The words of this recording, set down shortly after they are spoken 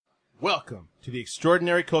Welcome to the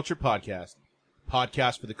Extraordinary Culture Podcast.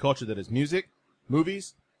 Podcast for the culture that is music,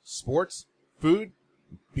 movies, sports, food,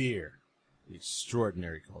 and beer. The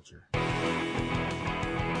Extraordinary Culture.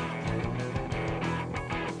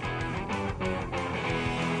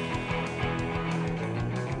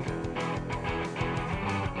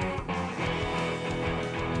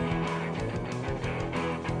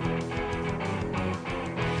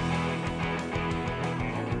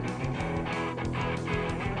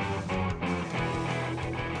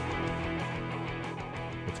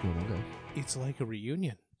 It's like a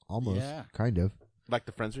reunion. Almost. Yeah. Kind of. Like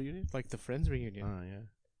the Friends reunion? Like the Friends reunion. Oh,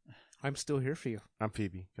 yeah. I'm still here for you. I'm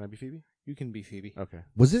Phoebe. Can I be Phoebe? You can be Phoebe. Okay.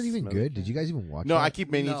 Was it even Smelly good? cat. Did you guys even watch No, it? I keep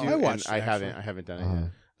meaning No. to. I and watched it, I actually. haven't done it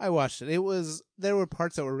yet. I watched it. There were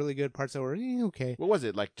parts that were really good, parts that were okay. What was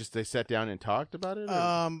it? Like, just they sat down and talked about it?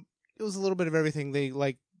 Or? It was a little bit of everything. They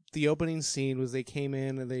the opening scene was they came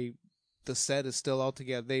in and the set is still all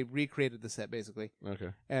together. They recreated the set basically, Okay.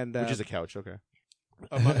 and Which is a couch, okay.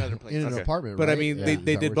 among other in places. an Okay. apartment, But right? I mean, Yeah. they Is that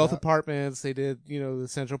did where both it's at? apartments. They did, the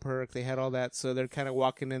Central Perk. They had all that. So they're kind of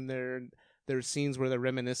walking in there. There's scenes where they're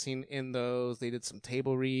reminiscing in those. They did some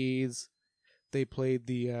table reads. They played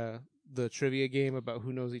the trivia game about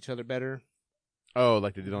who knows each other better, Oh,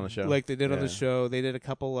 like they did on the show? like they did on Yeah. the show. They did a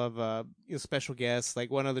couple of special guests.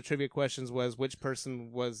 Like one of the trivia questions was which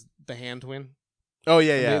person was the hand twin. Oh,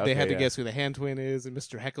 yeah, And yeah. They had okay, to guess who the hand twin is, and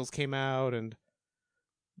Mr. Heckles came out. And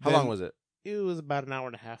How long was it? it? It was about an hour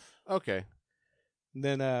and a half. Okay.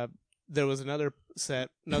 Then there was another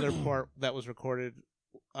part that was recorded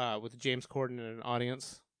with James Corden in an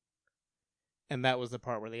audience. And that was the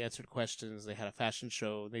part where they answered questions. They had a fashion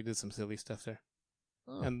show. They did some silly stuff there.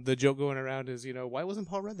 Oh. And the joke going around is, why wasn't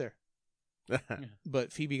Paul Rudd there?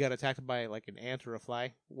 But Phoebe got attacked by like an ant or a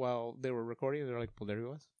fly while they were recording. And they're like, well, there he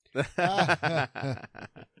was.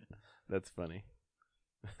 That's funny.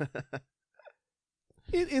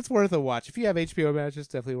 It's worth a watch. If you have HBO Max, it's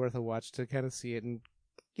definitely worth a watch to kind of see it and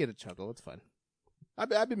get a chuckle. It's fun. I've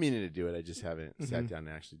been meaning to do it. I just haven't sat Mhm. down and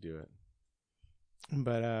actually do it.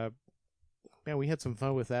 But man, we had some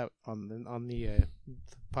fun with that on the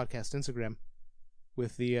podcast Instagram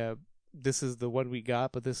with the this is the one we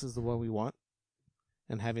got, but this is the one we want,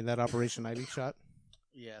 and having that Operation Ivy shot.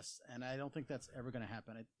 Yes, and I don't think that's ever going to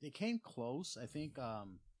happen. It came close. I think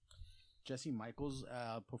Jesse Michaels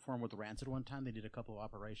performed with Rancid one time. They did a couple of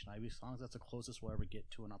Operation Ivy songs. That's the closest we'll ever get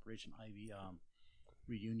to an Operation Ivy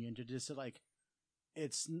reunion. To just like,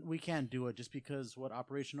 we can't do it just because what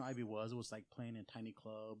Operation Ivy was like playing in tiny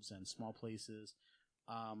clubs and small places.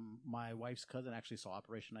 My wife's cousin actually saw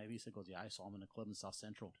Operation Ivy. He goes, yeah, I saw him in a club in South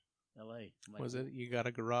Central LA. I'm like, Was it you got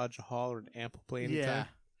a garage, a hall, or an ample play anytime? yeah.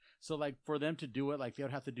 So like for them to do it, like they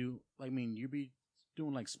would have to do. I mean, you'd be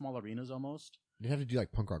doing like small arenas almost. You'd have to do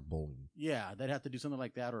like punk rock bowling. Yeah, they'd have to do something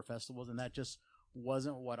like that or festivals, and that just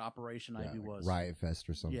wasn't what Operation Ivy like was. Riot Fest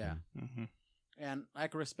or something. Yeah, Mm-hmm. and I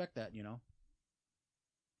can respect that,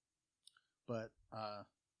 But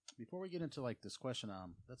before we get into like this question,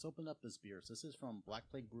 let's open up this beer. So this is from Black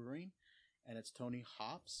Plague Brewing, and it's Tony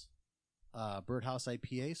Hawk's Birdhouse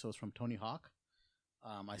IPA. So it's from Tony Hawk.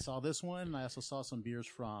 I saw this one, and I also saw some beers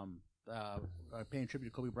from paying tribute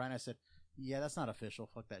to Kobe Bryant. I said, yeah, that's not official.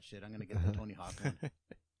 Fuck that shit. I'm going to get the Tony Hawk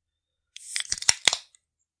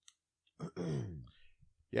Mm.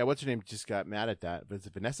 Yeah, what's her name just got mad at that? Was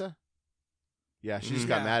it Vanessa? Yeah, she just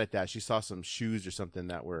got Yeah. mad at that. She saw some shoes or something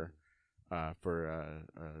that were for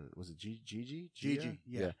was it Gigi? Gigi,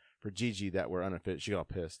 yeah. For Gigi that were unofficial. She got all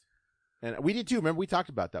pissed. And we did too. Remember we talked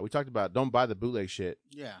about that. We talked about don't buy the bootleg shit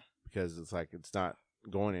Yeah. because it's like it's not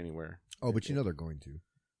going anywhere. Oh, but they're going to.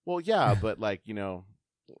 Well, yeah, but like, I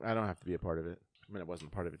don't have to be a part of it. I mean, I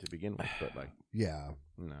wasn't a part of it to begin with, but like, Yeah.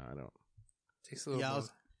 no, I don't. Takes a little. Yeah, bit.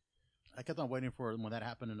 I kept on waiting for when that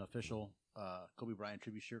happened, an official Kobe Bryant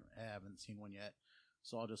tribute shirt. I haven't seen one yet,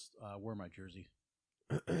 so I'll just wear my jersey.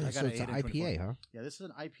 So got it's an an 8 and IPA, 24. huh? Yeah, this is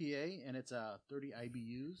an IPA, and it's 30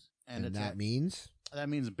 IBUs, And it's that means? that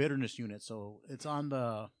means bitterness unit. So it's on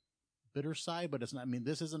the bitter side, but it's not. I mean,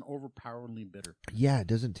 this isn't overpoweringly bitter. Yeah, it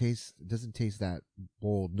doesn't taste that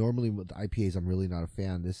bold. Normally with IPAs, I'm really not a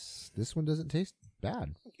fan. This one doesn't taste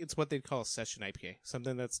bad. It's what they'd call a session IPA,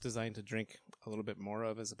 something that's designed to drink a little bit more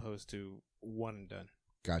of as opposed to one and done.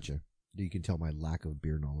 Gotcha. You can tell my lack of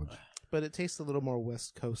beer knowledge. But it tastes a little more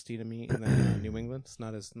West Coasty to me than New England. It's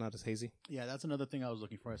not as hazy. Yeah, that's another thing I was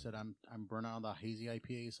looking for. I said I'm burnt out on the hazy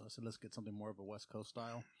IPA, so I said let's get something more of a West Coast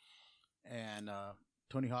style. And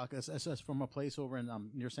Tony Hawk is from a place over in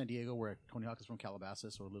near San Diego where Tony Hawk is from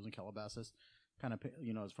Calabasas or lives in Calabasas. Kind of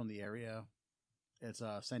is from the area. It's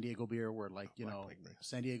San Diego beer where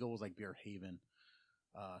San Diego was like beer haven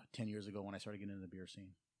 10 years ago when I started getting into the beer scene.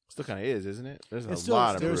 Still kind of is, isn't it? There's a It's still,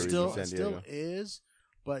 lot of there's breweries still, in San it Diego. still is,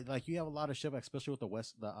 but like you have a lot of shit, like, especially with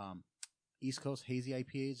the East Coast hazy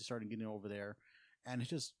IPAs, starting getting over there, and it's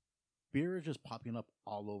just beer is just popping up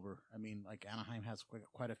all over. I mean, like Anaheim has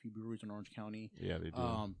quite a few breweries in Orange County. Yeah, they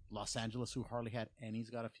do. Los Angeles, who hardly had any's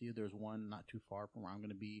got a few. There's one not too far from where I'm going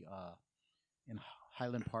to be, in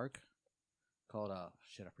Highland Park, called I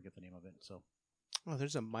forget the name of it. So. Oh,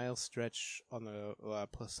 there's a mile stretch on the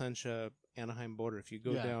Placentia Anaheim border. If you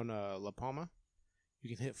go down La Palma,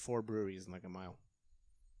 you can hit 4 breweries in like a mile.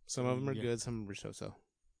 Some of them are good, some of them are so-so.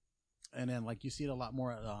 And then, like, you see it a lot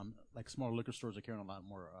more, like, smaller liquor stores are carrying a lot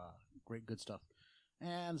more great, good stuff.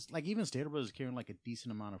 And, like, even Stater Brothers is carrying, like, a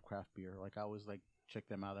decent amount of craft beer. Like, I always, like, check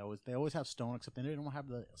them out. They always have Stone, except they don't have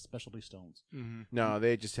the specialty Stones. Mm-hmm. No,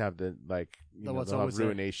 they just have the, like, they'll have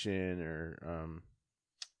Ruination or,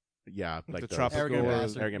 like the those. Tropical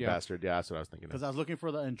Arrogant Bastard. Yeah, that's what I was thinking of. Because I was looking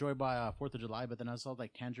for the Enjoy by 4th of July, but then I saw,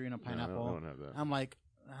 like, Tangerine and Pineapple. No, I don't have that. I'm like,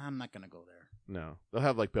 I'm not going to go there. No, they'll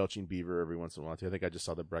have like Belching Beaver every once in a while too. I think I just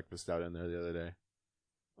saw the breakfast out in there the other day.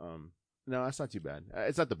 No, that's not too bad.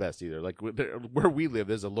 It's not the best either. Like where we live,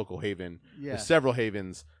 there's a local haven. Yeah. There's several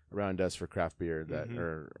havens around us for craft beer that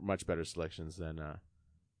are much better selections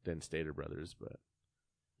than Stater Brothers. But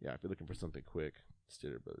yeah, if you're looking for something quick,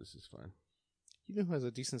 Stater Brothers is fine. You know who has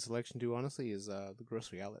a decent selection too, honestly, is the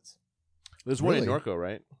grocery outlets. There's one in Norco,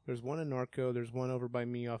 right? There's one in Norco. There's one over by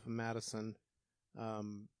me off of Madison.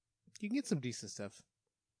 You can get some decent stuff.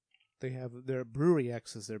 They have their Brewery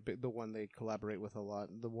X is the one they collaborate with a lot.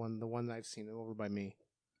 The one I've seen over by me.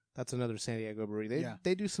 That's another San Diego brewery.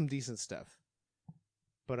 They do some decent stuff.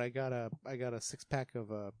 But I got a 6-pack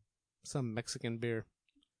of some Mexican beer.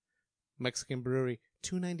 Mexican brewery,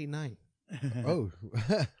 $2.99. Oh.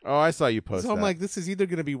 Oh, I saw you post So that. I'm like, this is either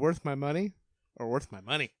going to be worth my money or worth my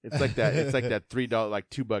money. It's like that. It's like that $3, like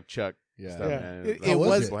 $2 Chuck. Yeah. Stuff, Yeah. man. It It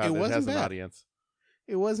wasn't has an bad. audience.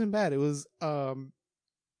 It wasn't bad. It was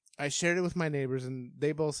I shared it with my neighbors, and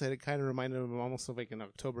they both said it kind of reminded them almost of like an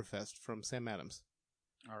Oktoberfest from Sam Adams.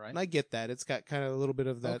 All right. And I get that. It's got kind of a little bit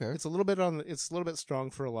of that. Okay. It's a little bit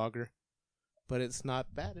strong for a lager, but it's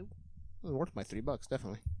not bad. It was worth my $3,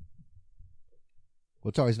 definitely. Well,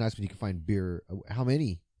 it's always nice when you can find beer. How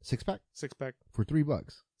many? 6-pack? 6-pack. For $3.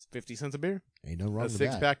 It's 50 cents a beer. Ain't no wrong A with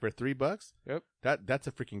that. 6-pack for $3? Yep. That's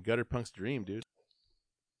a freaking gutter punk's dream, dude.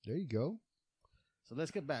 There you go. So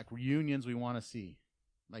let's get back. Reunions we want to see.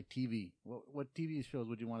 Like TV. What TV shows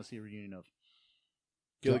would you want to see a reunion of?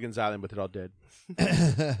 Gilligan's Island, but they're all dead.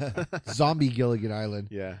 Zombie Gilligan Island.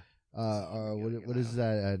 Yeah. What is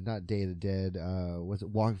that? Not Day of the Dead. Was it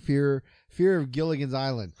Fear of Gilligan's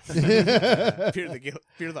Island? Fear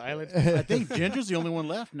the island. I think Ginger's the only one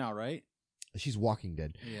left now, right? She's Walking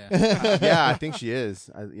Dead. Yeah. Yeah, I think she is.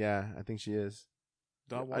 I think she is.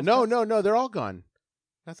 Don Wells No, passed? no, no. They're all gone.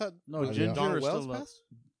 I thought No, yeah. Ginger Don is Wells still passed.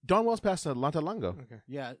 Don Wells passed to Lantalango. Okay.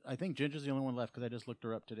 Yeah, I think Ginger's the only one left because I just looked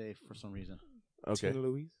her up today for some reason. Okay. Tina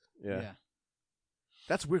Louise. Yeah.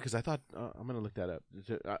 That's weird because I thought I'm gonna look that up.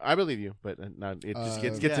 I believe you, but not, it just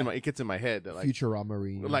gets yeah. it gets in my head that like Futurama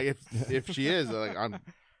reunion. like if she is like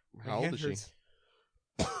how old is she?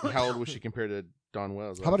 How old was she compared to Don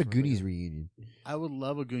Wells? How about a Goonies reunion? I would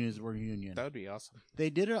love a Goonies reunion. That would be awesome. They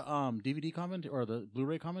did a DVD comment or the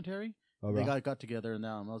Blu-ray commentary. Oh, They right. got together and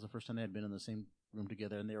that was the first time they had been in the same room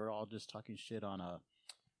together, and they were all just talking shit on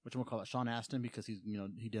whatchamacallit, Sean Astin, because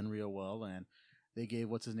he done real well, and they gave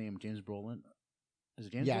what's his name, James Brolin. Is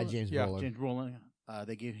it James? Yeah, Brolin? James Yeah. Brolin. James Brolin.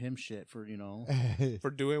 They gave him shit for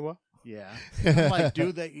For doing well. yeah. I'm like,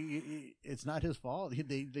 dude, it's not his fault.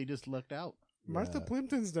 They just lucked out. Martha Yeah.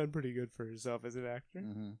 Plimpton's done pretty good for herself as an actor.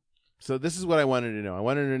 Mm-hmm. So this is what I wanted to know. I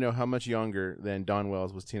wanted to know how much younger than Don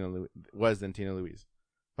Wells was than Tina Louise.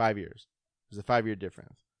 5 years. There's a 5-year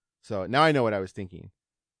difference. So now I know what I was thinking.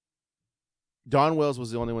 Don Wells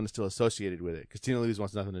was the only one that's still associated with it because Tina Louise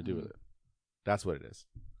wants nothing to do with it. That's what it is.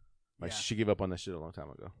 Like Yeah. she gave up on that shit a long time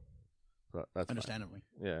ago. But that's fine. Understandably.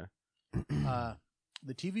 Yeah.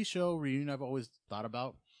 The TV show reunion I've always thought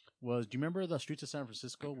about was, do you remember The Streets of San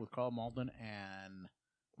Francisco with Carl Malden and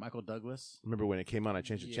Michael Douglas? Remember when it came on? I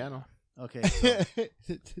changed the Yeah. channel. Okay.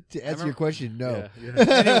 So, to answer your question, no. Yeah.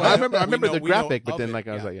 Anyway, I remember know- the we know graphic, but of then it, like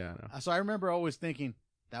I was yeah. like, yeah, no. so I remember always thinking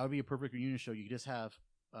that would be a perfect reunion show. You just have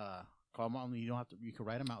Carl Malden. You don't have to. You could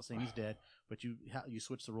write him out saying he's dead, but you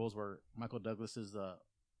switch the roles where Michael Douglas is the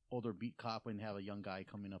older beat cop and have a young guy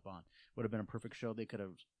coming up on. Would have been a perfect show. They could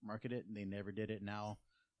have marketed it, and they never did it. Now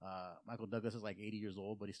Michael Douglas is like 80 years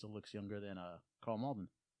old, but he still looks younger than Carl Malden.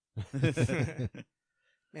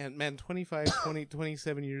 Man,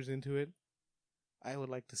 27 years into it, I would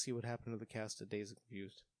like to see what happened to the cast of Days of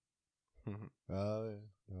Confused. Oh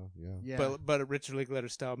yeah. Yeah. But a Richard Linklater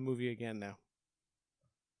style movie again now.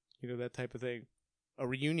 You know, that type of thing. A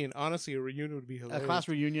reunion. Honestly, a reunion would be a hilarious. class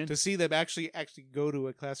reunion. To see them actually go to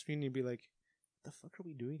a class reunion and be like, "What the fuck are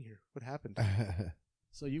we doing here? What happened?"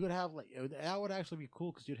 So you could have that would actually be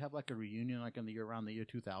cool because you'd have like a reunion like in the year around the year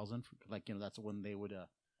 2000. Like that's when they would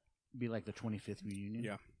be like the 25th reunion.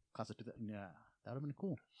 Yeah. Class of 2000. Yeah, that would have been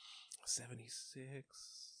cool.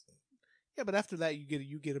 76. Yeah, but after that,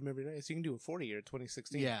 you get them every night. So you can do a 40 year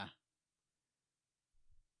 2016. Yeah.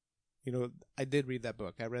 You know, I did read that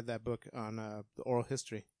book. I read that book on the oral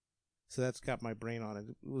history. So that's got my brain on it.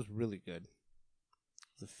 It was really good.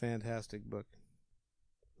 It's a fantastic book.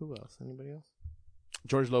 Who else? Anybody else?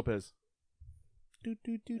 George Lopez.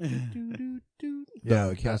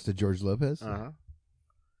 Yeah, cast of George Lopez. Uh-huh.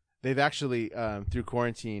 They've actually through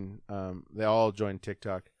quarantine, they all joined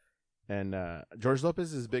TikTok, and George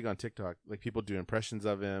Lopez is big on TikTok. Like people do impressions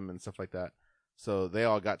of him and stuff like that. So they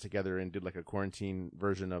all got together and did like a quarantine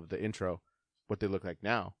version of the intro, what they look like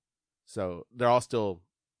now. So they're all still,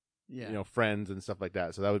 friends and stuff like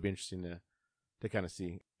that. So that would be interesting to kind of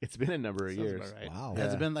see. It's been a number of Sounds years. about right. Wow.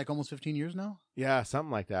 Has it been like almost 15 years now? Yeah, something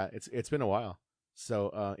like that. It's been a while.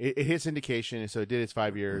 So it hit syndication. So it did its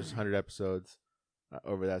 5 years, 100 episodes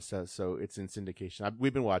over that stuff. So it's in syndication.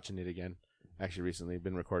 We've been watching it again, actually recently.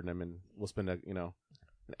 Been recording them, and we'll spend an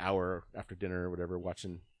hour after dinner or whatever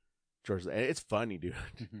watching George. And it's funny, dude.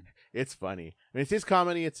 It's funny. I mean, it's his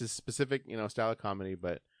comedy. It's his specific style of comedy,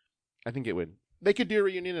 but I think they could do a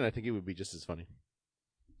reunion, and I think it would be just as funny.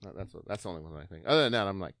 That's the only one I think. Other than that,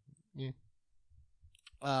 I'm like,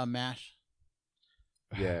 MASH.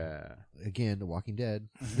 yeah. Again, The Walking Dead.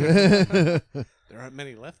 There aren't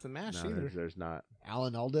many left in MASH No, either. there's not.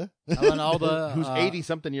 Alan Alda. Alan Alda, Who's 80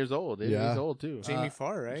 something years old? Yeah. He's old too. Jamie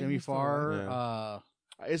Farr, right? Jamie He's still Farr. alive.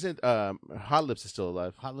 Isn't Hot Lips is still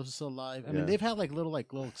alive? Hot Lips is still alive. I Yeah. mean, they've had like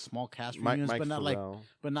little small cast reunions, Mike but not Farrell.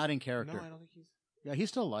 but not in No, character. I don't think he's Yeah, he's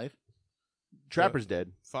still alive. Trapper's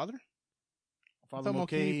dead. father. Father thought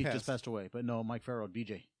Mulcahy Mulcahy just passed. passed away, but no, Mike Farrell,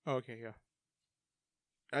 BJ. Oh, okay, yeah.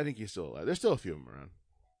 I think he's still alive. There's still a few of them around.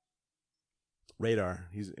 Radar,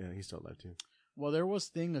 he's still alive too. Well, there was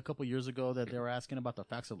thing a couple years ago that they were asking about the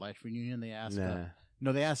Facts of Life reunion. They asked,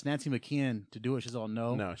 Nah, they asked Nancy McKeon to do it. She's all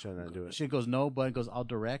no. no, she'll not do it. She goes no, but goes I'll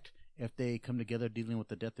direct if they come together dealing with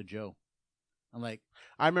the death of Joe. I'm like,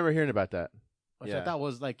 I remember hearing about that. which Yeah. I thought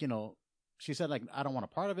was like, she said like I don't want a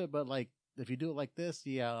part of it, but like if you do it like this,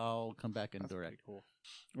 yeah, I'll come back and That's direct. pretty cool.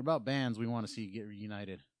 What about bands we want to see get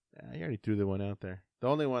reunited? Yeah, you already threw the one out there. The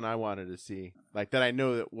only one I wanted to see, like that, I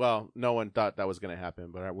know that. Well, no one thought that was going to happen,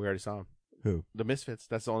 but we already saw him. Who? The Misfits.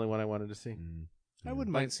 That's the only one I wanted to see. I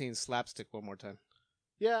wouldn't mind seeing Slapstick one more time.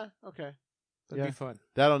 Yeah. Okay. That'd Yeah. be fun.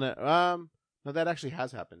 That'll no, that actually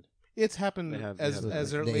has happened. It's happened They have as the late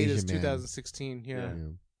as Asian Man. 2016. Yeah. Yeah.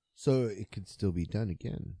 So it could still be done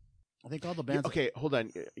again. I think all the bands. Okay, hold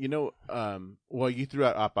on. Well, you threw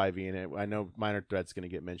out Op Ivy, and I know Minor Threat's going to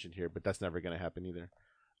get mentioned here, but that's never going to happen either.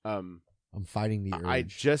 I'm fighting the urge. I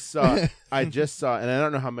just saw, and I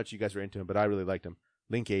don't know how much you guys were into him, but I really liked him.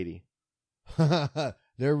 Link 80.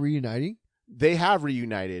 They're reuniting. They have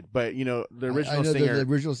reunited, but the original I know singer,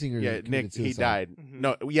 the original singer. yeah, committed Nick, he suicide. died. Mhm.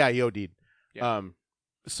 No, yeah, he OD'd. Yeah.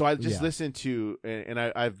 So I just Yeah. listened to, and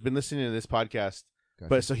I've been listening to this podcast. Gotcha.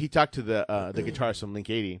 But so he talked to the guitarist from Link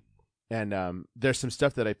 80, and there's some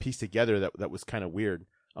stuff that I pieced together that was kind of weird.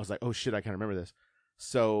 I was like, oh shit, I can't remember this.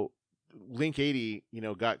 So Link 80,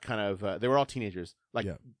 got kind of they were all teenagers, like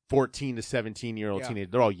Yeah. 14 to 17-year-old Yeah.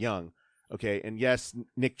 teenagers. They're all young, okay. And yes,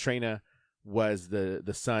 Nick Traina was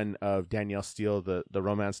the son of Danielle Steele, the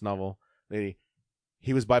romance novel lady.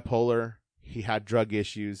 He was bipolar. He had drug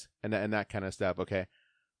issues and that kind of stuff. Okay,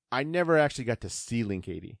 I never actually got to see Link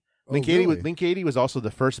 80. Oh, Link really? 80 was also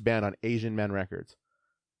the first band on Asian Man Records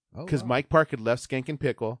Oh, because wow. Mike Park had left Skank and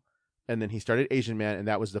Pickle, and then he started Asian Man, and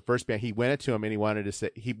that was the first band. He went to him and he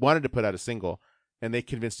wanted to put out a single, and they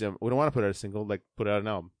convinced him, we don't want to put out a single, like put out an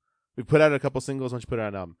album. We put out a couple singles, why don't you put out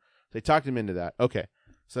an album? They talked him into that. Okay,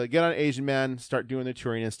 so they get on Asian Man, start doing their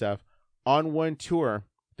touring and stuff. On one tour,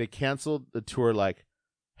 they canceled the tour like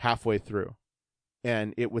halfway through,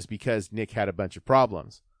 and it was because Nick had a bunch of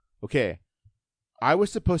problems. Okay. I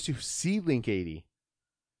was supposed to see Link 80.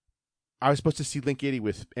 I was supposed to see Link 80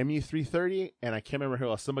 with MU330, and I can't remember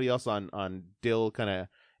who else. Somebody else on Dill, kind of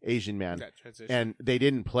Asian Man, That transition. and they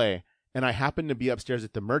didn't play. And I happened to be upstairs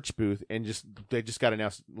at the merch booth, and they just got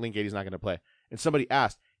announced Link 80's not going to play. And somebody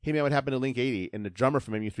asked, "Hey man, what happened to Link 80?" And the drummer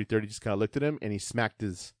from MU330 just kind of looked at him, and he smacked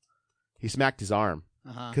his arm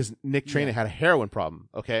because Nick Traina Yeah. had a heroin problem.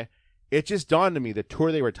 Okay, it just dawned on me the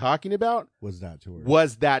tour they were talking about was that tour?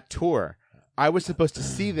 was that tour. I was supposed to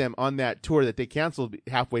see them on that tour that they canceled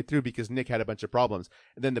halfway through because Nick had a bunch of problems.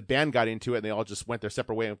 And then the band got into it, and they all just went their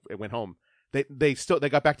separate way and went home. They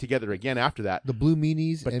got back together again after that. The Blue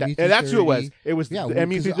Meanies, But MU330. that's who it was. It was Yeah, the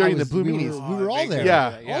because MU330 and the Blue we were- Meanies. we were all there.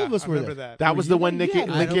 Yeah. All of us I were remember there. that. That was the one Nick Yeah, I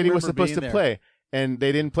Nick don't Eddie was remember supposed to being play, and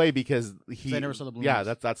they didn't play because he. I never saw the Blue Yeah,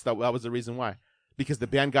 Meanies. that was the reason why. Because the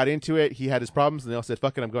band got into it, he had his problems, and they all said,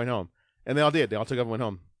 "Fuck it, I'm going home," and they all did. They all took off and went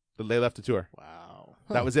home. They left the tour. Wow.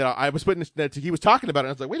 That was it. I was putting this, he was talking about it. And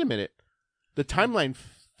I was like, wait a minute, the timeline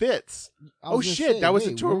fits. I was Oh, gonna shit, say, that was the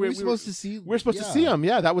wait, tour weren't we- we we supposed were- to see. We're supposed to see him.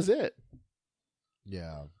 Yeah, that was it.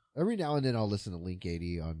 Yeah. Every now and then I'll listen to Link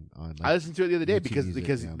 80 on I listened to it the other day YouTube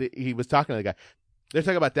because music, he was talking to the guy. They're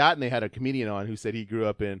talking about that, and they had a comedian on who said he grew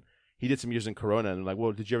up he did some years in Corona, and like,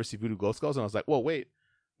 well, did you ever see Voodoo Glow Skulls? And I was like,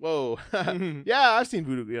 whoa, yeah, I've seen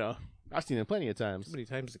Voodoo. I've seen it plenty of times, How many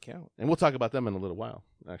times to count? and we'll talk about them in a little while,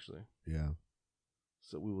 actually. Yeah.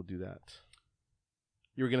 So we will do that.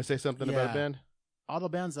 You were gonna say something about a Yeah. band? All the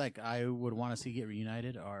bands like I would want to see get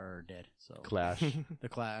reunited are dead. So Clash. the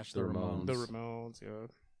Clash, The the Ramones. Ramones. The Ramones, yeah.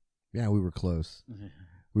 Yeah, we were close.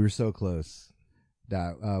 We were so close.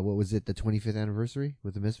 That what was it? The 25th anniversary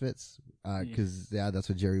with the Misfits? Because that's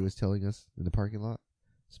what Jerry was telling us in the parking lot.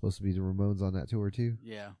 Supposed to be the Ramones on that tour too.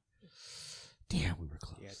 Yeah, Damn, we were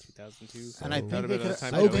close. Yeah, 2002. And I think they could-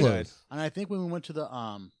 so close. and I think when we went to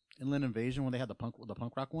the Inland Invasion when they had the punk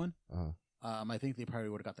rock one, Uh, I think they probably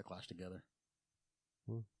would have got the Clash together.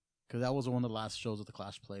 Hmm. Because that was one of the last shows that the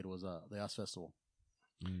Clash played was the Oz Festival.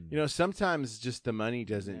 Sometimes just the money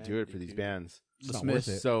doesn't Yeah, do it they for these do. bands. It's The not worth Smiths.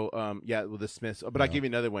 it. So, well, the Smiths. But I'll Yeah. give you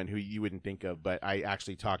another one who you wouldn't think of, but I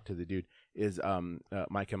actually talked to the dude, is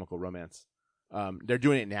My Chemical Romance. They're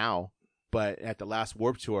doing it now, but at the last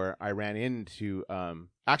Warped Tour, I ran into,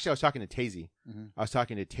 actually, I was talking to Tazy. Mhm. I was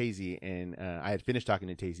talking to Tazy, and I had finished talking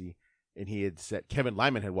to Tazy, and he had said, Kevin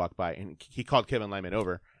Lyman had walked by, and he called Kevin Lyman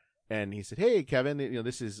over, and he said, "Hey, Kevin,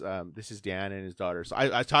 this is Dan and his daughter." So I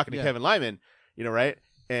was talking to Yeah. Kevin Lyman, right?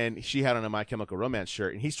 And she had on a My Chemical Romance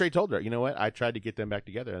shirt, and he straight told her, "You know what? I tried to get them back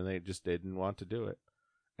together, and they just didn't want to do it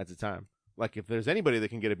at the time." Like, if there's anybody that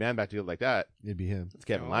can get a band back together like that, It'd be him. it's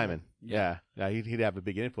Kevin Oh, Lyman. Yeah, he'd have a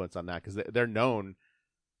big influence on that because they're known,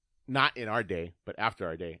 not in our day, but after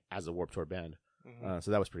our day, as a Warped Tour band. So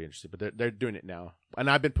that was pretty interesting. But they're doing it now, and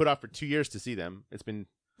I've been put off for 2 years to see them.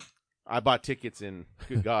 I bought tickets in,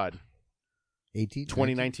 good God, 18?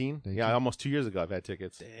 2019. 19? Yeah, almost 2 years ago I've had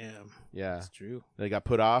tickets. Damn. Yeah, That's true. they got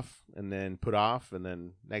put off, and then put off, and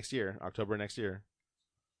then next year, October next year.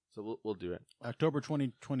 So we'll do it. October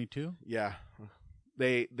 2022. Yeah,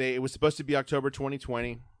 it was supposed to be October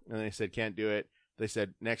 2020, and they said can't do it. They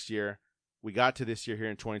said next year. We got to this year here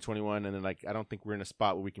in 2021, and then I don't think we're in a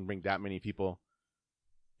spot where we can bring that many people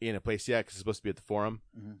in a place yet because it's supposed to be at the Forum.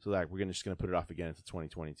 Mhm. So we're just gonna put it off again until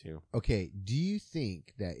 2022. Okay, do you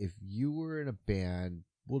think that if you were in a band,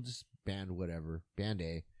 we'll just band whatever, band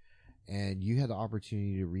A, and you had the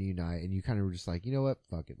opportunity to reunite and you kind of were just like, you know what,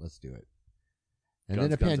 fuck it, let's do it. And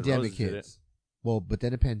then a Guns N' pandemic Roses did hits. Well, but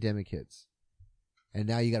then a pandemic hits. And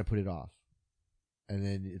now you got to put it off. And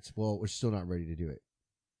then we're still not ready to do it.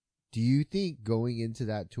 Do you think going into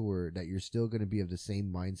that tour that you're still going to be of the same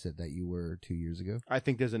mindset that you were 2 years ago? I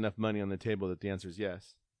think there's enough money on the table that the answer is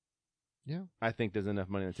yes. Yeah. I think there's enough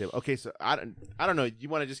money on the table. Okay, so I don't know. You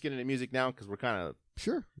want to just get into music now because we're kind of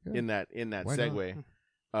Sure. Yeah. in that Why not?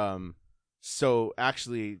 segue. So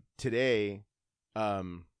actually today,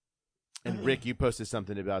 and Rick, you posted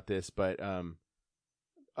something about this, but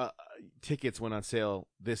tickets went on sale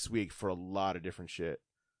this week for a lot of different shit.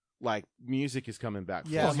 Like, music is coming back.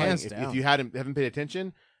 Yeah, full swing. hands If down. you haven't paid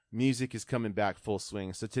attention, music is coming back full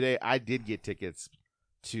swing. So today I did get tickets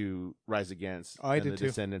to Rise Against. Oh, I and did the too.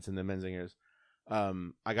 Descendants and the Menzingers.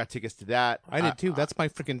 I got tickets to that. I did too. That's my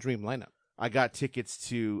freaking dream lineup. I got tickets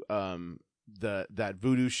to that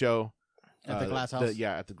Voodoo show At the Glass House?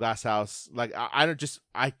 at the Glass House. Like,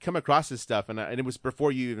 I come across this stuff, and it was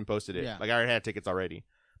before you even posted it. Yeah. Like, I already had tickets already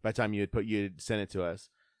by the time you had sent it to us,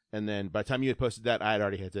 and then by the time you had posted that, I had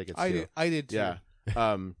already had tickets. too. I did too. Yeah.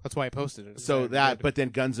 That's why I posted it. So I- but then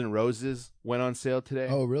Guns N' Roses went on sale today.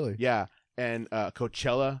 Oh, really? Yeah. And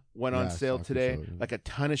Coachella went on Yeah, I sale saw today. Coachella, yeah. Like, a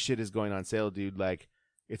ton of shit is going on sale, dude. Like,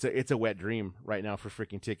 it's a wet dream right now for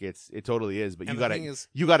freaking tickets. It totally is. But And you the gotta thing is-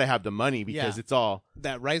 you gotta have the money because Yeah. it's all.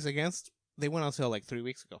 that Rise Against, they went on sale like 3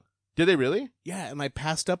 weeks ago. Did they really? Yeah, and I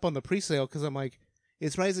passed up on the pre-sale because I'm like,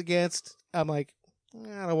 it's Rise Against. I'm like,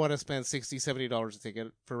 I don't want to spend $60, $70 a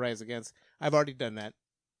ticket for Rise Against. I've already done that.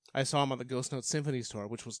 I saw him on the Ghost Note Symphony tour,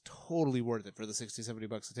 which was totally worth it for the $60,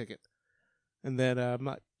 $70 a ticket. And then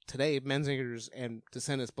today, Menzingers and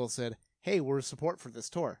Descendants both said, hey, we're support for this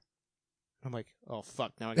tour. I'm like, oh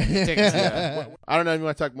fuck, now I got to take a Yeah. I don't know if you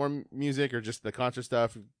want to talk more music or just the concert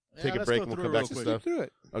stuff. Take a let's break go and we'll through come it back real to quick. stuff. through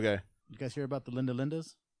it. Okay. You guys hear about the Linda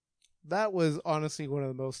Lindas? That was honestly one of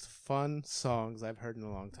the most fun songs I've heard in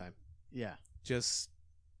a long time. Yeah. Just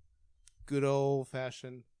good old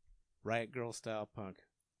fashioned Riot Girl style punk.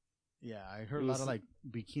 Yeah, I heard a lot of like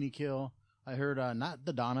Bikini Kill. I heard not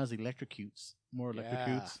the Donnas, Electrocutes, more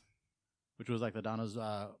Electrocutes, which was like the Donnas'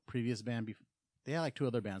 previous band. They had like two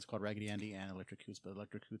other bands called Raggedy Andy and Electrocutes, but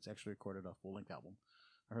Electrocutes actually recorded a full length album.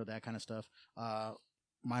 I heard that kind of stuff.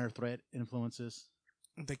 Minor Threat influences.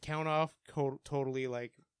 The Count Off, totally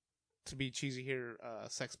like, to be cheesy here,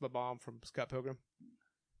 Sex Bomb from Scott Pilgrim.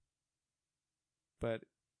 But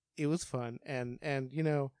it was fun, and you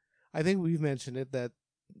know, I think we've mentioned it that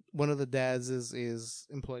one of the dads is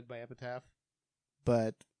employed by Epitaph,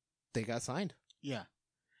 but they got signed, Yeah,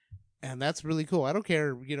 and that's really cool. I don't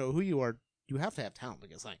care, you know, who you are, you have to have talent to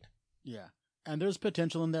get signed. yeah. And there's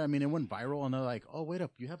potential in there. I mean, it went viral, and they're like, "Oh, wait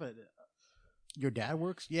up, you have your dad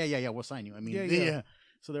works? Yeah. We'll sign you." I mean, Yeah.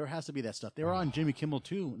 So there has to be that stuff. They were on Jimmy Kimmel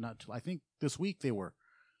too. I think this week they were,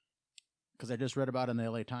 because I just read about it in the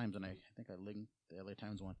LA Times, and I think I linked the LA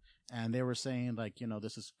Times one, and they were saying like, you know,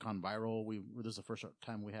 this has gone viral. This is the first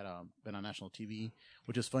time we had been on national TV,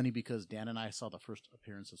 which is funny because Dan and I saw the first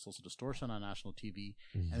appearance of Social Distortion on national TV,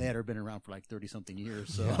 and they had been around for like 30 something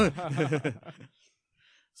years. So,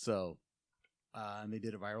 so. And they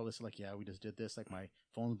did it viral. It's like, yeah, we just did this. Like, my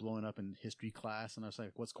phone's blowing up in history class. And I was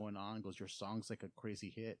like, what's going on? He goes, your song's like a crazy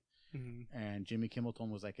hit. Mm-hmm. And Jimmy Kimmel told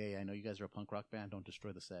him, was like, hey, I know you guys are a punk rock band. Don't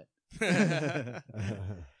destroy the set.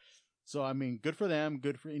 So, I mean, good for them.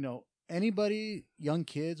 Good for, you know, anybody, young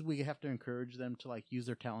kids, we have to encourage them to, like, use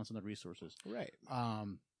their talents and their resources. Right.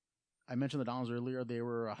 I mentioned the Dons earlier. They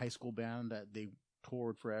were a high school band that they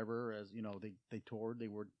toured forever. As, you know, they toured. They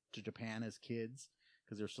were to Japan as kids,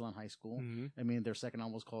 because they're still in high school. Mm-hmm. I mean, their second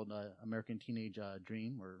album was called American Teenage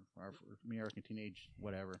Dream, or American Teenage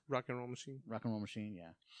whatever. Rock and Roll Machine. Rock and Roll Machine,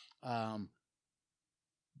 yeah.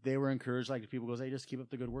 They were encouraged, like, people goes, hey, just keep up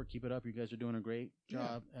the good work, keep it up. You guys are doing a great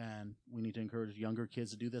job, and we need to encourage younger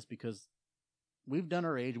kids to do this, because we've done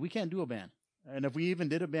our age. We can't do a band. And if we even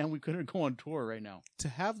did a band, we couldn't go on tour right now. To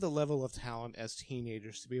have the level of talent as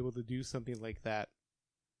teenagers to be able to do something like that,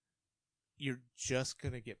 you're just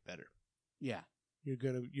gonna get better. Yeah. You're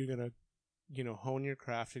gonna, you know, hone your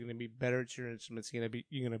craft. You're gonna be better at your instruments. You're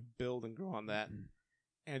gonna build and grow on that,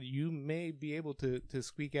 and you may be able to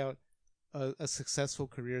squeak out a successful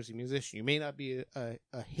career as a musician. You may not be a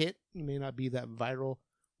hit. You may not be that viral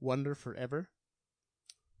wonder forever,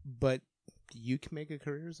 but you can make a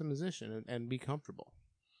career as a musician and be comfortable.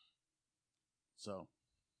 So,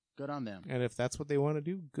 good on them. And if that's what they want to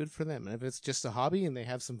do, good for them. And if it's just a hobby and they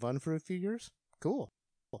have some fun for a few years, cool.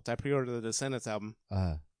 I pre-ordered the Descendants album,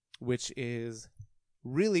 which is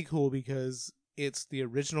really cool because it's the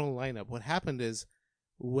original lineup. What happened is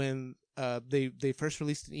when they first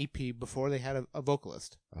released an EP before they had a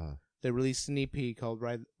vocalist, they released an EP called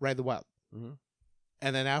Ride the Wild. Mm-hmm.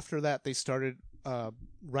 And then after that, they started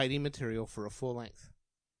writing material for a full length.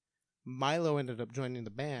 Milo ended up joining the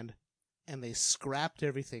band, and they scrapped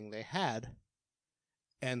everything they had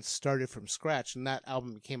and started from scratch, and that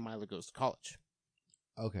album became Milo Goes to College.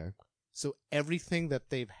 Okay. So everything that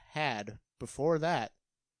they've had before that,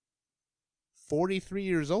 43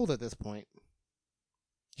 years old at this point,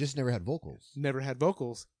 Just never had vocals. never had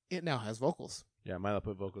vocals. It now has vocals. Yeah, Milo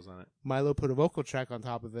put vocals on it. Milo put a vocal track on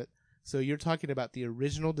top of it. So you're talking about the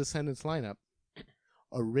original Descendants lineup,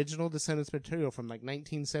 original Descendants material from like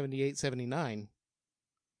 1978, 79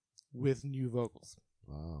 with new vocals.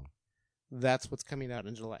 Wow. That's what's coming out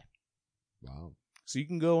in July. Wow. So you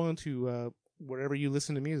can go on to wherever you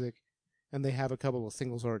listen to music, and they have a couple of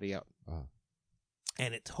singles already out.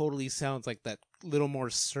 And it totally sounds like that little more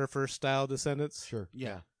surfer style Descendants. Sure.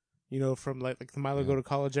 Yeah. You know, from like the Milo Go to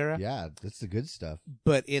College era. Yeah, that's the good stuff.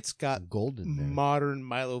 But it's got Golden there. modern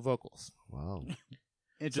Milo vocals. Wow.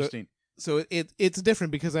 Interesting. So it's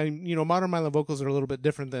different because modern Milo vocals are a little bit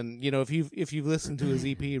different than, you know, if you've listened to his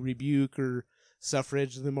EP Rebuke or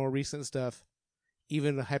Suffrage, the more recent stuff,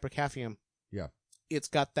 even the Hypercaphium. Yeah. It's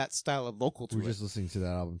got that style of vocal to We it. were just listening to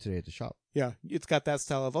that album today at the shop. Yeah, it's got that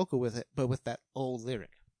style of vocal with it, but with that old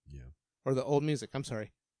lyric. Yeah. Or the old music, I'm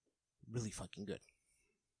sorry. Really fucking good.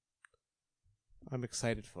 I'm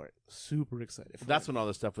excited for it. Super excited for That's it. when all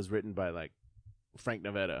this stuff was written by like Frank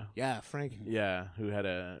Navetta. Yeah, Frank. Yeah, who had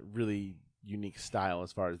a really unique style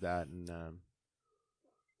as far as that. And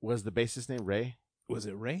was the bassist name Ray? Was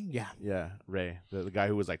it Ray? Yeah. Yeah, Ray, the guy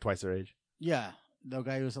who was like twice their age. Yeah. The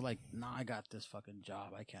guy who was like, nah, I got this fucking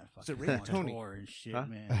job. I can't fucking Ray go or on Tony? tour and shit, Huh?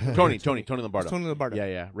 man. Tony Lombardo. Tony Lombardo.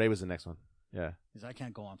 Yeah. Ray was the next one. Yeah. He's like, I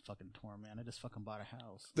can't go on fucking tour, man. I just fucking bought a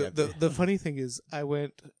house. The funny thing is, I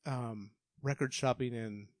went record shopping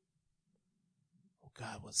in, oh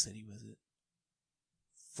God, what city was it?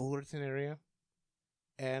 Fullerton area.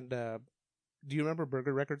 And do you remember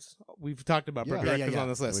Burger Records? We've talked about Yeah. Burger Yeah, Records yeah. on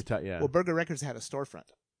this list. Yeah. Well, Burger Records had a storefront.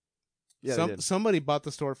 Yeah, they did. Somebody bought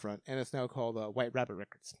the storefront, and it's now called White Rabbit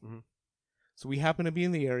Records. Mhm. So we happened to be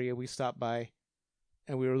in the area. We stopped by,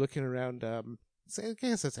 and we were looking around. I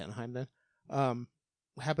guess that's Anaheim then.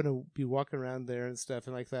 Happened to be walking around there and stuff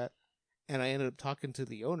and like that, and I ended up talking to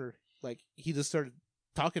the owner. Like he just started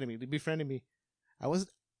talking to me, befriending me. I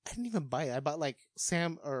didn't even buy it. I bought like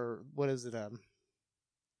Sam or what is it?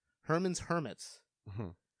 Herman's Hermits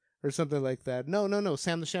Mhm. or something like that. No,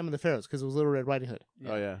 Sam the Sham and the Pharaohs, because it was Little Red Riding Hood.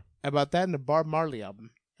 Oh yeah. I bought that and the Bob Marley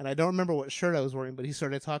album, and I don't remember what shirt I was wearing, but he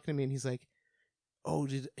started talking to me and he's like, "Oh,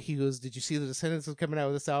 did you see the Descendants was coming out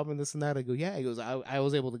with this album and this and that?" I go, "Yeah." He goes, I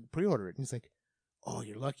was able to pre-order it. And he's like, "Oh,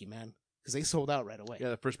 you're lucky, man, because they sold out right away. Yeah,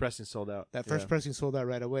 the first pressing sold out. That first pressing sold out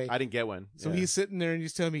right away." I didn't get one. So Yeah. he's sitting there and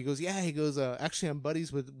he's telling me, he goes, actually I'm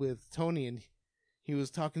buddies with Tony, and he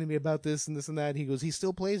was talking to me about this and that. He goes, he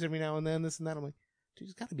still plays every now and then, this and that. I'm like, dude,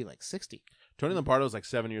 he's got to be like 60. Tony Lombardo's like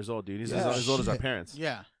 7 years old, dude. He's Yeah. as old as our Shit. parents.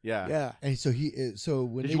 Yeah. Yeah. Yeah. And so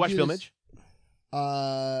when Did they you watch do Filmage?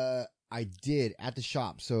 I did at the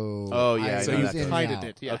shop. So Oh, yeah, I So know you that in and kind of out.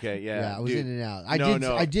 did. Yeah. Okay, yeah. Yeah, I was Dude, in and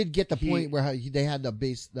out. I did get the He- point where they had the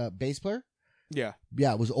bass player. Yeah.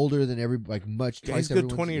 Yeah, it was older than much. Yeah, twice he's a good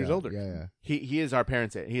everyone's- 20 years yeah, older. Yeah. He is our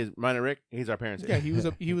parents' age. He is mine and Rick. He's our parents' age. Yeah,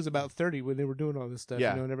 he was about 30 when they were doing all this stuff.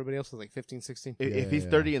 Yeah. You know, and everybody else was like 15, 16. If he's Yeah.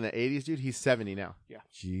 30 in the 80s, dude, he's 70 now.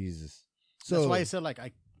 Jesus. So That's why I said, like,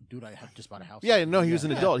 I have just bought a house. Yeah, no, he was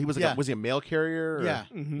an Yeah. adult. He was like Yeah. was he a mail carrier? Or? Yeah.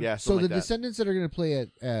 Mhm. Yeah. so something the like that. Descendants that are going to play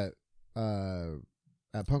at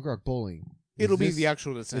Punk Rock Bowling. It'll is be this- the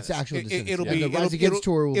actual Descendants. It's actual Descendants. It'll Yeah, be the Rise it'll- Against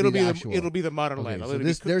tour will it'll be the actual. It'll be the modern Okay, lineup. so It'll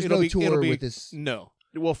there's no tour it'll be, with this. No.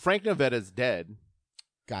 Well, Frank Novetta's dead,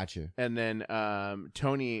 Gotcha. and then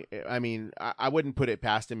Tony. I mean, I wouldn't put it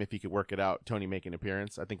past him if he could work it out. Tony make an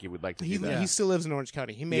appearance. I think he would like to He do that. he still lives in Orange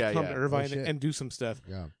County. He may Yeah, come yeah. to Irvine Oh, shit. and do some stuff.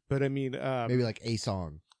 Yeah. But I mean, Maybe like a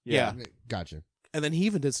song. yeah. Gotcha. And then he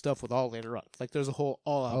even did stuff with All later on. Like there's a whole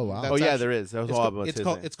All album. Oh, wow. That's Oh yeah, actually- there is. That was it's all called- about it's his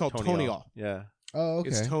called- name. it's called Tony All. Yeah, Oh, okay.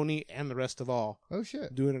 It's Tony and the rest of All Oh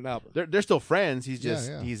shit. doing an album. they're still friends. He's Yeah, just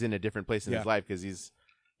yeah. he's in a different place in Yeah. his life because he's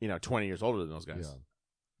 20 years older than those guys. Yeah.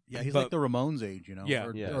 Yeah, he's But- like the Ramones age, you know? Yeah.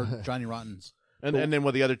 Or, Yeah. or Johnny Rotten's. And then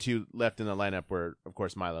the other two left in the lineup were of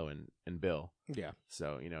course Milo and Bill. Yeah.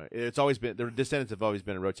 So it's always been the Descendants have always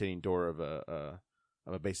been a rotating door of a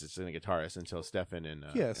bassist and a guitarist until Stefan and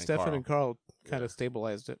Stefan Carl. and Carl kind of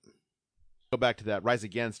stabilized it. Go back to that. Rise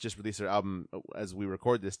Against just released their album as we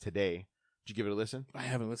record this today. Did you give it a listen? I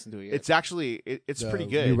haven't listened to it yet. It's actually it's The pretty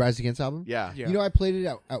good. New Rise Against album. Yeah. Yeah. You know, I played it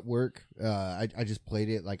at work. I just played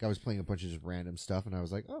it like I was playing a bunch of just random stuff, and I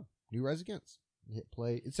was like, "Oh, New Rise Against." Hit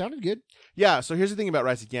play. It sounded good. Yeah, so here's the thing about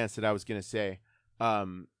Rise Against that I was gonna say.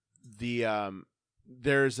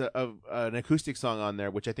 There's an acoustic song on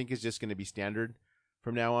there which I think is just gonna be standard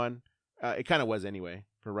from now on. It kind of was anyway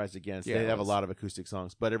for Rise Against. Yeah, they it have a was. lot of acoustic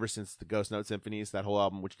songs, but ever since the Ghost Note Symphonies, that whole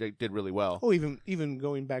album, which they did really well. Oh, even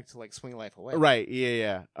going back to like Swing Life Away. Right,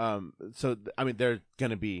 yeah. So I mean, there's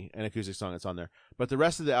gonna be an acoustic song that's on there, but the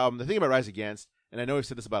rest of the album, the thing about Rise Against, and I know we've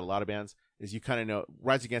said this about a lot of bands, is you kind of know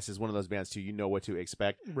Rise Against is one of those bands too. You know what to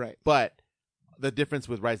expect. Right. But the difference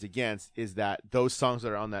with Rise Against is that those songs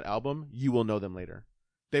that are on that album, you will know them later.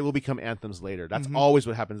 They will become anthems later. That's Mhm. always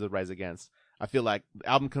what happens with Rise Against. I feel like the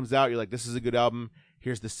album comes out, you're like, this is a good album.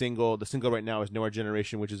 Here's the single. The single right now is No Our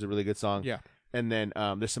Generation, which is a really good song. Yeah. And then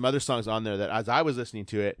there's some other songs on there that as I was listening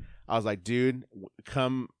to it, I was like, dude,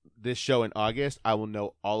 come this show in August, I will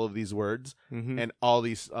know all of these words Mm-hmm. and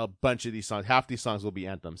a bunch of these songs. Half these songs will be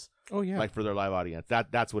anthems Oh yeah. like for their live audience.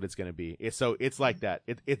 That's what it's going to be. It's like that.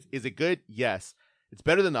 Is it good? Yes. It's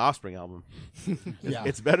better than the Offspring album. Yeah.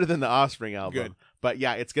 It's better than the Offspring album. Good. But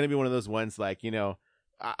yeah, it's going to be one of those ones like,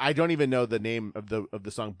 I don't even know the name of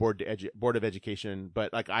the song Board of Education,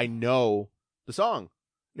 but like I know the song.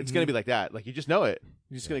 It's going to be like that. Like you just know it.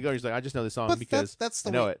 You're just going to go. You're just like, I just know the song but because that's the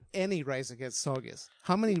I know way it. any Rise Against song is.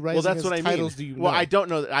 How many Rise Well, that's Against what I mean. titles do you know? Well, I don't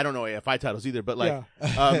know. I don't know AFI titles either, but like,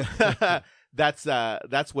 that's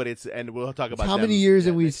what it's. And we'll talk about How them. many years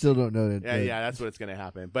and Yeah, we still don't know it. Yeah, that's what it's going to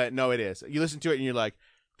happen. But no, it is. You listen to it and you're like,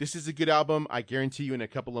 this is a good album. I guarantee you in a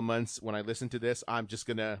couple of months when I listen to this, I'm just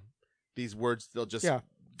going to, these words, they'll just Yeah.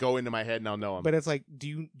 go into my head and I'll know them. But it's like,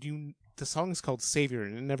 do you? The song is called Savior,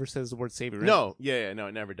 and it never says the word Savior. in it. no, no,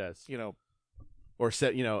 it never does. You know. Or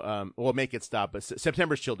well, Make It Stop. But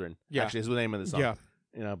September's Children, Yeah. actually, is the name of the song.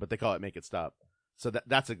 Yeah. But they call it Make It Stop. So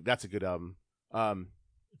that's a good album.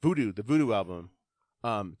 Voodoo, the Voodoo album.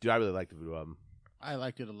 Dude, I really like the Voodoo album. I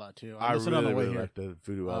liked it a lot too. I listened on the way really here. like the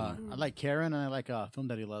Voodoo album. I like Karen and I like Film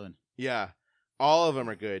Daddy 11. Yeah, all of them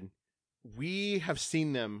are good. We have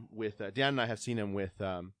seen them with Dan and I have seen them with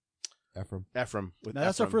Ephraim. Ephraim. With Now,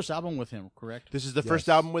 that's our Ephraim. first album with him, correct? This is the Yes. first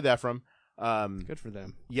album with Ephraim. Good for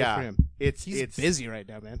them. Yeah, Good for him. it's He's busy right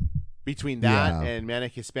now, man. between that Yeah. and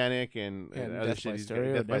Manic Hispanic and And other Death shit. by he's got,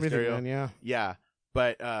 Stereo, Death and by everything, Stereo. man. Yeah. Yeah,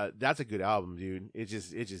 but that's a good album, dude. It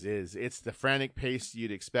just is. It's the frantic pace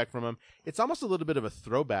you'd expect from him. It's almost a little bit of a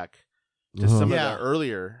throwback to Uh-huh. some Yeah. of the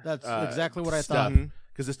earlier. That's exactly what I stuff. thought.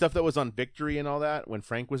 Because the stuff that was on Victory and all that when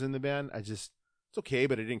Frank was in the band, it's okay,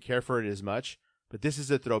 but I didn't care for it as much. But this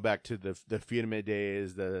is a throwback to the Firme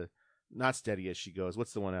days, the not Steady as She Goes.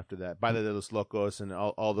 What's the one after that? Baile de los Locos and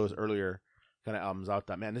all those earlier kind of albums. I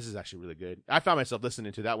thought, man, this is actually really good. I found myself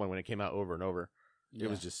listening to that one when it came out over and over. It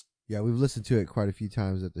was just Yeah, we've listened to it quite a few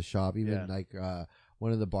times at the shop. Even Yeah. like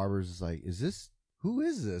one of the barbers is like, who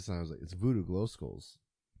is this? And I was like, it's Voodoo Glow Skulls.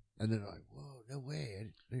 And then I'm like, whoa, no way.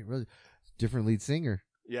 I didn't really. Different lead singer.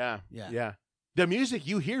 Yeah. yeah. The music,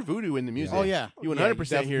 you hear Voodoo in the music. Oh yeah. You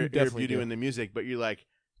 100% you hear definitely Voodoo do. in the music, but you're like,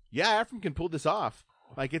 yeah, Ephraim can pull this off.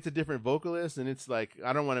 Like, it's a different vocalist, and it's like,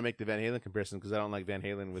 I don't want to make the Van Halen comparison because I don't like Van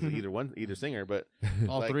Halen with either singer, but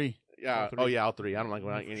All like, three. yeah, All three. oh yeah, all three. I don't like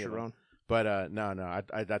any of them. Sharon. But no,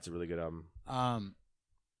 I that's a really good album.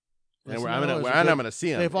 And Listen, I'm those are I'm good. gonna see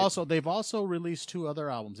them. They've also released two other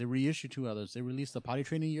albums. They reissued two others. They released the Potty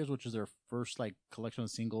Training Years, which is their first like collection of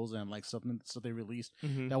singles and like something so they released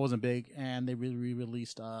Mhm. that wasn't big, and they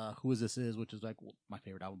re-released Who Is This Is, which is like my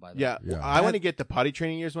favorite album by them. Yeah, Yeah. I want to get the Potty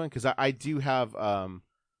Training Years one because I do have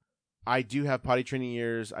Potty Training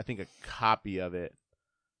Years. I think a copy of it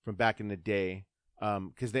from back in the day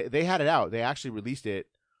because they had it out. They actually released it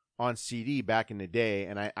on CD back in the day,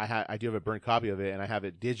 and I do have a burnt copy of it, and I have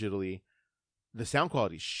it digitally. The sound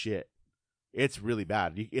quality's shit. It's really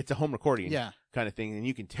bad. It's a home recording Yeah. kind of thing, and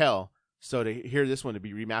you can tell. So to hear this one to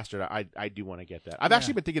be remastered, I do want to get that. I've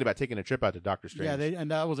actually been thinking about taking a trip out to Doctor Strange. Yeah,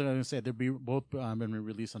 and that was what I was gonna say. They'll be both been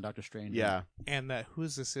released on Doctor Strange. yeah. And that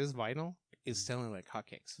Who's This Is vinyl is selling like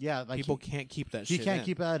hotcakes. Yeah, like People can't keep that he shit can't in.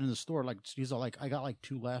 keep that in the store. Like he's all like, I got like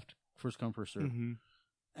two left. First come, first serve. Mhm.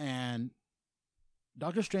 And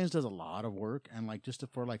Doctor Strange does a lot of work, and like just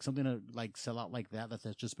for like something to like sell out like that's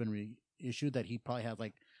just been reissued, that he probably has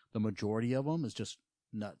like the majority of them is just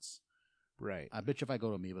nuts. Right. I bet you if I go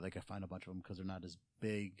to Amoeba, like I find a bunch of them because they're not as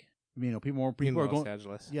big. I mean, people In are Los going.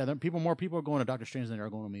 Angeles. Yeah, more people are going to Doctor Strange than they are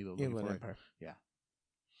going to Amoeba. looking Inland for it. Empire. Yeah.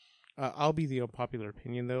 I'll be the unpopular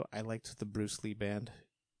opinion though. I liked the Bruce Lee Band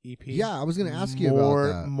EP. Yeah, I was going to ask you more,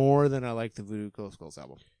 about that. more than I like the Voodoo Glow Skulls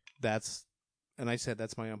album. And I said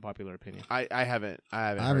that's my unpopular opinion. I haven't I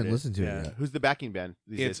heard haven't it. listened to Yeah. it yet. Who's the backing band?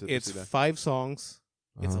 These days for the It's band? 5 songs.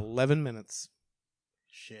 It's Uh-huh. 11 minutes.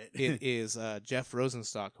 Shit. It is Jeff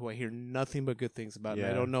Rosenstock, who I hear nothing but good things about. And I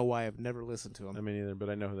Yeah. don't know why I've never listened to him. I mean, either, but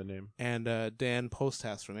I know the name. And Dan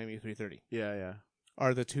Posthast from MU330 Yeah.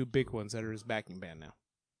 are the two big ones that are his backing band now.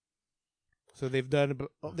 So they've done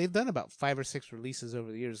about 5 or 6 releases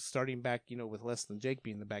over the years, starting back, with Less Than Jake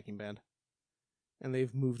being the backing band, and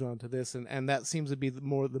they've moved on to this, and that seems to be the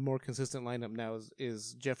more consistent lineup now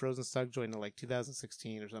is Jeff Rosenstock joined in like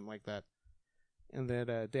 2016 or something like that, and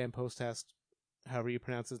then Dan Posthast, however you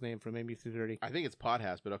pronounce his name, from MU330 I think it's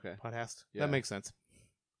Podhast, but okay. Podcast. Yeah. That makes sense.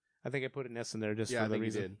 I think I put an S in there just Yeah, for I the think you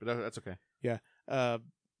reason. did, but that's okay.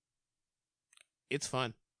 It's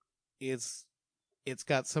fun. It's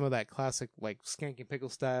got some of that classic like Skanky Pickle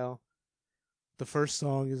style. The first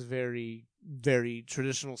song is very, very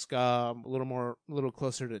traditional ska, a little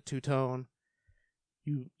closer to two-tone.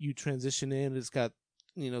 You transition in, it's got,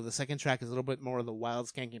 the second track is a little bit more of the wild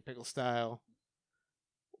Skanky Pickle style.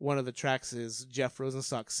 One of the tracks is Jeff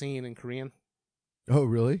Rosenstock singing in Korean. Oh,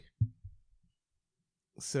 really?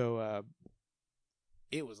 So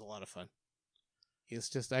it was a lot of fun. It's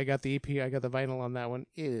just, I got the EP, I got the vinyl on that one.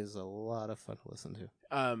 It is a lot of fun to listen to.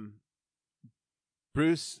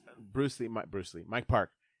 Mike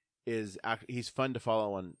Park he's fun to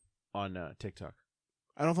follow on TikTok.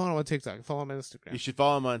 I don't follow him on TikTok. I follow him on Instagram. You should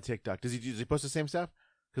follow him on TikTok. Does he post the same stuff?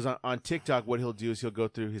 Because on TikTok, what he'll do is he'll go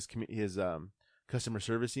through his customer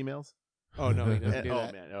service emails. Oh, no, he doesn't And, do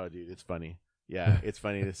that. man, dude, it's funny. Yeah, it's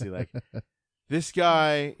funny to see like this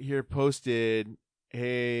guy here posted,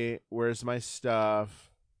 "Hey, where's my stuff?"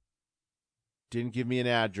 Didn't give me an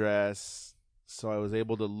address, so I was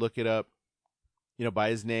able to look it up,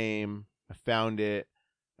 by his name. I found it.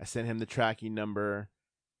 I sent him the tracking number.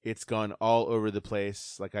 It's gone all over the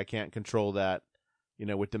place. Like I can't control that,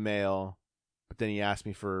 with the mail. But then he asked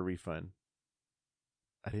me for a refund.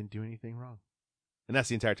 I didn't do anything wrong. And that's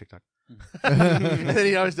the entire TikTok. And then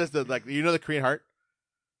he always does the the Korean heart,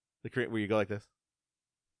 the Korean where you go like this.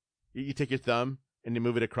 You take your thumb and you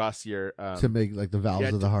move it across your to make like the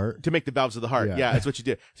valves of the heart. to make the valves of the heart. Yeah. Yeah, that's what you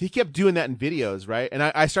do. So he kept doing that in videos, right? And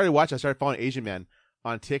I started watching. I started following Asian Man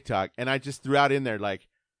on TikTok, and I just threw out in there like,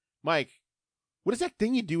 Mike, what is that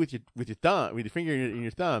thing you do with your thumb, with your finger in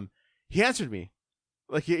your thumb? He answered me,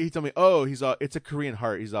 like he told me, oh, it's a Korean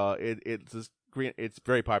heart. It's this Korean. It's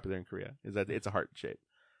very popular in Korea. Is that it's a heart shape.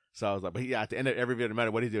 So I was like, but yeah, at the end of every video, no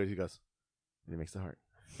matter what he does, he goes, and he makes the heart.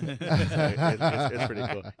 It's pretty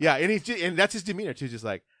cool. Yeah, and that's his demeanor too. Just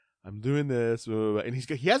like, I'm doing this, blah, blah, blah. And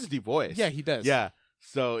he has a deep voice. Yeah, he does. Yeah,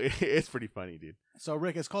 so it's pretty funny, dude. So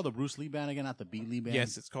Rick, it's called the Bruce Lee Band again, not the B Lee Band.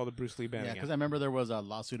 Yes, it's called the Bruce Lee Band. Yeah, again. because I remember there was a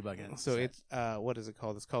lawsuit about it. So it's what is it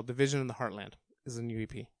called? It's called Division in the Heartland. Is a new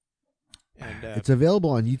EP, and It's available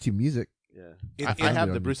on YouTube Music. Yeah, It- I have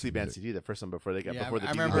it- the Bruce Lee Band CD, the first one before they got Yeah, before the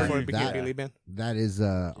I DVD remember band. before it that- became Billy Band. That is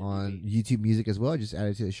on YouTube Music as well. I just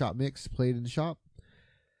added to the shop mix, played in the shop.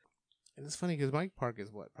 And it's funny because Mike Park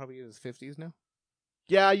is what, probably in his 50s now.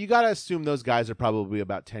 Yeah, you gotta assume those guys are probably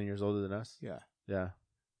about 10 years older than us. Yeah, Yeah,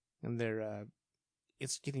 and they're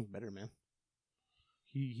it's getting better, man.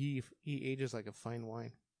 He ages like a fine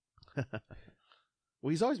wine. well,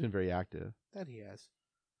 he's always been very active. That he has.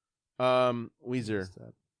 Weezer.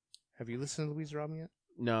 Have you listened to the Weezer album yet?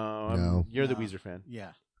 No, No. You're the No. Weezer fan.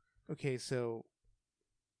 Yeah. Okay, so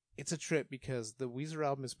it's a trip because the Weezer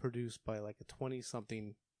album is produced by like a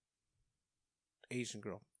 20-something Asian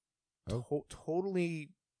girl. Oh. Totally,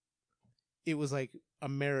 it was like a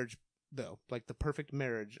marriage, though, like the perfect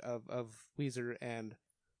marriage of Weezer and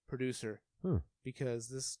producer. Huh.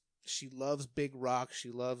 Because she loves big rock, she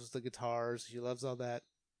loves the guitars, she loves all that.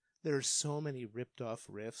 There's so many ripped off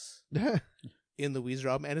riffs in the Weezer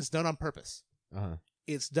album, and it's done on purpose. Uh-huh.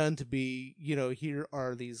 It's done to be, here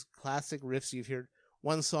are these classic riffs you've heard.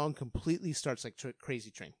 One song completely starts like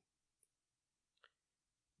Crazy Train.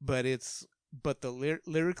 But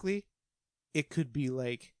lyrically, it could be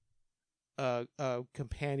like a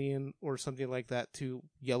companion or something like that to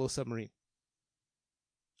Yellow Submarine.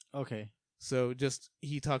 Okay. So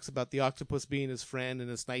he talks about the octopus being his friend, and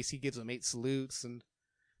it's nice. He gives him 8 salutes and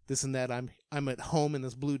this and that. I'm at home in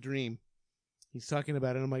this blue dream. He's talking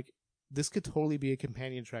about it. I'm like, this could totally be a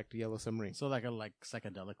companion track to Yellow Submarine. So like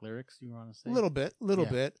psychedelic lyrics, you want to say? A little Yeah.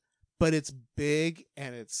 bit, but it's big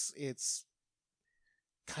and it's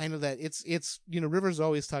kind of that. It's Rivers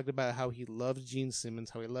always talked about how he loved Gene Simmons,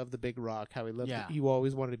 how he loved the big rock, how he loved you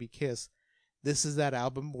always wanted to be Kiss. This is that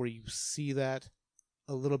album where you see that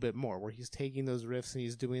a little bit more, where he's taking those riffs and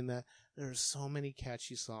he's doing that. There's so many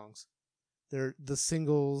catchy songs. The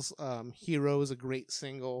singles. Hero is a great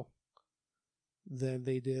single. Then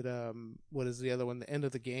they did what is the other one? The End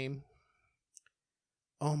of the Game.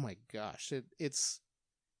 Oh my gosh, it's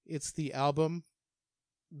the album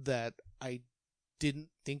that I didn't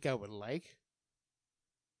think I would like,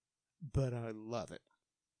 but I love it.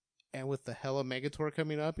 And with the Hella Megatour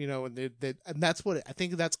coming up, and that's what I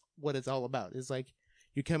think that's what it's all about. It's like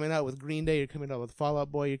you're coming out with Green Day, you're coming out with Fall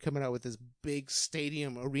Out Boy, you're coming out with this big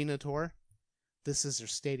stadium arena tour. This is their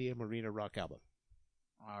stadium arena rock album.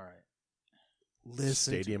 All right.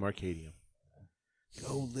 Listen Stadium Arcadium.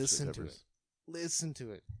 Go listen to it. Listen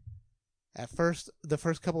to it. At first, the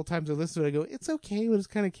first couple of times I listened to it, I go, it's okay, but it's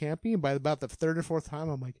kind of campy. And by about the third or fourth time,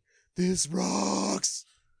 I'm like, this rocks.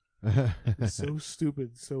 It's so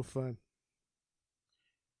stupid, so fun.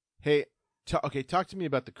 Hey, talk to me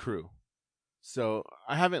about the Crew. So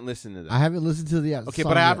I haven't listened to that. I haven't listened to the Okay,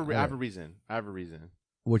 song but I have yet. a reason. I have a reason.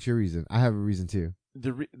 What's your reason? I have a reason too.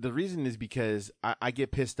 The reason is because I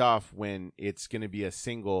get pissed off when it's going to be a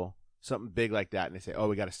single, something big like that, and they say, "Oh,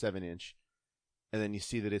 we got a 7-inch," and then you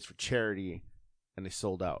see that it's for charity, and they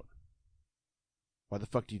sold out. Why the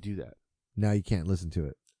fuck do you do that? Now you can't listen to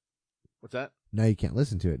it. What's that? Now you can't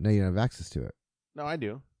listen to it. Now you don't have access to it. No, I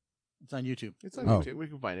do. It's on YouTube. It's on Oh. YouTube. We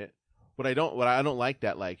can find it. What I don't like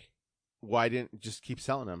that. Like, why didn't just keep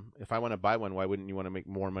selling them? If I want to buy one, why wouldn't you want to make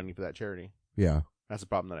more money for that charity? Yeah. That's the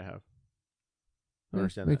problem that I have. I Yeah,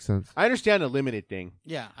 understand makes that. sense. I understand a limited thing.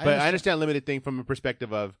 Yeah. But I understand a limited thing from a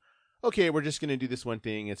perspective of, okay, we're just gonna do this one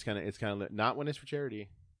thing. It's kind of not when it's for charity.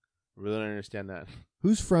 I really don't understand that.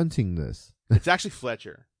 Who's fronting this? It's actually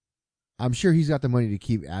Fletcher. I'm sure he's got the money to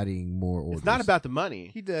keep adding more orders. It's not about the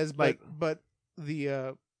money. He does, Like- but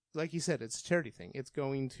the like you said, it's a charity thing. It's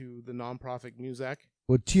going to the nonprofit Muzak.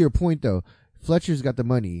 Well, to your point though, Fletcher's got the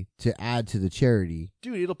money to add to the charity.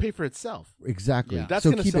 Dude, it'll pay for itself. Exactly. Yeah. That's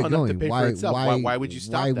so gonna keep sell it enough to going. pay for Why, itself. Why would you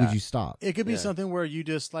stop Why that? would you stop? It could be Yeah. something where you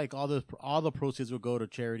just like all the proceeds will go to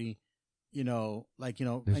charity, There's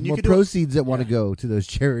and you more could proceeds that want to go to those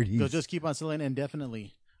charities. they'll just keep on selling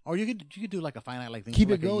indefinitely. Or you could do like a finite like thing Keep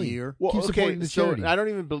for it like going. a year. Well, Keep supporting the so charity. I don't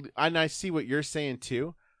even believe, and I see what you're saying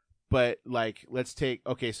too, but like, let's take,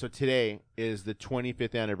 okay, so today is the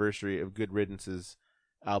 25th anniversary of Good Riddance's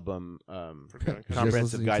album, Just Comprehensive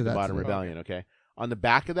listening Guide to to that Modern today. Rebellion. Okay, on the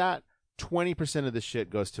back of that, 20% of the shit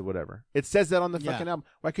goes to whatever. It says that on the Yeah. fucking album.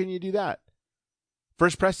 Why couldn't you do that?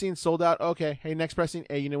 First pressing sold out. Okay, hey, next pressing.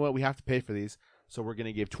 Hey, you know what? We have to pay for these, so we're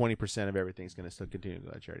gonna give 20% of everything's gonna still continue to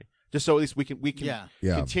go to charity, just so at least we can Yeah.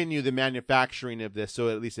 Yeah. continue the manufacturing of this, so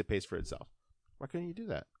at least it pays for itself. Why couldn't you do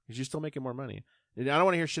that? Because you're still making more money. And I don't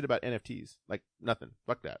want to hear shit about NFTs. Like nothing.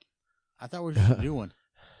 Fuck that. I thought we were just doing.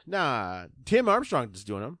 Nah, Tim Armstrong is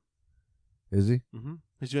doing them. Is he? Mm-hmm.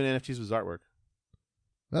 He's doing NFTs with his artwork.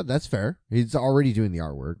 That's fair. He's already doing the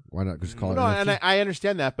artwork. Why not just call it? No, NFT? and I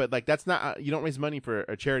understand that, but like that's not, you don't raise money for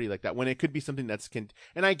a charity like that when it could be something that's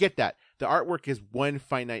and I get that the artwork is one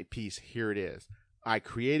finite piece. Here it is. I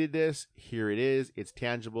created this. Here it is. It's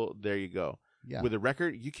tangible. There you go. yeah. With a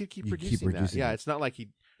record, you could keep You producing, keep producing that. Yeah, it. it's not like he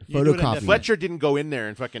You do it in Photocopy. Fletcher didn't go in there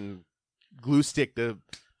and fucking glue stick the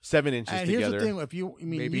 7 inches And together. here's the thing: if you, I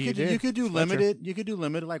mean, Maybe you he could did. you could do Fletcher. limited, you could do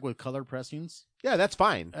limited like with color pressings Yeah, that's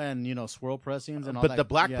fine. and swirl pressings and all But that. the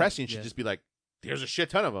black Yeah, pressing should yeah. just be like, here's a shit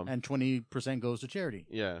ton of them. and 20% goes to charity.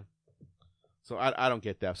 Yeah. So I don't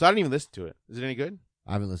get that. So I don't even listen to it. Is it any good?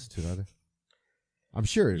 I haven't listened to it either. I'm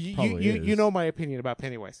sure it probably is. You know my opinion about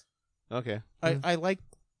Pennywise. Okay. I like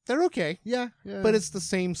they're okay, Yeah, yeah. but it's the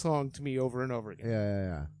same song to me over and over again.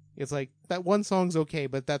 yeah. It's like that one song's okay,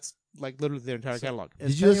 but that's like literally their entire catalog.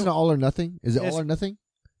 Did you listen to All or Nothing? Is it It's All or Nothing?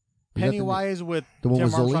 Is that the- Pennywise with the one Tim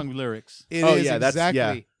with Zoli? Armstrong lyrics. It Oh, is yeah, that's- exactly yeah.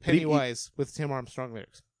 But he- Pennywise with Tim Armstrong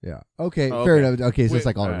lyrics. Yeah. Okay. Oh, Fair okay. enough. Okay, so Wait, it's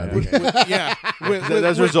like All or alright, Nothing. okay. Yeah, with,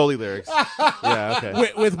 Those were Zoli lyrics. Yeah,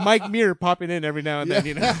 okay. with Mike Muir popping in every now and then.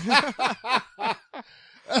 You know,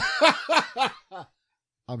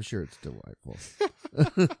 I'm sure it's delightful.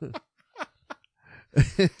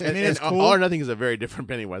 And it's cool. All or Nothing is a very different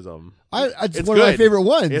Pennywise album. It's It's one of my good. favorite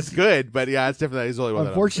ones. It's good, but yeah, it's different than Zoli.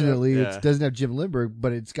 Unfortunately, Yeah. it doesn't have Jim Lindbergh,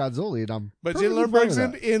 but it's got Zoli, and I'm. but Jim perfectly fine with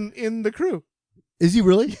Lindbergh's that. in the crew. Is he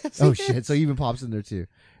really? Yes, Oh he shit! is. So he even pops in there too.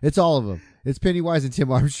 It's all of them. It's Pennywise and Tim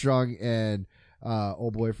Armstrong and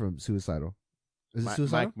old boy from Suicidal. Is it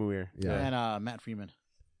Suicidal? Mike Muir. Yeah. And Matt Freeman.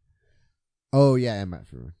 Oh yeah, and Matt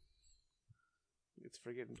Freeman. It's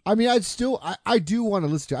friggin' I mean, I do want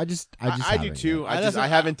to listen to it. I just I do haven't too. yet. I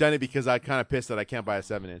haven't done it because I kind of pissed that I can't buy a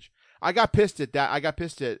 7-inch. I got pissed at that. I got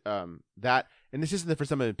pissed at that, and this isn't the first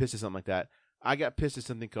time I've been pissed at something like that. I got pissed at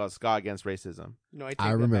something called Ska Against Racism. No, I, take I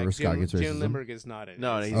that remember back. Ska Jim, Against Jim Racism. Lindbergh is not in it.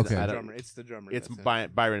 No, It's he's the not. I don't- drummer. It's the drummer. It's that's in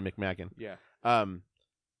it. Byron McMacken. Yeah.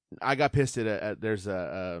 I got pissed at there's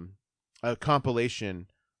a compilation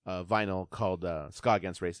vinyl called Ska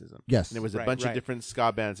Against Racism. Yes. And it was a Right, bunch of right. different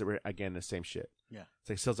ska bands that were, again, the same shit. Yeah. It's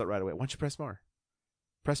like, sells out right away. Why don't you press more?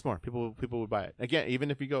 Press more. People would buy it. Again,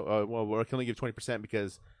 even if you go, well, we're can only give 20%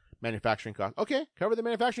 because manufacturing costs. Okay, cover the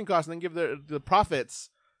manufacturing costs and then give the profits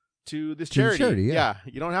to this To the charity. charity, yeah.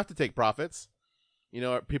 You don't have to take profits. You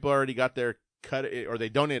know, people already got their cut, or they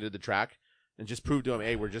donated the track and just proved to them,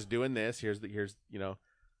 hey, we're just doing this. Here's an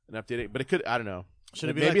updated. But it could, I don't know. Should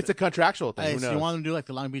it be Maybe like it's a contractual thing. Hey, Who so knows? you want them to do like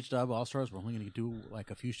the Long Beach Dub All Stars? We're only going to do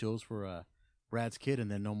like a few shows for Brad's kid, and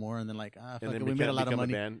then no more, and then like fuck and it, then we made a lot of become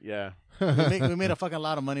money. band. Yeah. we made a fucking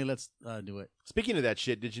lot of money. Let's do it. Speaking of that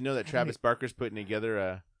shit, did you know that Travis Barker's putting together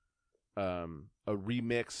a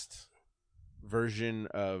remixed version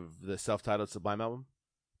of the self-titled Sublime album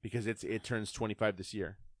because it turns 25 this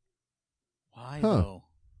year. Why Huh. though?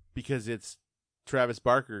 Because it's Travis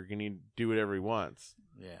Barker, can he do whatever he wants?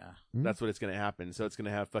 Yeah. Hmm? That's what it's going to happen. So it's going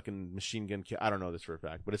to have fucking Machine Gun I don't know this for a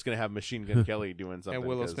fact, but it's going to have Machine Gun Kelly doing something. And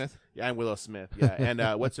Willow 'cause- Smith. Yeah, and Willow Smith. Yeah,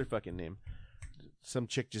 and what's her fucking name? Some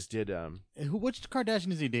chick just did Which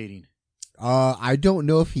Kardashian is he dating? I don't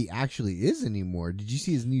know if he actually is anymore. Did you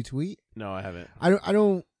see his new tweet? no, I haven't. I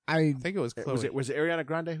I think it was Chloe. Was it Ariana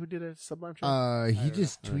Grande who did a Sublime show? he don't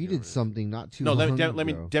just know. I don't tweeted remember. something not too no, long let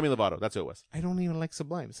me ago. Demi Lovato. That's who it was. I don't even like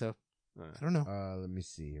Sublime, so I don't know. Let me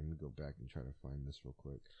see. Let me go back and try to find this real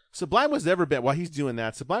quick. Sublime was never been while he's doing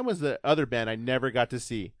that. Sublime was the other band I never got to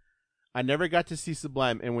see. I never got to see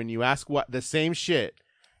Sublime, and when you ask what the same shit,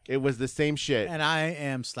 it was the same shit. And I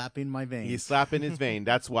am slapping my veins. He's slapping his vein.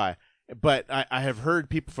 That's why. But I have heard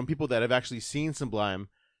people that have actually seen Sublime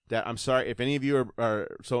that I'm sorry if any of you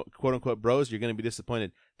are so quote unquote bros, you're going to be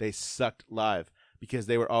disappointed. They sucked live because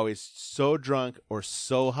they were always so drunk or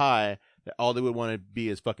so high that all they would want to be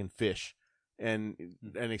is fucking fish and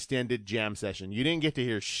an extended jam session. You didn't get to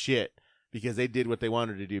hear shit because they did what they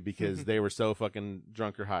wanted to do because they were so fucking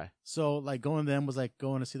drunk or high. So like going to them was like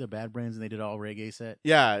going to see the Bad Brains and they did all reggae set.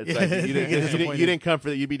 Yeah, it's like You get disappointed. you didn't come for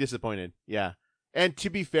that. You'd be disappointed. Yeah, And to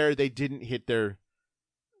be fair, they didn't hit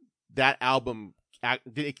that album.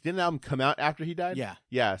 Didn't the album come out after he died? Yeah.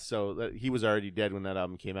 Yeah, so he was already dead when that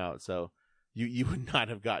album came out. So you would not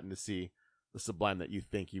have gotten to see the Sublime that you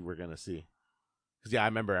think you were going to see. Because, yeah, I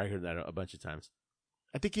remember I heard that a bunch of times.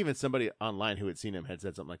 I think even somebody online who had seen him had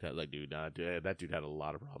said something like that. Like, dude, that dude had a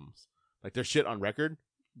lot of problems. Like, their shit on record,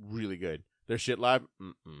 really good. Their shit live,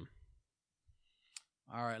 All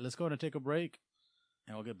right, let's go ahead and take a break,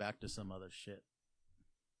 and we'll get back to some other shit.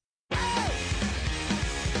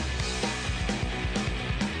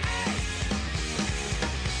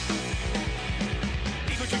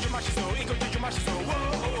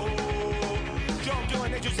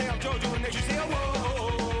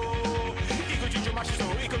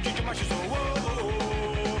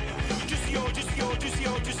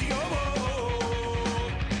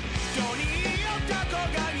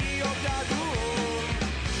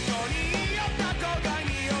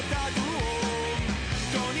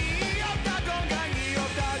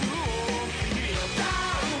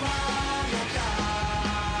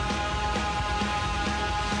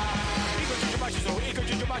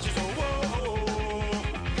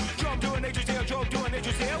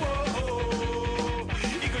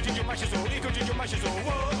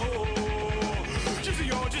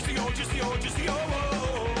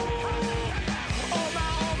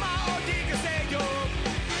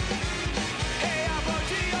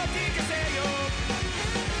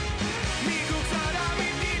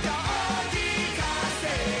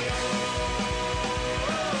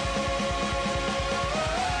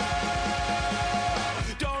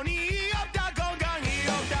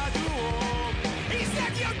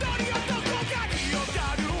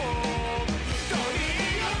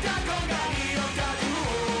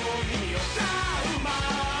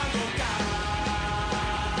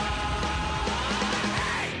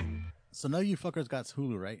 So now you fuckers got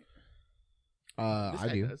Hulu, right? I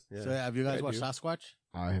do. Yeah. So have you guys I watched do. Sasquatch?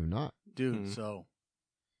 I have not. Dude, Mhm. so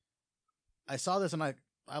I saw this and I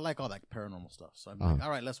like all that paranormal stuff. So I'm like, Uh-huh.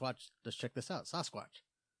 all right, let's check this out, Sasquatch.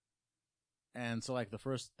 And so like the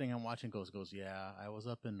first thing I'm watching goes, yeah, I was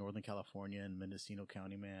up in Northern California in Mendocino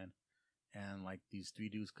County, man. And like these 3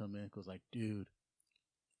 dudes come in, goes like, dude,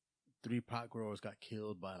 3 pot growers got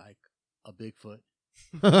killed by like a Bigfoot.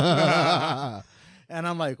 And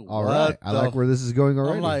I'm like, All right. I like where this is going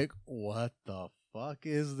already. I'm like, what the fuck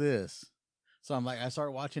is this? So I'm like, I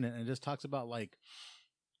start watching it and it just talks about like,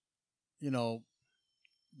 you know,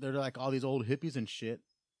 they're like all these old hippies and shit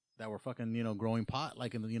that were fucking, you know, growing pot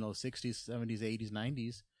like in the, 60s, 70s, 80s,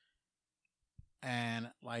 90s. And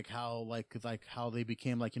like how they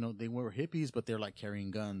became like, they were hippies, but they're like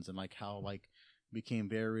carrying guns, and like how like became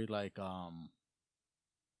very like,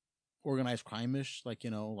 organized crime-ish, like,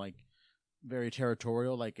 like very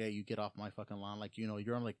territorial, like, hey, you get off my fucking lawn, like,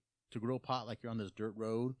 you're on like to grow pot, like you're on this dirt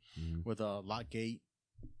road with a lot gate,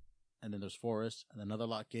 and then there's forest, and another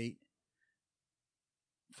lot gate,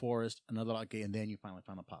 forest, another lot gate, and then you finally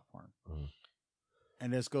find a pot farm.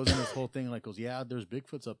 And this goes in this whole thing, like, goes, yeah, there's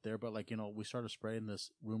Bigfoots up there, but like, we started spreading this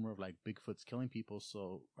rumor of like Bigfoot's killing people,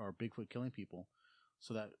 or Bigfoot killing people,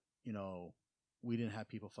 so that, we didn't have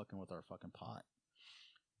people fucking with our fucking pot.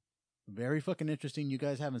 Very fucking interesting. You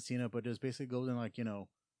guys haven't seen it, but it basically goes in like,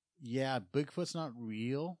 yeah, Bigfoot's not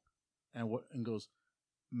real, and goes,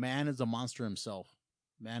 man is a monster himself.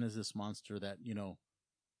 Man is this monster that,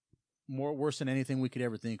 more worse than anything we could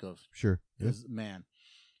ever think of. Sure. Is man.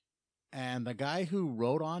 And the guy who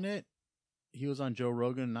wrote on it, he was on Joe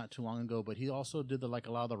Rogan not too long ago, but he also did a lot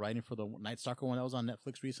of the writing for the Night Stalker one that was on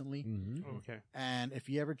Netflix recently. Mm-hmm. Okay. And if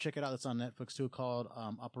you ever check it out, it's on Netflix too, called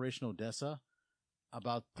Operation Odessa,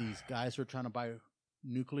 about these guys who are trying to buy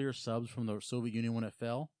nuclear subs from the Soviet Union when it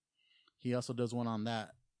fell. He also does one on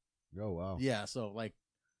that. Oh, wow. Yeah, so like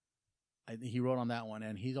he wrote on that one,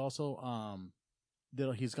 and he's also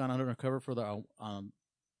he's gone undercover for the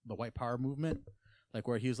White Power movement, like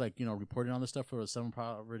where he's like reporting on this stuff for the Southern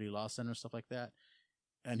Poverty Law Center, stuff like that.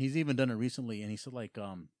 And he's even done it recently, and he said like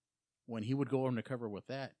when he would go undercover with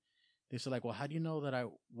that, they said like, well, how do you know that I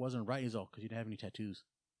wasn't right? He's all, because you didn't have any tattoos.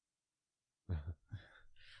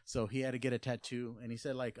 So he had to get a tattoo, and he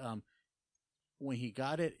said like when he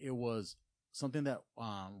got it, it was something that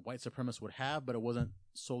white supremacists would have, but it wasn't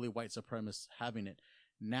solely white supremacists having it.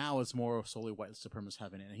 Now it's more solely white supremacists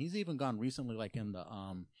having it. And he's even gone recently, like in the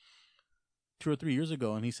 2 or 3 years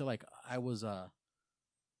ago, and he said like, I was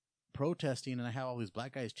protesting and I have all these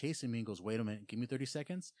black guys chasing me, and goes, wait a minute, give me 30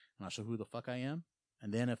 seconds and I'll show who the fuck I am.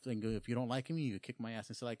 And then if you don't like me, you kick my ass.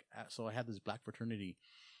 And so like, so I had this black fraternity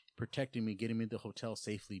protecting me, getting me to the hotel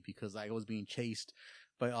safely, because I was being chased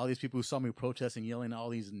by all these people who saw me protesting, yelling all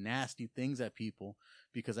these nasty things at people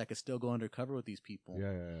because I could still go undercover with these people.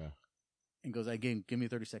 Yeah. And goes, give me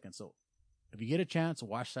 30 seconds. So if you get a chance,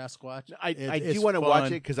 watch Sasquatch. I It's do want to watch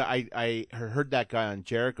fun. it because I heard that guy on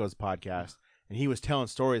Jericho's podcast, and he was telling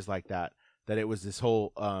stories like that it was this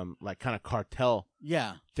whole like kind of cartel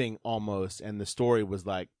Yeah. thing almost, and the story was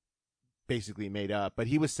like basically made up. But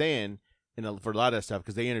he was saying for a lot of that stuff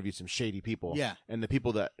because they interviewed some shady people. Yeah. And the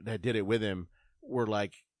people that did it with him were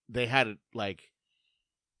like they had like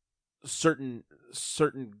certain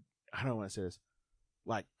I don't want to say this,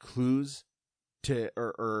 like clues to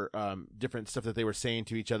or different stuff that they were saying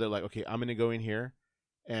to each other, like, okay, I'm gonna go in here,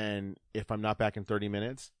 and if I'm not back in 30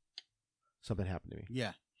 minutes, something happened to me.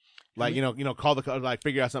 Yeah. Like, call like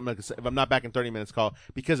figure out something. Like, if I'm not back in 30 minutes, call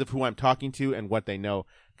because of who I'm talking to and what they know,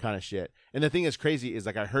 kind of shit. And the thing that's crazy is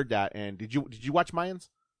like I heard that. And did you watch Mayans?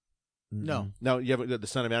 No. No, you haven't. The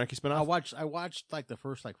Son of Anarchy spinoff. I watched like the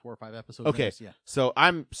first like 4 or 5 episodes. Okay, of this, yeah. so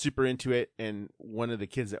I'm super into it, and one of the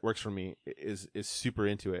kids that works for me is super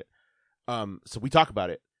into it. So we talk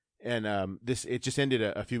about it, and it just ended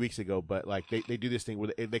a few weeks ago. But like they do this thing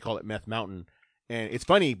where they call it Meth Mountain. And it's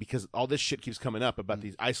funny because all this shit keeps coming up about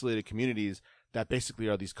these isolated communities that basically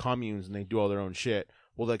are these communes and they do all their own shit.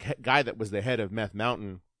 Well, the guy that was the head of Meth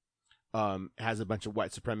Mountain has a bunch of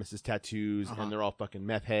white supremacist tattoos and they're all fucking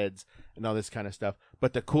meth heads and all this kind of stuff.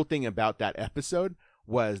 But the cool thing about that episode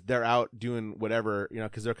was they're out doing whatever,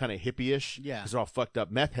 because they're kind of hippie-ish. Yeah. Because they're all fucked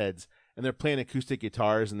up meth heads and they're playing acoustic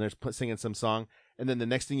guitars and they're singing some song. And then the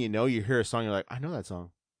next thing you know, you hear a song, you're like, I know that song.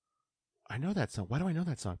 Why do I know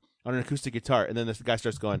that song? On an acoustic guitar. And then this guy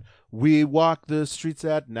starts going, we walk the streets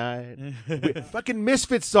at night. Fucking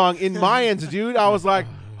Misfits song in Mayans, dude. I was like,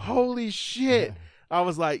 holy shit. I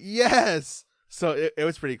was like, yes. So it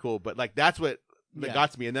was pretty cool. But like, that's what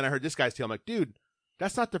got to me. And then I heard this guy's tale. I'm like, dude,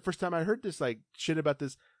 that's not the first time I heard this like shit about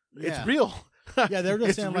this. It's real. Yeah, they're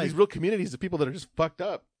just saying, like, these real communities of people that are just fucked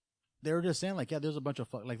up. They were just saying like, yeah, there's a bunch of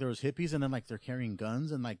like there was hippies and then like they're carrying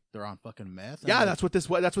guns and like they're on fucking meth. Yeah, like, that's what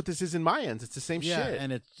this is in Mayans. It's the same shit.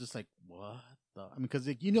 and it's just like what the? I mean, because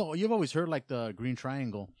you've always heard like the Green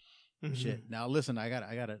Triangle shit. Now listen, I got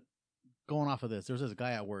to going off of this. There was this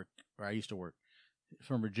guy at work where I used to work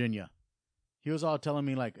from Virginia. He was all telling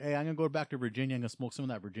me like, hey, I'm gonna go back to Virginia and gonna smoke some of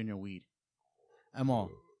that Virginia weed. I'm all,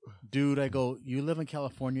 dude. I go, you live in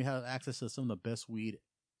California, you have access to some of the best weed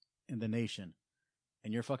in the nation.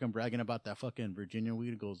 And you're fucking bragging about that fucking Virginia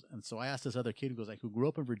weed. Goes, and so I asked this other kid who goes like, who grew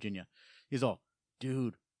up in Virginia. He's all,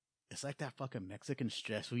 dude, it's like that fucking Mexican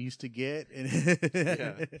stress we used to get. And,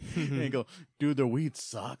 and he go, dude, the weed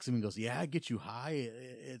sucks. And he goes, yeah, it gets you high.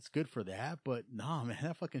 It's good for that. But nah, man,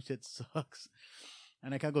 that fucking shit sucks.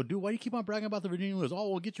 And I kind of go, dude, why do you keep on bragging about the Virginia weed? Oh,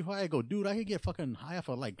 we'll get you high. I go, dude, I could get fucking high off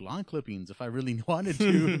of like lawn clippings if I really wanted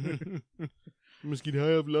to. You must get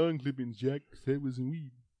high off lawn clippings, Jack. That was weed.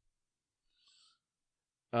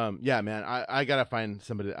 Yeah, man, I gotta find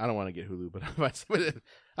somebody. I don't want to get Hulu, but I'll find somebody.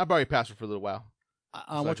 I'll probably pass for a little while.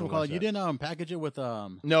 What you call it? You didn't package it with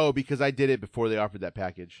No, because I did it before they offered that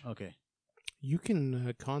package. Okay. You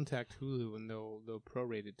can contact Hulu and they'll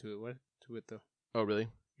prorate it to it though. Oh, really?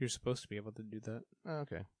 You're supposed to be able to do that. Oh,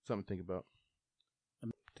 okay, something to think about.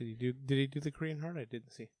 Did he do the Korean Heart? I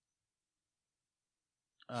didn't see.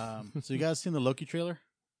 So you guys seen the Loki trailer?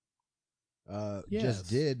 Yes. Just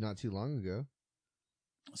did not too long ago.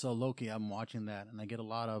 So Loki, I'm watching that, and I get a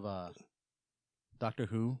lot of Doctor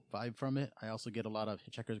Who vibe from it. I also get a lot of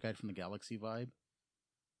Hitchhiker's Guide from the Galaxy vibe.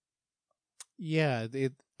 Yeah,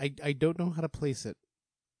 I don't know how to place it,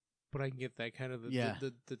 but I can get that kind of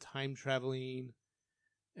the time traveling,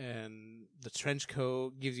 and the trench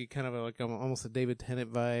coat gives you kind of like almost a David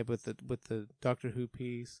Tennant vibe with the Doctor Who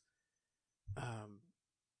piece. A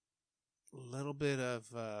little bit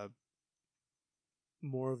of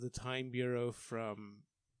more of the Time Bureau from.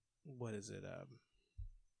 What is it?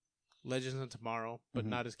 Legends of Tomorrow, but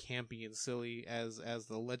not as campy and silly as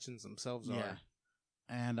the legends themselves are.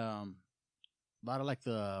 And a lot of like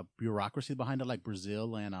the bureaucracy behind it, like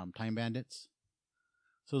Brazil and Time Bandits.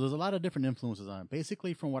 So there's a lot of different influences on it.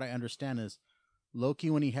 Basically, from what I understand, is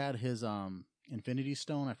Loki when he had his Infinity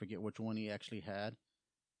Stone. I forget which one he actually had.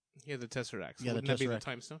 Yeah, the Tesseract. Yeah, Wouldn't the that be the Tesseract.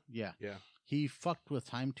 Time Stone? Yeah. Yeah. He fucked with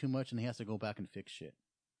time too much, and he has to go back and fix shit.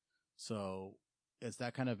 So it's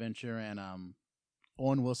that kind of venture, and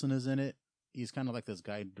Owen Wilson is in it. He's kind of like this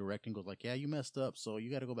guy directing, goes like, yeah, you messed up, so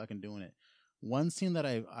you got to go back and doing it. One scene that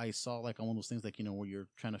I saw, like on one of those things, like, where you're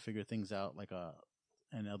trying to figure things out, like,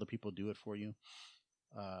 and other people do it for you.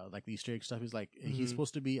 Like the Easter egg stuff, he's like, he's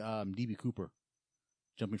supposed to be D.B. Cooper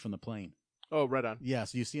jumping from the plane. Oh, right on. Yeah,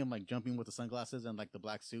 so you see him like jumping with the sunglasses and like the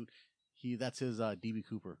black suit. That's his D.B.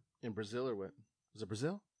 Cooper. In Brazil or what? Was it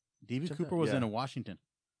Brazil? D.B. Jumped Cooper out? was Yeah. in Washington.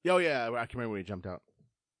 Oh yeah, I can remember when he jumped out.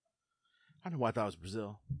 I don't know why I thought it was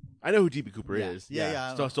Brazil. I know who DB Cooper Yeah. is.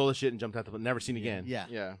 Yeah. Stole the shit and jumped out the never seen again. Yeah.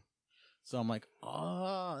 Yeah. So I'm like,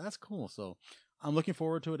 oh, that's cool. So I'm looking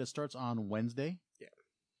forward to it. It starts on Wednesday. Yeah.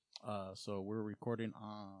 So we're recording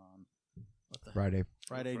on what the Friday.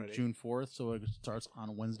 Friday, Friday. June 4th. So it starts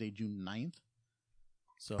on Wednesday, June 9th.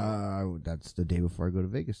 So That's the day before I go to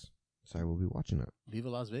Vegas. So I will be watching it. Viva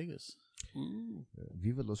Las Vegas.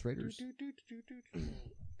 Viva Los Raiders.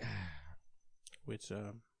 Which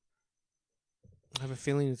I have a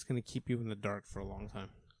feeling it's going to keep you in the dark for a long time.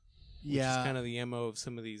 Which Yeah. is kind of the MO of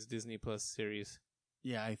some of these Disney Plus series.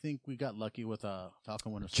 Yeah, I think we got lucky with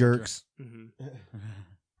Falcon Winter Soldier. Jerks. hmm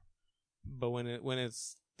But when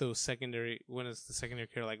it's the secondary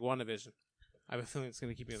care like WandaVision, I have a feeling it's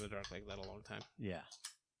going to keep you in the dark like that a long time. Yeah.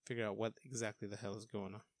 Figure out what exactly the hell is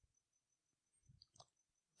going on.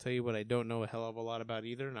 Tell you what I don't know a hell of a lot about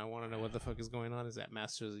either, and I want to know what the fuck is going on, is that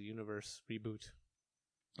Masters of the Universe reboot.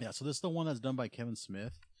 Yeah, so this is the one that's done by Kevin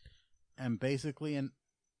Smith. And basically, and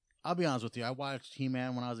I'll be honest with you, I watched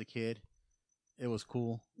He-Man when I was a kid. It was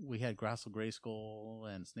cool. We had Grassel Grayskull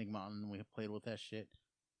and Snake Mountain. We played with that shit.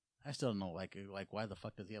 I still don't know, like why the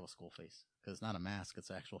fuck does he have a skull face? Because it's not a mask, it's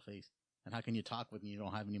an actual face. And how can you talk when you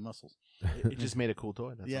don't have any muscles? It just made a cool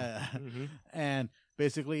toy. That's Yeah. Mm-hmm. And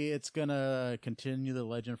basically, it's going to continue the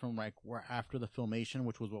legend from like where after the Filmation,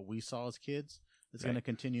 which was what we saw as kids. It's going to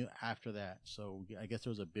continue after that. So I guess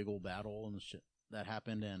there was a big old battle and shit that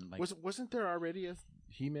happened. And like, Wasn't there already a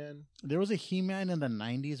He-Man? there was a He-Man in the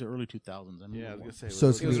 90s or early 2000s. I remember Yeah, I was one. gonna say. So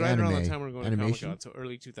it's It was be right around the anime. time we were going Animation? to Comic-Con, so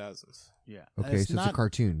early 2000s. Yeah. Okay, so it's a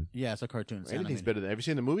cartoon. Yeah, it's a cartoon. It's anything's animated. better than. Have you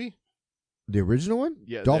seen the movie? The original one?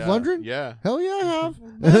 Yeah, Dolph yeah, Lundgren? Yeah. Hell yeah, I have.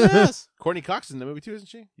 Yes. Courtney Cox is in the movie too, isn't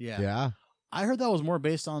she? Yeah. Yeah. I heard that was more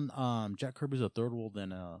based on Jack Kirby's A Third World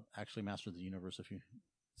than actually Masters of the Universe if you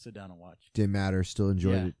sit down and watch. Didn't matter. Still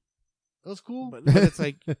enjoyed Yeah. it. It was cool. But it's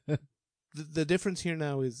like the difference here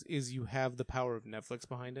now is you have the power of Netflix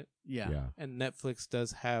behind it, yeah. and Netflix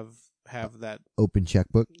does have that Open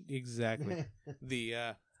checkbook. exactly. The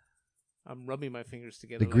I'm rubbing my fingers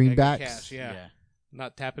together. The like I got greenbacks? cash, yeah.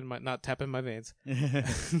 Not tapping my veins. Yeah.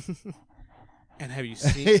 And have you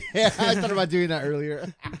seen Yeah, I thought about doing that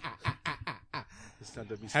earlier.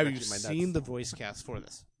 have you seen the voice cast for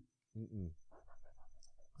this? Mm-mm.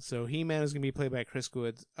 So He-Man is going to be played by Chris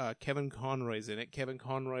Good. Kevin Conroy's in it. Kevin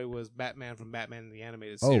Conroy was Batman from Batman the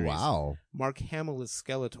Animated Oh, Series. wow. Mark Hamill is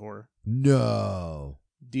Skeletor. No.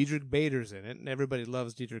 Diedrich Bader's in it, and everybody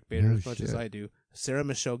loves Diedrich Bader No as much as shit. I do. Sarah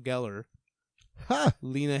Michelle Gellar, Ha!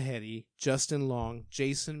 Lena Headey, Justin Long,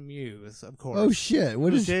 Jason Mewes, of course. Oh, shit.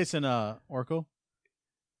 What Who's is... Jason Orko?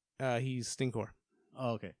 He's Stinkor.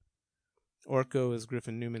 Oh, okay. Orko is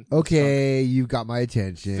Griffin Newman. Okay, you got my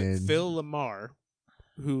attention. Phil Lamar,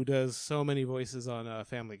 who does so many voices on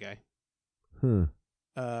Family Guy.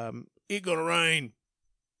 Huh. It gonna rain.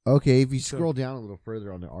 Okay, if you So- scroll down a little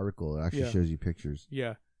further on the article, it actually Yeah. shows you pictures.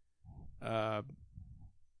 Yeah.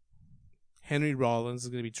 Henry Rollins is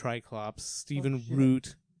going to be Triclops. Stephen shit.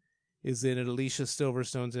 Root is in it. Alicia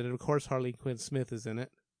Silverstone's in it. Of course, Harley Quinn Smith is in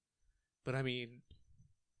it. But I mean,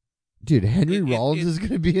 Dude, Henry It- Rollins is going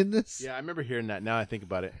to be in this? Yeah, I remember hearing that. Now I think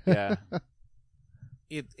about it. Yeah.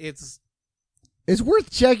 it's It's worth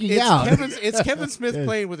checking out. it's Kevin Smith Yes.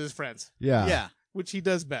 playing with his friends, Yeah. Yeah. which he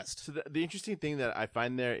does best. So the interesting thing that I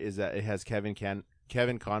find there is that it has Kevin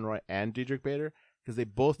Conroy and Diedrich Bader because they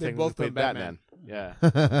both They technically both played play Batman.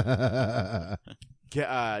 Batman.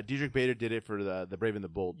 Yeah. Diedrich Bader did it for the Brave and the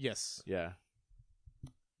Bold. Yes. Yeah.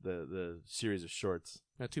 The series of shorts,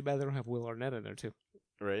 Now, too bad they don't have Will Arnett in there too,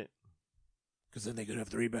 right? because then they could have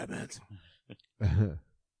 3 Batmans.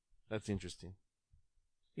 That's interesting.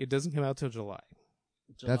 It doesn't come out till July.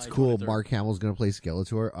 That's July cool. 23rd. Mark Hamill's going to play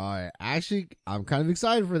Skeletor. I'm kind of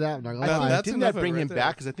excited for that. I'm not going to That- lie. that's Didn't enough that of bring it right him there.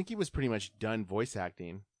 back? Because I think he was pretty much done voice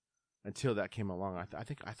acting until that came along. I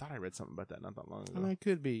thought I read something about that not that long And ago. that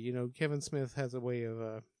could be. You know, Kevin Smith has a way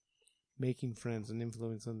of making friends and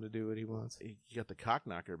influencing them to do what he wants. He got the cock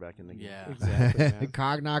knocker back in the game. Yeah. Exactly. man.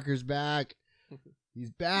 Cogknocker's back. He's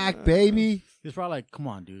back, baby. He's probably like, come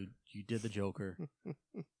on, dude. You did the Joker.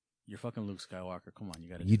 You're fucking Luke Skywalker. Come on, you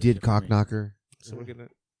got to. You did Cockknocker. So we're gonna.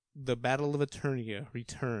 The Battle of Eternia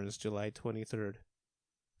returns July 23rd.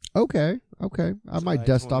 Okay. I might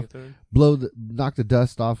July 23rd. knock the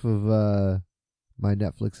dust off of my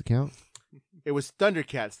Netflix account. It was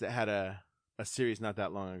Thundercats that had a series not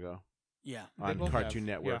that long ago Yeah. on both Cartoon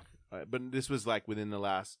have, Network. But this was like within the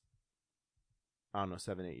last, I don't know,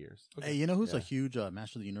 7-8 years. Hey, you know who's Yeah. a huge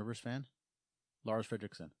Master of the Universe fan? Lars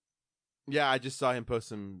Fredrickson. Yeah, I just saw him post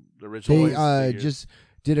some original. They figures. just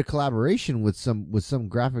did a collaboration with some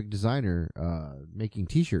graphic designer making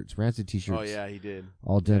T-shirts, Rancid T-shirts. Oh yeah, he did.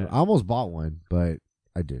 all done. Yeah. I almost bought one, but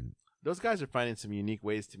I didn't. Those guys are finding some unique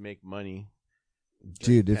ways to make money.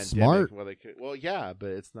 Dude, during it's the pandemic, smart. Well, well, yeah,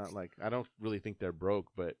 but it's not like I don't really think they're broke,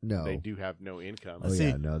 but No. they do have no income. Oh See-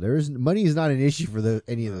 yeah, no, there is money is not an issue for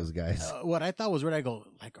any of those guys. What I thought was weird, I go,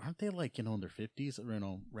 like, aren't they like, in their 50s?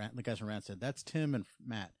 The guys from Rancid. That's Tim and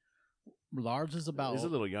Matt. Lars is about. He's a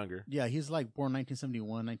little younger. Yeah, he's like born 1971,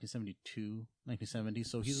 1972, 1970.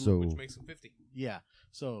 So he's So Which makes him 50. yeah.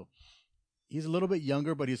 So he's a little bit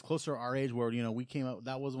younger, but he's closer to our age. Where we came out.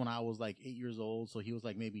 That was when I was like 8 years old. So he was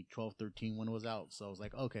like maybe 12, 13 when it was out. So I was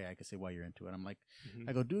like, okay, I can see why you're into it. I'm like,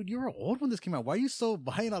 I go, dude, you were old when this came out. Why are you so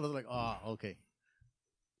buying all this? Like, oh, okay,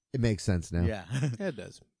 it makes sense now. yeah. Yeah, it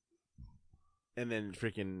does. And then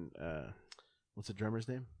freaking what's the drummer's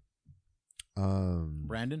name?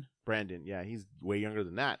 Brandon. Brandon. Yeah, he's way younger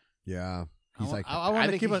than that. Yeah, he's I, like I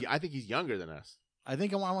want to think keep. I think he's younger than us. I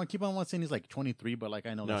think I want to keep on saying he's like 23, but like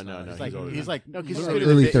I know No, that's no, not. no, He's he's like older he's than like No, because He's he's like been,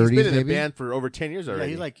 early he's been 30s in the maybe? band for over 10 years yeah,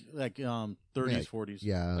 already. he's like 30s, Yeah. 40s.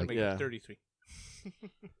 yeah, Like Yeah. 33.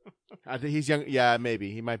 I think he's young. Yeah,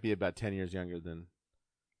 maybe he might be about 10 years younger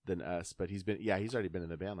than us, but he's already been in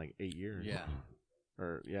the band like 8 years. Yeah.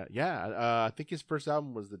 Or I think his first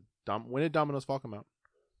album was when did Domino's Fall come out?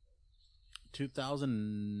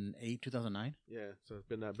 2008, 2009. Yeah, so it's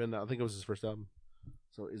been that. I think it was his first album.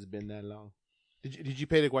 So it's been that long. Did you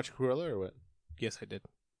pay to watch Cruella or what? Yes, I did.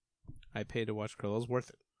 I paid to watch Cruella. It was worth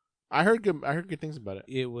it. I heard good things about it.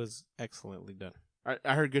 It was excellently done.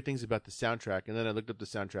 I heard good things about the soundtrack, and then I looked up the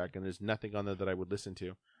soundtrack, and there's nothing on there that I would listen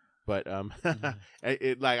to. But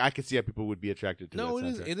I could see how people would be attracted to. No, that it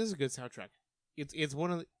is. soundtrack. It is a good soundtrack. It's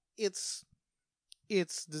one of the,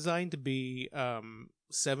 it's designed to be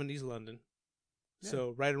 70s London. Yeah.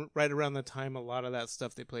 So right around the time a lot of that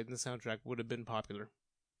stuff they played in the soundtrack would have been popular.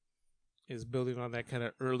 Is building on that kind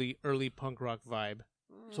of early punk rock vibe.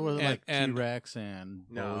 So was it And- like and- T-Rex and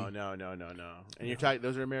No. Bowie? And you're talking;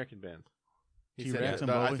 those are American bands. He said T-Rex that.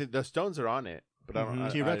 and I Bowie? think the Stones are on it, but I don't.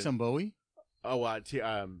 Mhm. T-Rex and Bowie.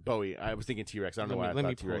 Bowie. I was thinking T-Rex. I don't know why I Let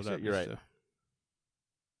me thought pull T-Rex. it up. You're right. just,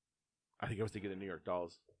 I think I was thinking the New York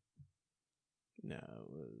Dolls. No.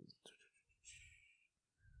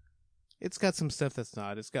 It's got some stuff that's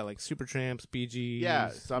not. It's got like Supertramps, Bee Gees. Yeah,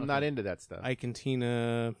 so I'm not into that stuff. Ike and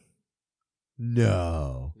Tina.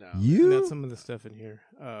 no, No. you. Got some of the stuff in here.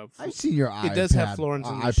 I've seen your iPad, it does have Florence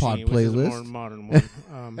and the iPod Machine, which is a more playlist. modern one.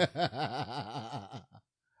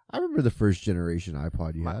 I remember the first generation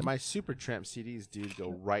iPod you had. My Supertramp CDs, dude, go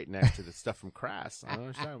right next to the stuff from Crass. I don't know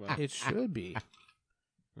what you're talking about. It should be.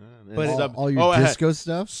 And But then all your I had- disco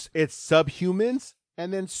stuff. It's Subhumans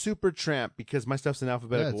and then Supertramp because my stuff's in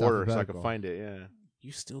alphabetical it's order, so I alphabetical. can find it. Yeah,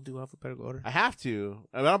 You still do alphabetical order? I have to.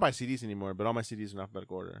 I don't buy CDs anymore, but all my CDs are in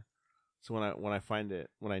alphabetical order. So when I find it,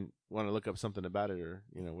 when I want to look up something about it or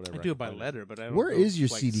whatever, I do it can by find letter, but I don't. Where go, is your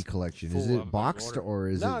like, CD collection? Is full it boxed alphabetical or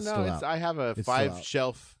is No, it still it's out? I have a It's still out.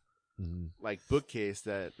 5-shelf Mhm. like bookcase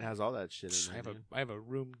that has all that shit in I it. dude. have a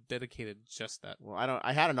room dedicated just that. Well,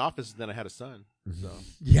 I had an office, and then I had a son. Mhm. So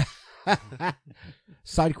Yeah.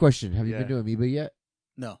 Side question: have you Yeah. been to Amoeba yet?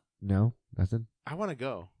 No. No, nothing. I want to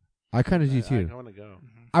go. I kind of do too. I want to go.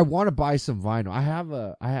 I want to buy some vinyl. I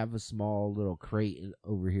have a small little crate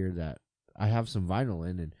over here that I have some vinyl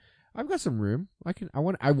in, and I've got some room. I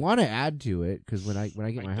want to add to it because when I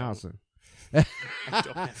get I my don't. house. I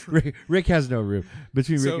don't have room. Rick has no room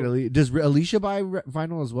between Rick So- and Alicia. Does Alicia buy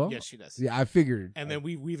vinyl as well? Yes, she does. Yeah, I figured. And then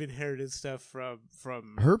we've inherited stuff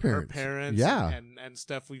from Her parents. Yeah. and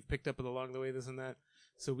stuff we've picked up along the way, this and that.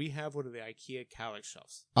 So we have one of the IKEA Kallax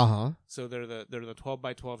shelves. Uh-huh. So they're the 12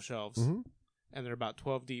 by 12 shelves, Mhm. and they're about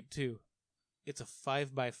 12 deep too. It's a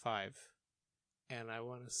 5 by 5, and I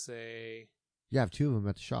want to say, You have two of them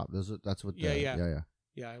at the shop. That's what. Yeah, yeah. yeah.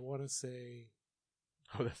 yeah, I want to say,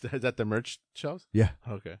 Oh, is that the merch shelves? Yeah.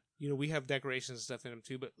 Okay. we have decorations and stuff in them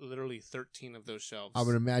too, but literally 13 of those shelves I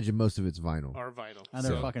would imagine most of it's vinyl. are vinyl, And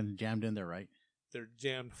they're so fucking jammed in there, right? they're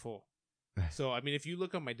jammed full. So I mean, if you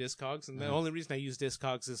look on my Discogs, and the Uh-huh. only reason I use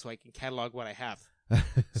Discogs is so I can catalog what I have.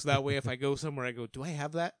 So that way, if I go somewhere, I go, do I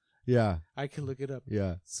have that? Yeah. I can look it up.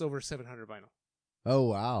 Yeah. It's over 700 vinyl. Oh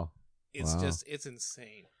wow. It's Wow. it's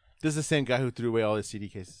insane. This is the same guy who threw away all his CD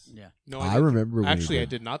cases. Yeah. No, I didn't. remember when you Actually, I did.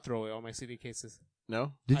 did not throw away all my CD cases.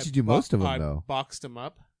 No. Did I you do most of them I though? boxed them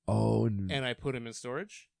up Oh. and I put them in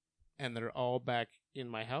storage, and they're all back in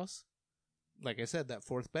my house. Like I said, that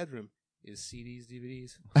fourth bedroom is CDs,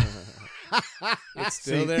 DVDs. It's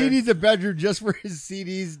still He there. needs a bedroom just for his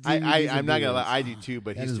CDs. DVDs, I'm and not gonna Blu-rays. lie, I do too,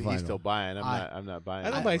 but And he's his vinyl. still buying. I'm not buying.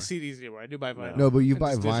 I don't it buy anymore. CDs anymore. I do buy vinyl. No, but you And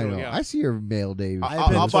buy just digital, vinyl. yeah. I see your mail, Dave.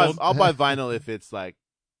 I'll told- buy vinyl if it's like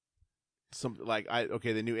some like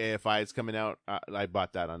the new AFI is coming out. I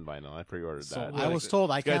bought that on vinyl. I pre-ordered So that. I was told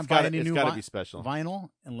I can't buy any new It's got to be special.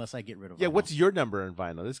 vinyl unless I get rid of Yeah, vinyl. what's your number in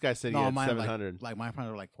vinyl? This guy said he no, had mine 700. like mine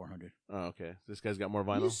are like 400. Oh, okay. This guy's got more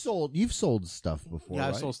vinyl. You've sold stuff before, Yeah,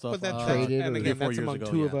 right? I've sold stuff. But that traded and or- again, 3-4 that's years among ago,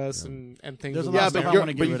 two of yeah. us and things. There's a that lot we of stuff I marry-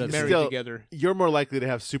 wanna get rid of. married Still- together. You're more likely to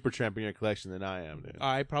have Supertramp in your collection than I am, dude.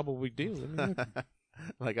 I probably do. Let me look.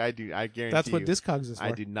 Like I do. I guarantee That's what you, Discogs is for.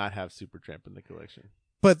 I do not have Supertramp in the collection.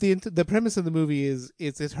 But the premise of the movie is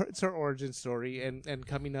it's her origin story and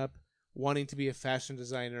coming up wanting to be a fashion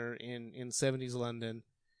designer in 70s London,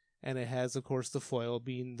 and it has of course the foil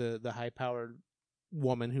being the high powered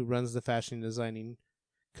woman who runs the fashion designing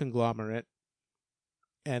conglomerate,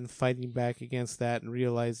 and fighting back against that and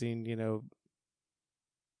realizing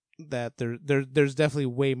that there's definitely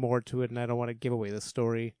way more to it, and I don't want to give away the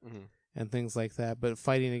story Mhm. and things like that, but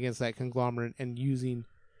fighting against that conglomerate and using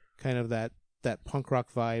kind of that punk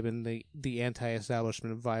rock vibe and the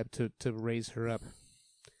anti-establishment vibe to raise her up.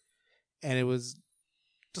 And it was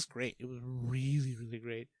just great. It was really, really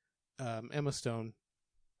great. Emma Stone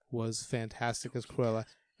was fantastic as Cruella.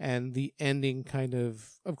 And the ending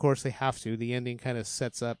of course they have to, the ending kind of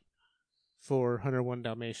sets up for 101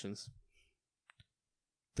 Dalmatians.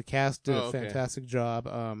 The cast did Oh, a okay. fantastic job.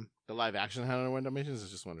 The live action 101 Dalmatians. I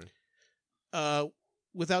was just wondering.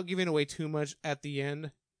 Without giving away too much, at the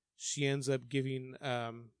end, she ends up giving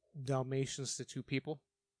Dalmatians to two people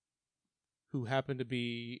who happen to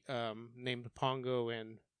be named Pongo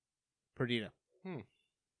and Perdita.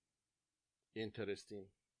 Interesting.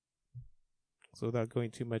 So without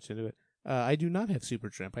going too much into it, I do not have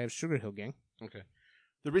Supertramp. I have Sugar Hill Gang. Okay.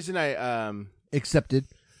 The reason I Accepted.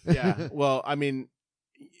 yeah, well, I mean,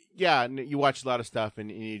 yeah, you watch a lot of stuff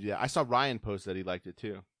and you do that. I saw Ryan post that he liked it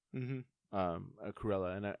too. Mm-hmm.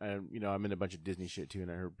 Cruella, and I'm in a bunch of Disney shit too,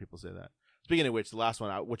 and I heard people say that. Speaking of which, the last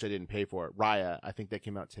one, which I didn't pay for, Raya, I think that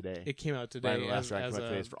came out today. It came out Raya, today. the last as track came out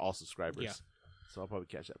today a- is for all subscribers. yeah. So I'll probably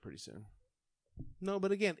catch that pretty soon. No,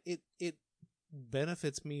 but again, it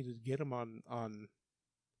benefits me to get them on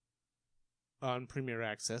Premier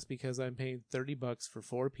Access because I'm paying $30 for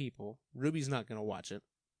 4 people. Ruby's not going to watch it.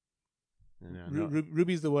 Yeah, no,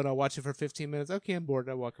 Ruby's the one. I'll watch it for 15 minutes. Okay, I'm bored.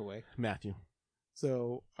 I walk away. Matthew.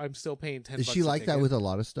 So I'm still paying $10. Is she like that with a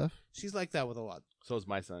lot of stuff? She's like that with a lot. So is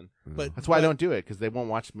my son. But That's why I but- don't do it, because they won't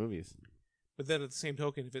watch movies. But then at the same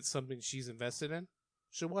token, if it's something she's invested in,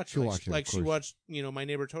 she'll watch it. She'll Like, watch it, of like she course. watched, My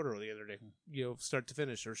Neighbor Totoro the other day, start to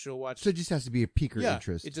finish, or she'll watch. So it just has to be a pique her yeah,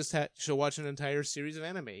 interest. it just she'll watch an entire series of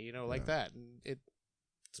anime, like that, and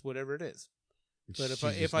it's whatever it is. But She's if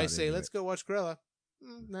just I not say into let's it. go watch Cruella,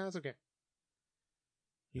 no, it's okay.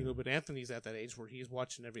 But Anthony's at that age where he's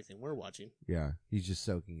watching everything we're watching. Yeah, he's just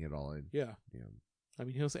soaking it all in. Yeah, Yeah. I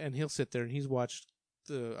mean he'll sit there and he's watched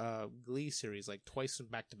the Glee series like twice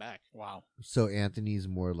back to back. Wow. So Anthony's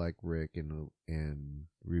more like Rick and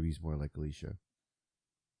Ruby's more like Alicia,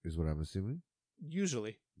 is what I'm assuming.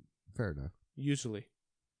 Usually. Fair enough.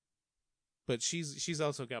 But she's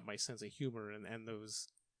also got my sense of humor and those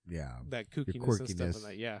Yeah. that kookiness and stuff quirkiness. and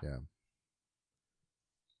that, yeah. Yeah.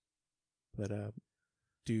 But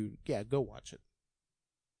dude, yeah, go watch it.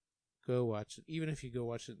 Go watch it. Even if you go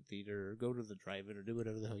watch it in theater or go to the drive-in or do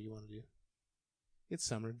whatever the hell you want to do. It's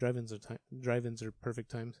summer. Drive-ins are perfect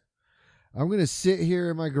times. I'm gonna sit here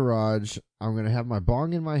in my garage. I'm gonna have my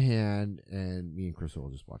bong in my hand, and me and Chris will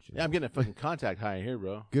just watch it. Yeah, I'm getting a fucking contact high here,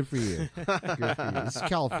 bro. Good for you. Good for you. This is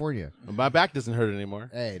California. My back doesn't hurt anymore.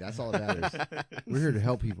 Hey, that's all that matters. We're here to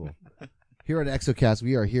help people. Here at Exocast,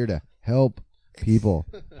 we are here to help people.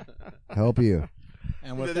 Help you.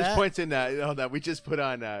 And with There's that, points in that we just put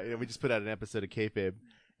on. We just put out an episode of Kayfabe,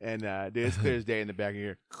 and dude, it's clear as day in the back of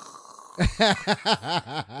here.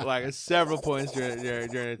 Like several points during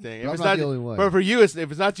the thing. But I'm not the only one. But for you, if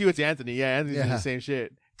it's not you, it's Anthony. Yeah, Anthony's doing Yeah. the same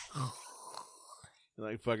shit. You're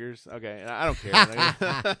like fuckers. Okay, I don't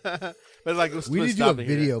care. But like, let's We need to do a stop it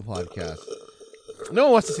here. video podcast. No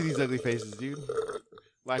one wants to see these ugly faces, dude.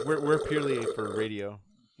 Like we're purely for radio.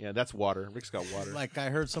 Yeah, that's water. Rick's got water. like I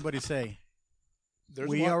heard somebody say, There's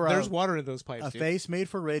We are, there's water in those pipes. a dude. face made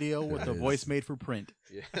for radio with There a is. voice made for print.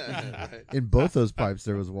 yeah, right. In both those pipes,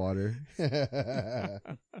 there was water.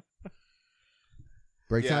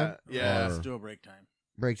 Break time? Yeah. Or Let's do a break time.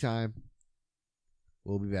 break time.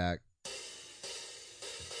 We'll be back.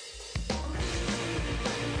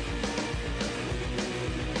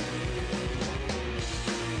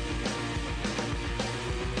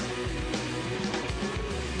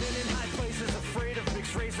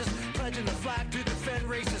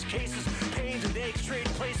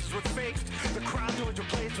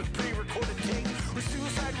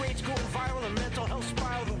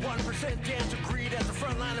 100% dance to greed as the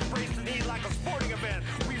front line embrace the need like a sporting event.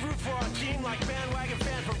 We root for our team like bandwagon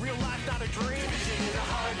fans, but real life not a dream. Vision in the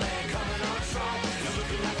heartland, coming on strong. It's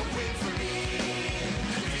looking like a win for me.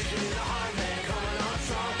 Vision in the heartland, coming on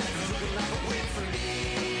strong. It's looking like a win for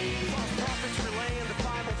me. False prophets relaying the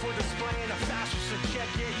Bible for displaying a fascist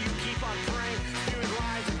agenda. You keep on praying, spewing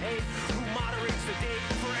lies and hate. Who moderates the date?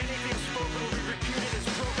 For anything spoken will be reputed as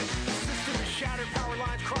broken. The system is shattered, power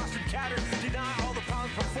lines crossed and tattered. Deny all the powers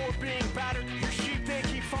before being battered. Your sheep, they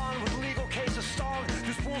keep falling with legal cases stalling.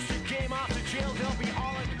 This bullshit game off to jail, they'll be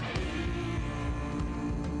hauling.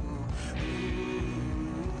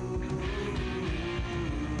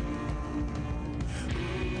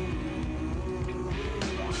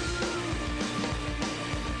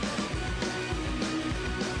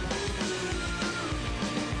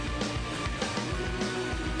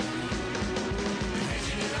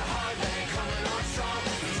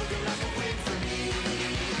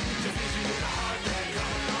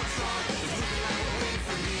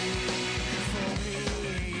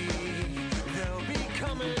 They'll be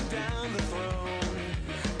coming down the throne,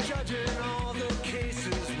 judging all the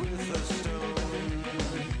cases with a stone.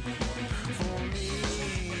 For me,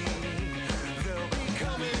 they'll be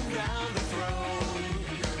coming down the throne,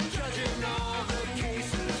 judging all the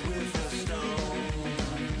cases with a stone.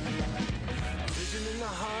 Vision in the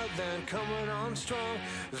heartland, coming on strong,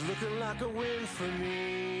 is looking like a win for me.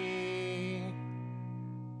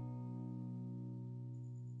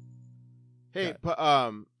 Hey,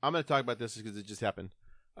 I'm going to talk about this because it just happened.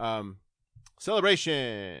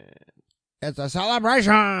 Celebration. It's a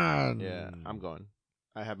celebration. Yeah, I'm going.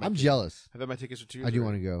 I'm I'm jealous. I've had my tickets for 2 years. I do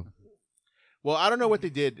already. want to go. Well, I don't know what they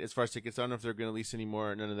did as far as tickets. I don't know if they're going to lease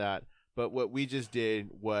anymore. None of that. But what we just did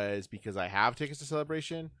was because I have tickets to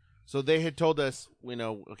Celebration. So they had told us,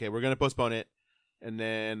 okay, we're going to postpone it. And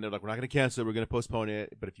then they're like, we're not going to cancel it. We're going to postpone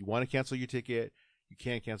it. But if you want to cancel your ticket, you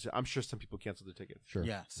can cancel it. I'm sure some people cancel their tickets. Sure.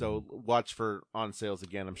 Yeah. So watch for on sales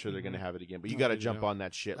again. I'm sure they're going to have it again. But you got to jump on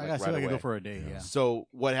that shit I like gotta see right if I can away. go for a day. Yeah. So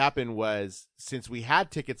what happened was, since we had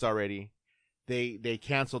tickets already, they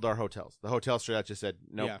canceled our hotels. The hotel straight out just said,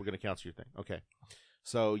 nope, Yeah. we're going to cancel your thing. Okay.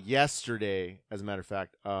 So yesterday, as a matter of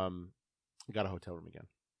fact, I got a hotel room again.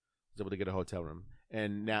 I was able to get a hotel room,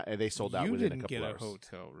 and now they sold out You within a didn't couple get a hours.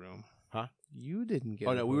 hotel room. Huh? You didn't get.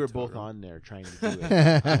 Oh a no, we were hotel both room. on there trying to do it.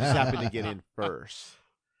 I just happened to get in first.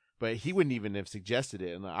 But he wouldn't even have suggested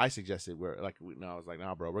it, and I suggested I was like,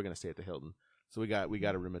 nah, bro, we're gonna stay at the Hilton. So we got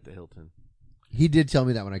a room at the Hilton. He did tell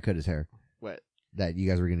me that when I cut his hair, What? that you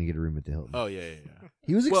guys were going to get a room at the Hilton. Oh yeah.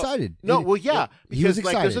 He was Well, excited. No, well, yeah, he was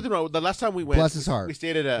because like there's excited. nothing wrong. The last time we went, Bless his heart. we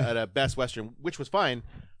stayed at a Best Western, which was fine.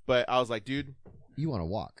 But I was like, dude, You want to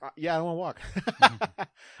walk. yeah, I don't want to walk.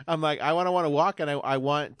 I'm like, I want to walk, and I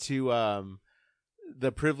want to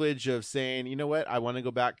the privilege of saying, you know what, I want to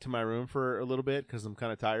go back to my room for a little bit because I'm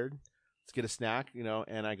kind of tired. Let's get a snack,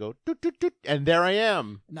 and I go, doot, doot, doot, and there I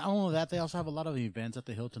am. Not only that, they also have a lot of events at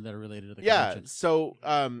the Hilton that are related to the Yeah, convention. so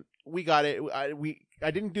we got it.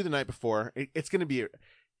 I didn't do the night before. It's gonna be,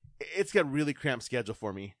 it's got a really cramped schedule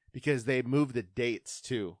for me because they moved the dates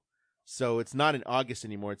too. So it's not in August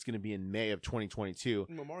anymore. It's gonna be in May of 2022.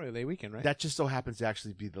 Memorial Day weekend, right? That just so happens to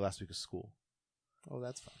actually be the last week of school, Oh,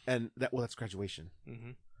 that's fine. and that's graduation.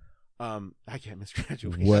 Mm-hmm. I can't miss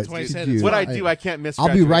graduation. What? That's why I said Dude, it's What fine. I do, I can't miss. I'll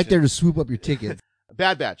be right graduation. there to swoop up your ticket.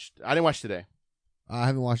 Bad Batch. I didn't watch today. I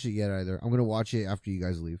haven't watched it yet either. I'm going to watch it after you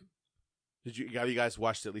guys leave. Have you guys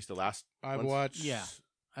watched at least the last? I've ones? watched. Yeah.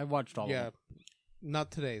 I watched all of Yeah, them. not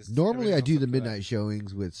today's. Normally, Everything I do else the after that. midnight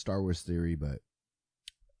showings with Star Wars Theory, but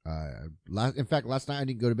last night I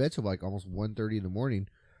didn't go to bed till like almost 1:30 in the morning.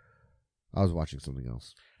 I was watching something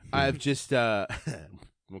else. I've just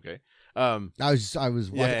okay. I was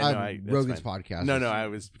watching yeah, no, that's Rogan's fine. podcast. No, I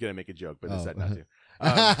was gonna make a joke, but Oh. decided not to.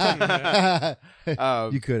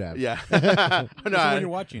 You could have. Yeah. Who's no, the one you're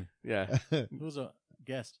watching? yeah. Who's a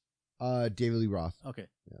guest? David Lee Roth. Okay.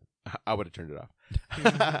 I would have turned it off.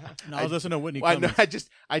 No, I was listening to Whitney Well, no, Cummings.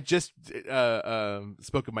 I just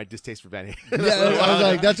spoke of my distaste for Van Halen. Yeah, I was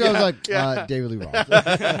like, that's what I was like. Yeah. David Lee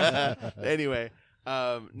Roth. Anyway,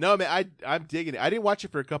 no, man, I'm digging it. I didn't watch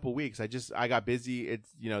it for a couple weeks. I got busy. It's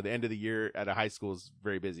the end of the year at a high school is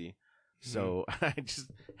very busy, so I just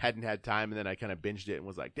hadn't had time. And then I kind of binged it and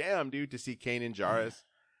was like, damn, dude, to see Kane and Jarrus,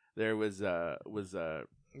 there was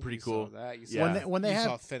pretty You cool. Saw that. You Yeah. saw, When they you had-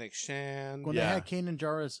 saw Fennec Shan. When Yeah. they had Kane and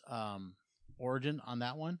Jarrah's origin on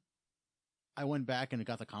that one, I went back and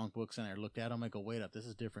got the comic books and I looked at them. I go, wait up, this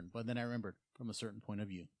is different. But then I remembered from a certain point of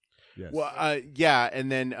view. Yes. Well, yeah,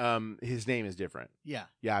 and then his name is different. Yeah,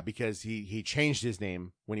 Yeah, because he changed his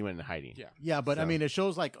name when he went into hiding. Yeah. yeah, but I So- mean, it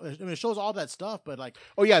shows it shows all that stuff, but like,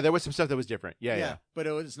 Oh yeah, there was some stuff that was different. Yeah. but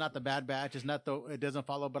it's not the Bad Batch. It's not it doesn't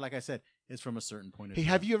follow. But like I said, it's from a certain point of Hey,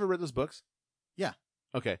 view. have you ever read those books? Yeah.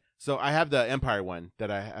 Okay, so I have the Empire one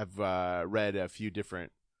that I have read a few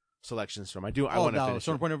different selections from. I want to finish.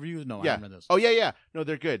 certain it. point of view. No, I Yeah. haven't read those. Oh yeah. No,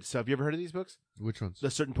 they're good. So have you ever heard of these books? Which ones?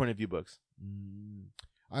 The certain point of view books.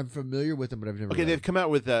 I'm familiar with them, but I've never. Okay, read they've come out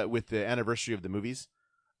with the anniversary of the movies.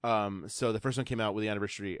 So the first one came out with the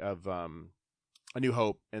anniversary of A New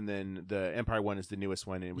Hope, and then the Empire one is the newest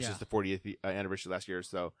one, and it was just the 40th anniversary last year.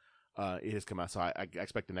 So it has come out. So I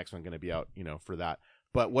expect the next one going to be out, for that.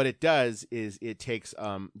 But what it does is it takes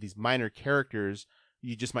these minor characters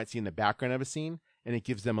you just might see in the background of a scene, and it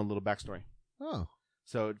gives them a little backstory. Oh,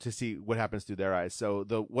 So to see what happens through their eyes. So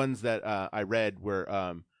the ones that I read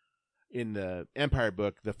were in the Empire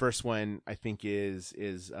book. The first one I think is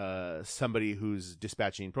somebody who's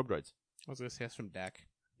dispatching probe droids. I was gonna say that's from Dak.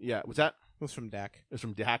 Yeah, what's that? It was from Dak. It's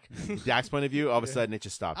from Dak. Dak's point of view. All of a Yeah. sudden, it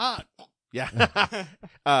just stopped. Ah, Yeah.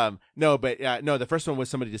 No, the first one was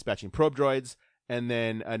somebody dispatching probe droids, and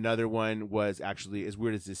then another one was actually, as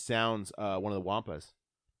weird as this sounds, one of the Wampas,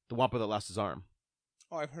 the Wampa that lost his arm.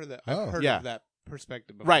 Oh, I've heard that. Oh. I've heard Yeah. of that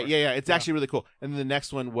perspective before. Right. Yeah. It's Yeah. actually really cool. And then the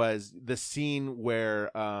next one was the scene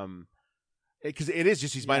where, because it is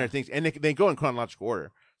just these minor things, and they go in chronological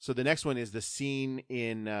order. So the next one is the scene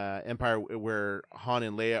in Empire where Han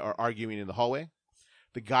and Leia are arguing in the hallway.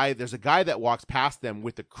 There's a guy that walks past them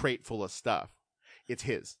with a crate full of stuff. It's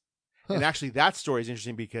his. And actually, that story is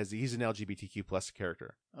interesting because he's an LGBTQ plus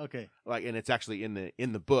character. okay. And it's actually in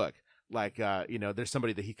the book. There's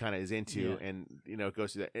somebody that he kind of is into, and it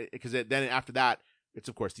goes through that. Because then after that, it's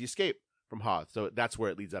of course the escape from Hoth. So that's where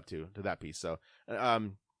it leads up to that piece. So,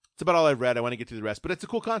 it's about all I've read. I want to get through the rest, but it's a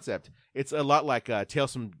cool concept. It's a lot like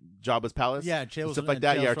Tales from Jabba's Palace. Yeah, and Tales stuff like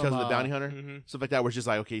that. Or Tales from, of the Bounty Hunter. Mm-hmm. Stuff like that. Where it's just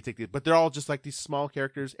like, okay, you take these, but they're all just like these small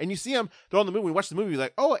characters, and you see them. They're on the movie. When you watch the movie, you're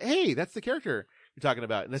like, oh, hey, that's the character you're talking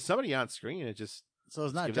about, and there's somebody on screen. It just So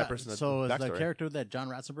it's not give that John, person a so is the backstory. character that John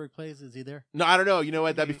Ratzenberg plays, is he there? no, I don't know. You know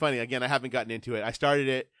what? That'd be funny. Again, I haven't gotten into it. I started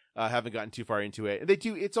it. Haven't gotten too far into it. And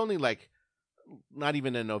it's only like not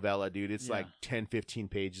even a novella, dude. It's like 10, 15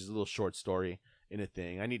 pages, a little short story in a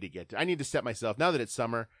thing. I need to set myself, now that it's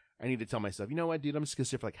summer, I need to tell myself, you know what, dude, I'm just going to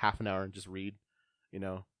sit for like half an hour and just read,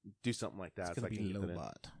 do something like that. It's gonna so I be can keep it in.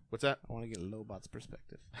 Lobot. What's that? I want to get Lobot's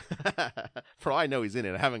perspective. For all I know, he's in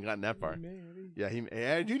it. I haven't gotten that far. Maybe. Yeah, he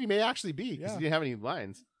may actually be, because Yeah. he didn't have any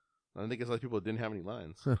lines. I don't think there's a lot of people that didn't have any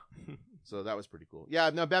lines. So that was pretty cool. Yeah,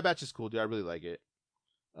 no, Bad Batch is cool, dude. I really like it.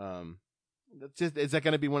 Is that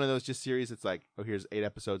going to be one of those just series? It's like, oh, here's 8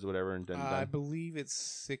 episodes or whatever, and done. I believe it's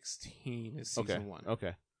 16 is season 1.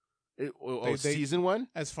 Okay. They- Season 1?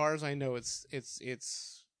 As far as I know,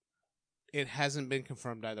 it hasn't been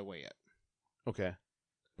confirmed either way yet. Okay.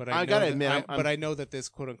 But I know gotta that- admit, but I know that this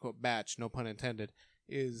quote unquote batch, no pun intended,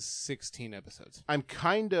 is 16 episodes. I'm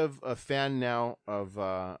kind of a fan now of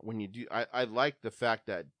when you do. I like the fact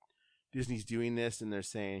that Disney's doing this, and they're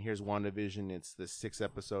saying, "Here's WandaVision. It's the 6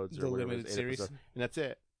 episodes or The whatever, limited it's 8 series. episodes, and that's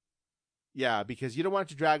it." Yeah, because you don't want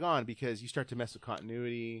it to drag on, because you start to mess with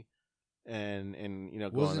continuity, and go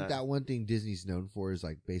on wasn't that one thing Disney's known for? Is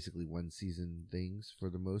like basically one season things for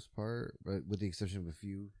the most part, but with the exception of a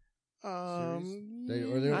few.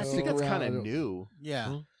 They're I think that's kind of around- new. Yeah.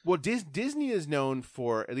 Huh? Well, Disney is known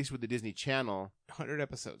for, at least with the Disney Channel, 100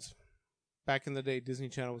 episodes. Back in the day, Disney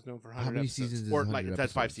Channel was known for 100 How many episodes. seasons? Is or 100 like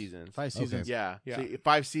that's 5 episodes? seasons. 5 Okay. seasons. Yeah, Yeah. So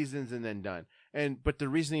 5 seasons and then done. But the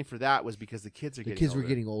reasoning for that was because the kids are The getting kids were older.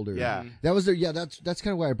 getting older. Yeah. Mhm. That was their. Yeah, that's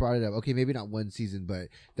kind of why I brought it up. Okay, maybe not one season, but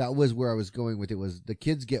that was where I was going with it. Was the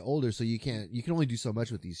kids get older, so you can only do so much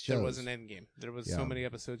with these shows. There was an end game. There was Yeah. so many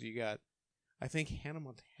episodes you got. I think Hannah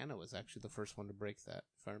Montana was actually the first one to break that,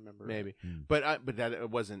 if I remember. right. Maybe, Hmm. but that it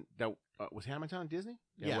wasn't. That was Hannah Montana Disney.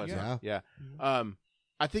 Yeah. it was, Yeah. huh? Yeah. Mhm.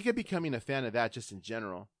 I think I'm becoming a fan of that just in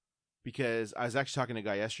general, because I was actually talking to a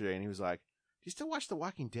guy yesterday, and he was like, "Do you still watch The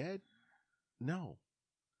Walking Dead?" No,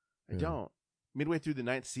 I Yeah. don't. Midway through the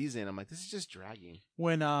 9th season, I'm like, this is just dragging.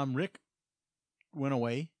 When Rick went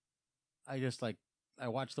away, I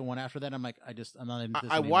watched the one after that. I'm like, I'm not into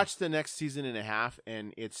this I anymore. watched the next season and a half,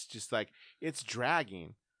 and it's just like it's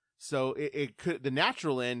dragging. So it could. The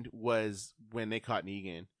natural end was when they caught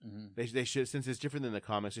Negan. Mhm. They should, since it's different than the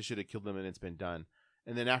comics, they should have killed them and it's been done.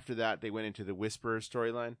 And then after that, they went into the Whisperer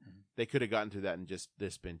storyline. Mhm. They could have gotten through that and just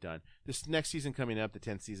this been done. This next season coming up, the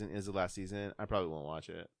 10th season, is the last season. I probably won't watch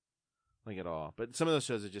it, like at all. But some of those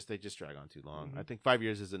shows they just drag on too long. Mhm. I think 5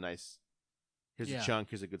 years is a nice. Here's Yeah. a chunk.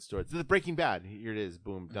 Here's a good story. The Breaking Bad. Here it is.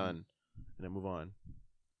 Boom, Mhm. done, and then move on.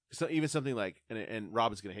 So even something like, and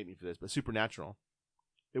Rob is gonna hate me for this, but Supernatural,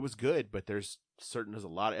 it was good, but there's a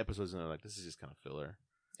lot of episodes in there like this is just kind of filler.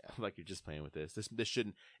 Yeah. Like you're just playing with this. This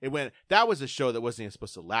shouldn't. That was a show that wasn't even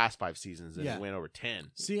supposed to last 5 seasons, and it went over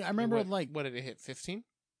 10. See, I remember what did it hit? 15?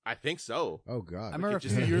 I think so. Oh God! I remember a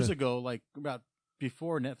few years ago, like about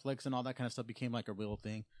before Netflix and all that kind of stuff became like a real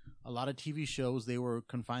thing. A lot of TV shows, they were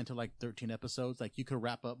confined to like 13 episodes. Like you could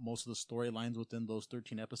wrap up most of the storylines within those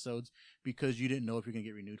 13 episodes because you didn't know if you're gonna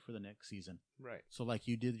get renewed for the next season. Right. So like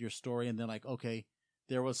you did your story, and then like okay,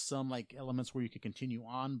 there was some like elements where you could continue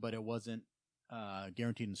on, but it wasn't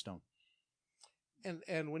guaranteed in stone.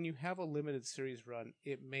 And when you have a limited series run,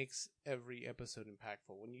 it makes every episode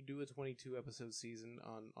impactful. When you do a 22 episode season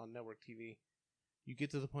on network TV, you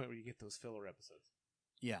get to the point where you get those filler episodes.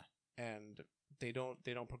 Yeah. And they don't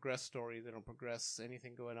progress story, they don't progress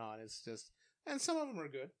anything going on. It's just, and some of them are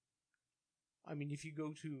good. I mean, if you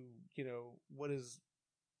go to, what is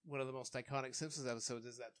one of the most iconic Simpsons episodes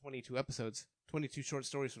is that 22 short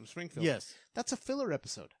stories from Springfield. Yes. That's a filler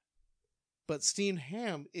episode. But steamed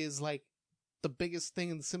ham is like the biggest thing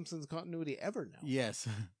in the Simpsons continuity ever now. Yes.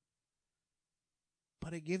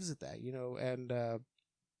 But it gives it that, and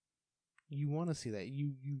you want to see that.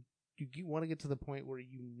 You want to get to the point where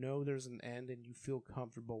there's an end and you feel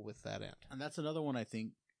comfortable with that end. And that's another one I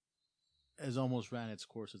think has almost ran its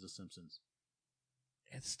course as The Simpsons.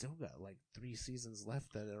 It's still got like 3 seasons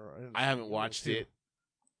left that are. I haven't watched it.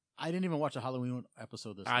 I didn't even watch a Halloween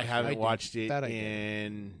episode this I week. haven't watched it, That I did.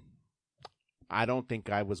 and I don't think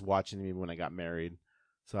I was watching it even when I got married.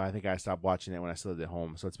 So I think I stopped watching it when I still lived at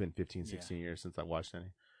home. So it's been 15, 16 years since I watched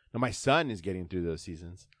any. Now my son is getting through those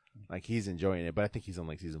seasons. Like he's enjoying it, but I think he's on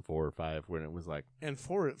like season 4 or 5 when it was like. And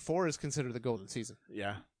 4 is considered the golden season.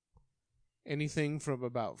 Yeah. Anything from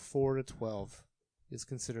about 4 to 12 is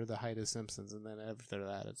considered the height of Simpsons, and then after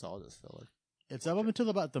that, it's all just filler. It's up until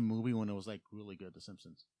about the movie when it was like really good, The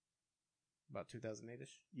Simpsons. About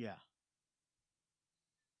 2008ish. Yeah.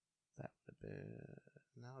 That would have been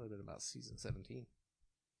now. It would have been about season 17.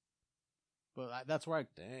 But that's where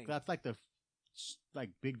Dang. that's like the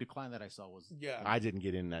big decline that I saw was. Yeah. I didn't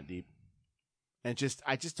get in that deep, and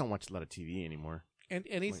I just don't watch a lot of TV anymore. And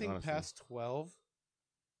anything honestly. past 12,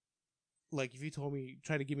 like if you told me,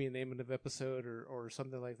 try to give me a name of an episode or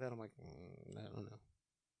something like that, I'm like, I don't know.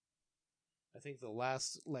 I think the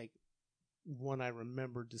last one I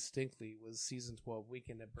remember distinctly was season 12,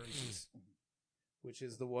 Weekend at Bernie's, which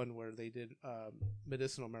is the one where they did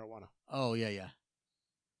medicinal marijuana. Oh yeah.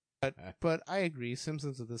 But I agree,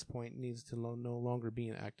 Simpsons at this point needs to no longer be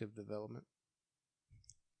in active development.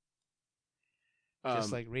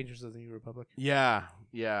 Just like Rangers of the New Republic. Yeah.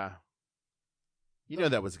 You know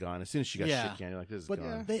that was gone as soon as she got shit canned. Like this is But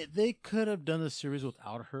gone. they could have done the series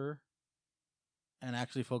without her, and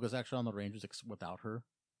actually focus on the Rangers without her.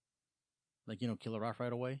 Like kill her off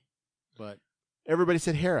right away. But Everybody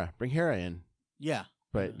said Hera. Bring Hera in. yeah,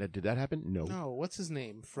 But did that happen? No. No, what's his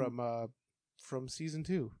name from season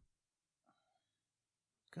 2?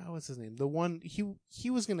 God, what's his name? The one he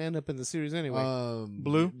was going to end up in the series anyway.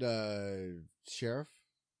 Blue? Sheriff?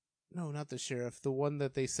 No, not the sheriff. The one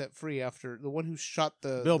that they set free after the one who shot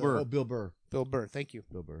Bill Burr. Oh, Bill Burr. Bill Burr. Thank you.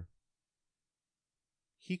 Bill Burr.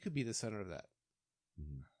 He could be the center of that.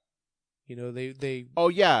 Mhm. They. Oh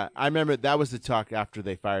yeah, I remember that was the talk after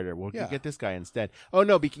they fired her. Well, Yeah. get this guy instead. Oh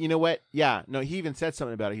no, you know what? Yeah, no, he even said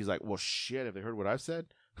something about it. He's like, "Well, shit, have they heard what I've said?"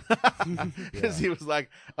 Because he was like,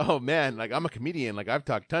 "Oh man, like I'm a comedian. Like I've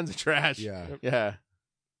talked tons of trash." Yeah.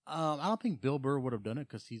 I don't think Bill Burr would have done it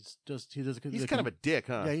because he does. He's kind of a dick,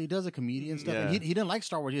 huh? yeah. He does a comedian stuff. And Yeah. he didn't like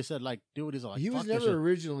Star Wars. He said like, dude, he's all like, He fuck was this never shit.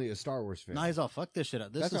 originally a Star Wars fan. No, he's all fuck this shit.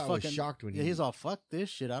 This That's is why I was fucking. shocked when yeah, he- he's all fuck this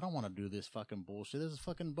shit. I don't want to do this fucking bullshit. This is a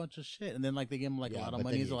fucking bunch of shit. And then like they give him like a lot of but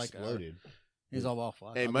money. then He's he like, exploded. he's all well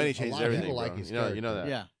fuck. Hey, I'll money do- changes lot of everything. people Bro. like his you know that. character.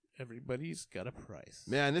 Yeah. Everybody's got a price.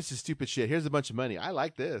 Man, this is stupid shit. Here's a bunch of money. I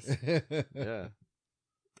like this. Yeah.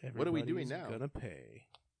 What are we doing now? Gonna pay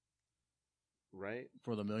Right.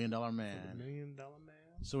 For the $1 Million for the Man. $1 Million Man.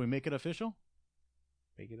 So we make it official.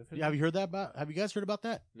 Make it official. Yeah, have you heard that about? Have you guys heard about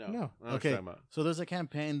that? No. No. I don't know what Okay. you're talking about. So there's a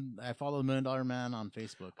campaign. I follow the $1 Million Man on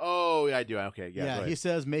Facebook. Oh, yeah, I do. Okay. Yeah. go he ahead.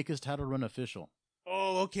 says make his title run official.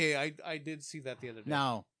 Oh, okay. I did see that the other day.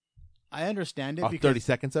 Now, I understand it Off because 30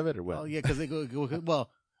 seconds of it or what? Oh yeah, because they go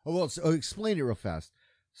well. Oh, well, so explain it real fast.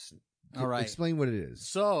 All right. Explain what it is.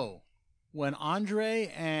 So when Andre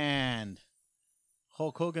and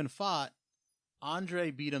Hulk Hogan fought, Andre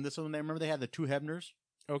beat him. This one, remember they had the two Hebners.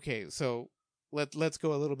 Okay, so let's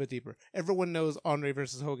go a little bit deeper. Everyone knows Andre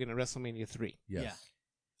versus Hogan at WrestleMania 3. Yes. Yeah.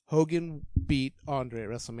 Hogan beat Andre at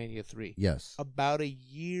WrestleMania 3. Yes. About a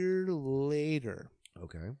year later,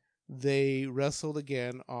 Okay. they wrestled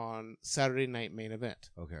again on Saturday Night Main Event,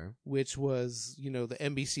 Okay. which was, the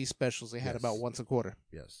NBC specials they had Yes. about once a quarter.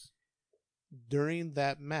 Yes. During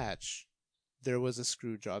that match, there was a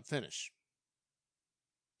screw job finish.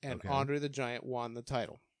 And Okay. Andre the Giant won the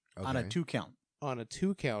title. Okay. On a 2 count. On a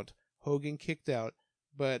 2 count, Hogan kicked out,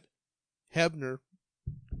 but Hebner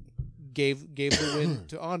gave the win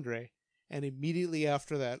to Andre, and immediately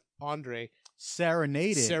after that, Andre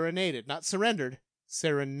serenaded, not surrendered,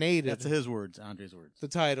 serenaded That's his words, Andre's words. the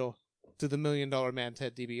title to the $1 Million Man,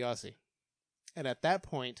 Ted DiBiase. And at that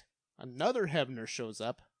point, another Hebner shows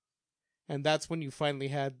up, and that's when you finally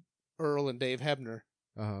had Earl and Dave Hebner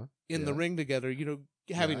Uh-huh. in the Yeah. ring together,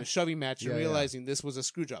 having Yeah. a shoving match and Yeah, yeah. realizing this was a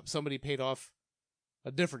screw job. Somebody paid off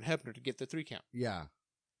a different Hebner to get the 3 count. Yeah.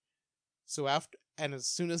 So as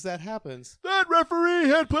soon as that happens, That referee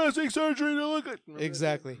had plastic surgery to look at.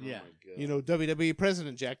 exactly. Yeah. WWE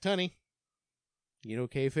President Jack Tunney,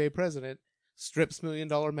 kayfabe president, strips $1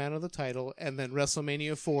 Million Man of the title, and then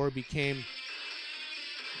WrestleMania 4 became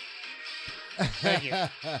Thank you.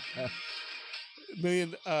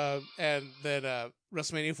 And then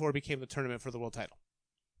WrestleMania 4 became the tournament for the world title.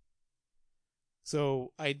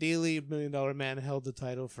 So ideally, $1 Million Man held the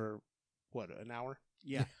title for an hour?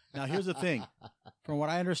 Yeah. Now, here's the thing. From what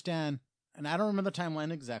I understand, and I don't remember the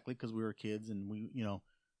timeline exactly because we were kids and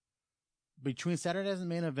between Saturday's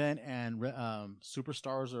Main Event and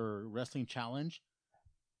Superstars or Wrestling Challenge,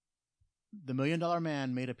 the $1 Million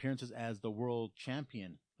Man made appearances as the world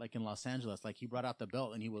champion, like in Los Angeles. Like he brought out the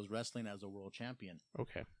belt and he was wrestling as a world champion.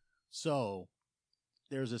 Okay. So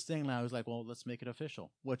there's this thing now. He's like, well, let's make it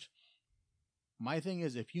official. Which my thing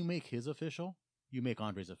is, if you make his official, you make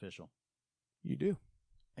Andre's official. You do.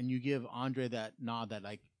 And you give Andre that nod that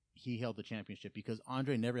like he held the championship, because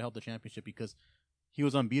Andre never held the championship because he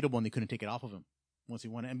was unbeatable and they couldn't take it off of him once he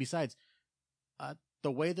won it. And besides,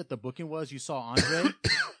 the way that the booking was, you saw Andre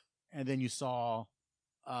and then you saw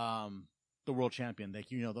the world champion. Like,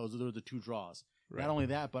 those are the 2 draws. Right. Not only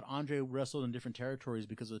that, but Andre wrestled in different territories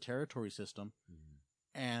because of the territory system.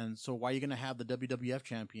 Mm-hmm. And so why are you going to have the WWF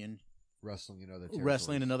champion Wrestling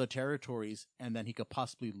in other territories, and then he could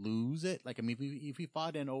possibly lose it? Like, I mean, if he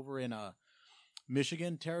fought over in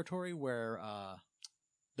Michigan territory where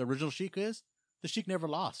the original Sheik is, the Sheik never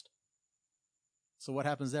lost. So what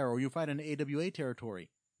happens there? Or you fight in AWA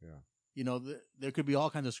territory. Yeah. There could be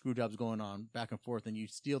all kinds of screw jobs going on back and forth, and you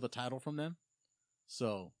steal the title from them.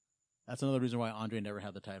 So that's another reason why Andre never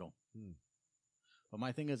had the title. But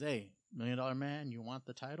my thing is, hey, $1 Million Man, you want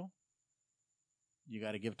the title? You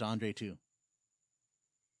got to give it to Andre too.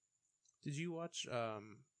 Did you watch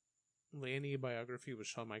A&E biography with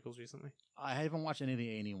Shawn Michaels recently? I haven't watched any of the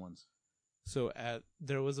A&E ones. So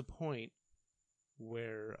there was a point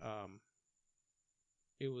where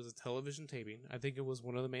it was a television taping. I think it was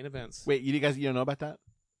one of the main events. Wait, you don't know about that?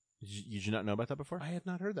 Did you not know about that before? I had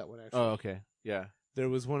not heard that one actually. Oh, okay. Yeah. There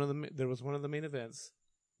was one of the main events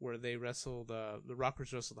where they wrestled the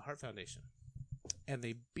Rockers wrestled the Hart Foundation, and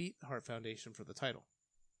they beat the Hart Foundation for the title.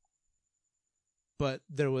 But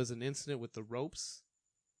there was an incident with the ropes,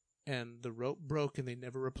 and the rope broke, and they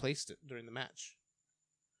never replaced it during the match.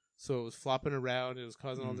 So it was flopping around, it was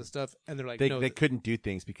causing all this stuff, and they're like, they couldn't do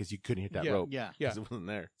things because you couldn't hit that rope. Yeah. Because it wasn't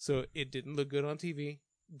there. So it didn't look good on TV.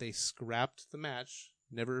 They scrapped the match,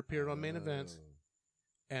 never appeared on main event,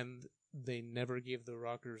 and they never gave the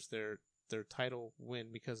Rockers their title win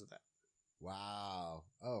because of that. Wow.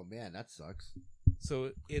 Oh man, that sucks.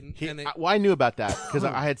 So I knew about that because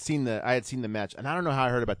I had seen the match, and I don't know how I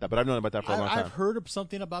heard about that, but I've known about that for a long time. I've heard of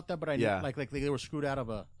something about that, but I knew like they were screwed out of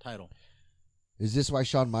a title. Is this why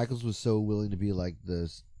Shawn Michaels was so willing to be like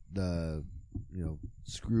the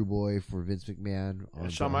screw boy for Vince McMahon? Yeah,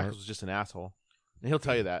 Shawn Michaels was just an asshole, and he'll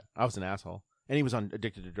tell you that I was an asshole, and he was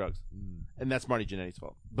addicted to drugs, and that's Marty Jannetty's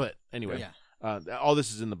fault. But anyway, all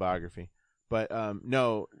this is in the biography. But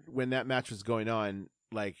no, when that match was going on,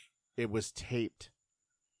 like it was taped,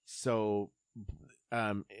 so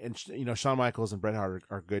Shawn Michaels and Bret Hart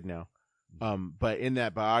are good now. But in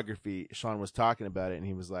that biography, Shawn was talking about it, and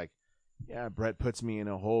he was like, "Yeah, Bret puts me in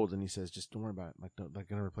a hold, and he says, just don't worry about it. Like, they're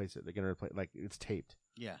gonna replace it. They're gonna replace. Like, it's taped.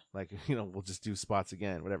 Yeah. Like, we'll just do spots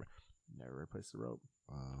again, whatever. Never replaced the rope.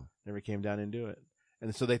 Wow. Never came down and do it.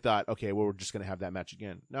 And so they thought, okay, well, we're just gonna have that match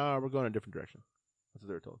again. No, we're going a different direction. That's what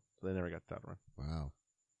they were told. So they never got that run. Wow.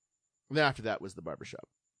 And then after that was the barbershop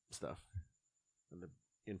stuff, and the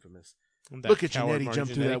infamous. That Look at coward Jannetty jump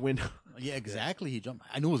through Jannetty. that window. Yeah, exactly. He jumped.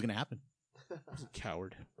 I knew it was gonna happen. He's a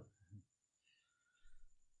coward.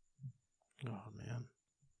 Oh man!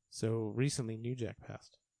 So recently, New Jack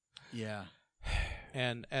passed, Yeah.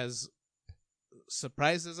 and as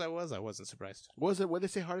surprised as I wasn't surprised. What was it? What did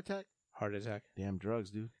they say? Heart attack? Heart attack. Damn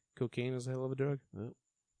drugs, dude. Cocaine is a hell of a drug. Yep.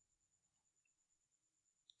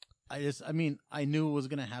 I knew it was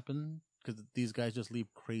going to happen because these guys just lead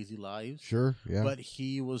crazy lives. Sure. Yeah. But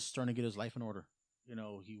he was starting to get his life in order. You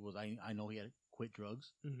know, I know he had quit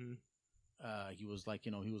drugs. Mm-hmm. He was like,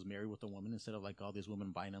 you know, he was married with a woman instead of like all these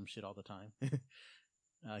women buying him shit all the time.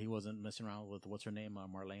 He wasn't messing around with, what's her name?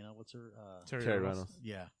 Marlena. What's her? Terry Reynolds.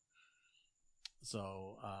 Yeah.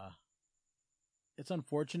 So, it's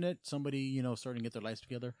unfortunate somebody, you know, starting to get their lives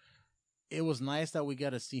together. It was nice that we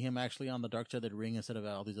got to see him actually on the dark side of the ring instead of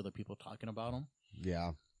all these other people talking about him.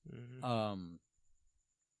 yeah. Mm-hmm.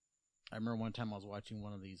 I remember one time I was watching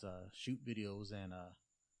one of these shoot videos and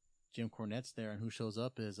Jim Cornette's there, and who shows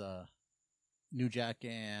up is New Jack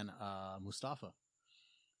and Mustafa,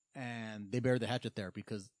 and they buried the hatchet there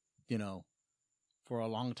because, you know, for a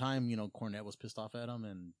long time, you know, Cornette was pissed off at him,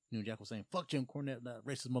 and New Jack was saying "fuck Jim Cornette, that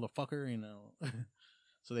racist motherfucker," you know.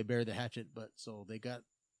 So they buried the hatchet, but so they got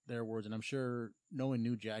their words, and I'm sure knowing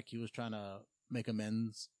New Jack, he was trying to make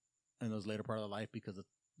amends in those later part of the life because,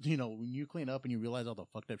 you know, when you clean up and you realize all the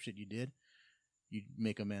fucked up shit you did, you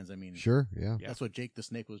make amends. I mean, Sure. Yeah. Yeah. that's what Jake the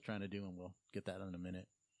Snake was trying to do, and we'll get that in a minute.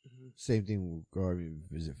 Mm-hmm. Same thing. Or, I mean,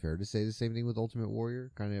 is it fair to say the same thing with Ultimate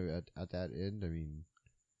Warrior? Kind of at that end. I mean,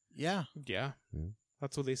 Yeah. Yeah. Yeah.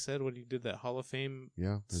 That's what they said when he did that Hall of Fame.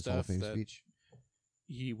 yeah. His Hall of Stuff Fame that- speech.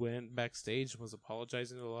 He went backstage, was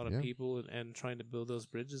apologizing to a lot of Yeah. people and trying to build those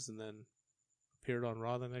bridges, and then appeared on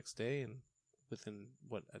Raw the next day, and within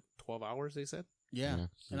 12 hours they said. Yeah.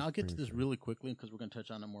 so And I'll get to pretty this sure. really quickly because we're going to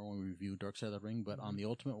touch on it more when we review Dark Side of the Ring. But on the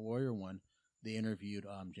Ultimate Warrior one, they interviewed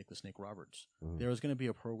Jake the Snake Roberts. Mhm. There was going to be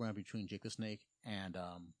a program between Jake the Snake and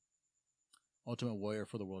Ultimate Warrior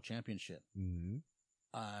for the World Championship. Mhm.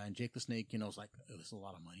 And Jake the Snake, you know, is like, oh, this is a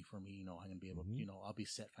lot of money for me. You know, I'm going to be able, Mhm. you know, I'll be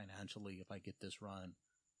set financially if I get this run.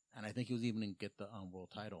 And I think he was even going to get the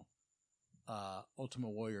world title. Ultimate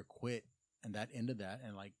Warrior quit, and that ended that.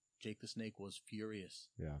 And like, Jake the Snake was furious.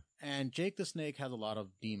 Yeah. And Jake the Snake has a lot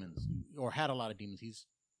of demons, or had a lot of demons. He's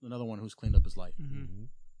another one who's cleaned up his life, Mhm.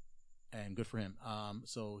 and good for him.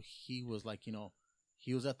 So he was like, you know,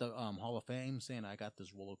 he was at the Hall of Fame saying, "I got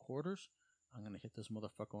this roll of quarters. I'm gonna hit this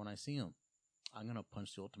motherfucker when I see him. I'm gonna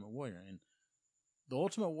punch the Ultimate Warrior." And the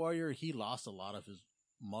Ultimate Warrior, he lost a lot of his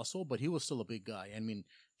muscle, but he was still a big guy. I mean,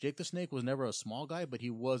 Jake the Snake was never a small guy, but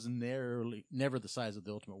he was never the size of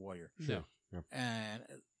the Ultimate Warrior. Yeah. And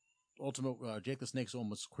Jake the Snake's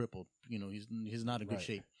almost crippled. You know, he's not in good Right.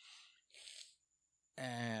 shape.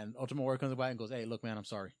 And Ultimate Warrior comes by and goes, "Hey, look, man, I'm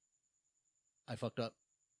sorry. I fucked up.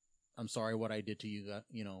 I'm sorry what I did to you.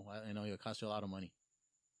 You know, I know it cost you a lot of money."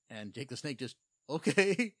 And Jake the Snake just,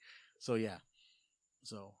 okay. So yeah.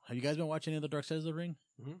 So have you guys been watching any of the Dark Side of the Ring?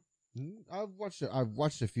 Mhm. I've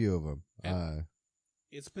watched a few of them. And-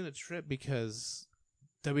 It's been a trip because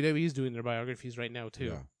WWE is doing their biographies right now too,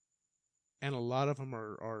 Yeah. and a lot of them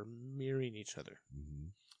are mirroring each other.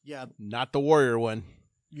 Mhm. Yeah, Not the Warrior one.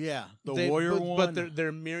 yeah. The They- Warrior but, one. but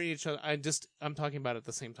they're mirroring each other. I'm talking about at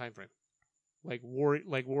the same time frame. Like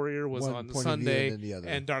Warrior was One on point of view Sunday, and then the other.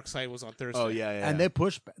 and Dark Side was on Thursday. Oh yeah. and they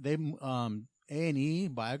pushed. They A&E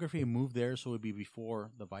biography moved there, so it would be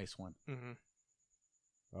before the Vice one. Mm-hmm.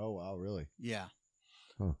 Oh wow, really? Yeah.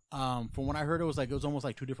 Huh. From what I heard, it was almost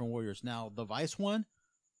like two different Warriors. Now the Vice one,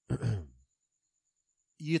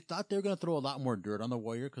 you thought they were gonna throw a lot more dirt on the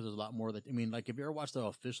Warrior because there's a lot more that. I mean, like if you ever watched the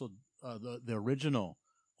official, the original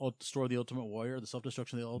story of the Ultimate Warrior, the Self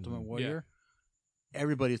Destruction of the Ultimate Warrior,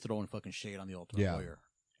 everybody's throwing fucking shade on the Ultimate Yeah. Warrior.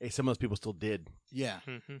 Hey, some of those people still did. Yeah.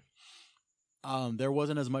 Mm-hmm. There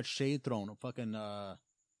wasn't as much shade thrown. Fucking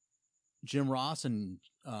Jim Ross and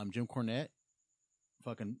Jim Cornette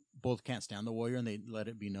fucking both can't stand the Warrior, and they let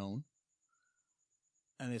it be known.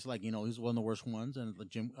 And it's like, you know, he's one of the worst ones. And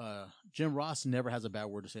Jim Ross never has a bad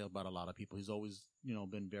word to say about a lot of people. He's always, you know,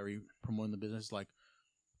 been very promoting the business. Like,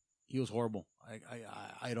 he was horrible.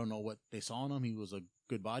 I don't know what they saw in him. He was a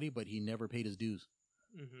good body, but he never paid his dues.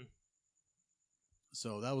 Mm-hmm.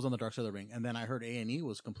 So that was on the Dark Side of the Ring. And then I heard A&E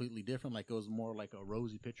was completely different. Like, it was more like a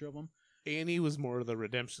rosy picture of him. A&E was more of the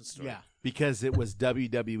redemption story. Yeah. Because it was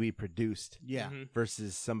WWE produced Yeah. Mhm.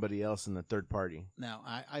 versus somebody else in the third party. Now,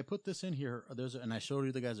 I put this in here. And I showed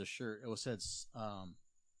you the guys a shirt. It was said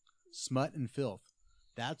Smut and Filth.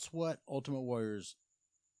 That's what Ultimate Warrior's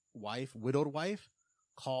wife, widowed wife,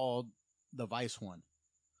 called the Vice one.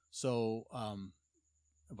 So,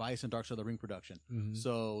 Vice and Dark Side of the Ring production. Mhm.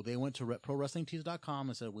 So they went to ProWrestlingTees.com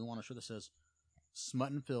and said, we want a shirt that says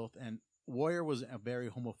Smut and Filth. And Warrior was very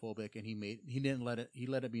homophobic, and he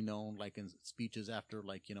let it be known, like in speeches after,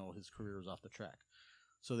 like, you know, his career was off the track.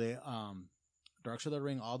 So Dark Side of the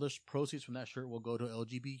Ring, all the proceeds from that shirt will go to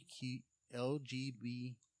LGBTQ.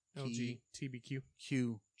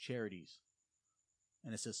 Q charities.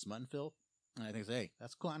 And it says Smut and Filth. And I think, hey,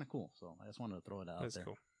 that's kind of cool. So I just wanted to throw it out That's there.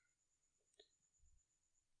 cool.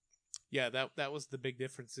 Yeah, that was the big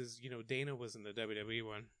difference. Is Dana was in the WWE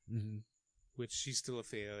one, Mm-hmm. which she's still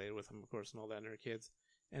affiliated with him, of course, and all that, and her kids.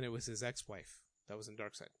 And it was his ex-wife that was in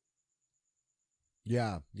Darkseid.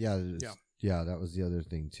 Yeah. That was the other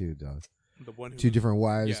thing too, though. The one who Two different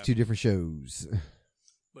wives, yeah. 2 different shows.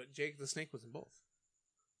 But Jake the Snake was in both.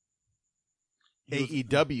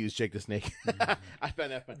 AEW's Jake the Snake. I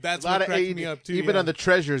found that fun. That's A lot what of cracked me up too. Even yeah. on the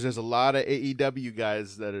Treasures, there's a lot of AEW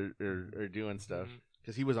guys that are doing stuff. Mhm.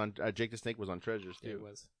 Because he was on Jake the Snake was on Treasures too, Yeah, it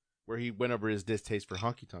was. where he went over his distaste for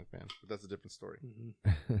Honky Tonk Man. But that's a different story.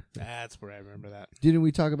 That's where I remember that. Didn't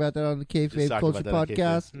we talk about that on the Just Kayfabe talked Culture about that on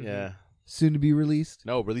podcast? K-Fabe. Yeah. Soon to be released.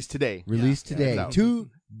 No, released today. Released Yeah, today. it's out.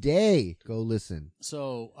 Today. Go listen.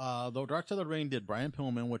 So, the Dark Side of the Ring did Brian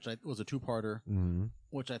Pillman, which was a 2-parter, Mm-hmm.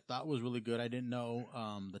 which I thought was really good. I didn't know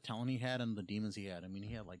the talent he had and the demons he had. I mean,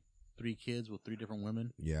 he had like 3 kids with 3 different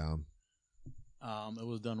women. Yeah. It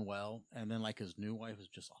was done well. And then like his new wife is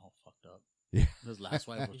just all fucked up. Yeah. His last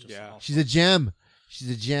wife was just Yeah. all She's a gem. She's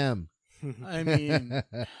a gem. I mean,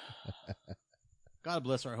 God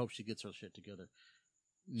bless her. I hope she gets her shit together.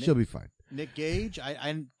 She'll be fine. Nick Gage, I I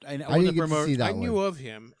wasn't didn't get to see that I one. knew of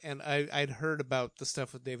him, and I'd heard about the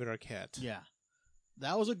stuff with David Arquette. Yeah,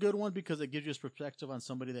 that was a good one because it gives you a perspective on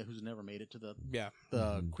somebody who's never made it to the Yeah.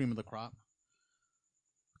 cream of the crop.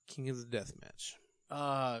 King of the Death Match.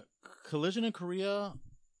 Collision in Korea.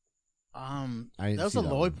 I didn't That was see a that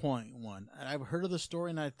low one. point one. And I've heard of the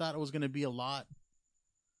story, and I thought it was going to be a lot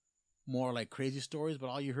more like crazy stories, but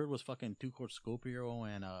all you heard was fucking Two Court Scorpio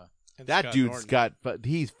and And That Scott dude's Norton. but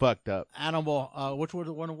he's fucked up. Animal. Which one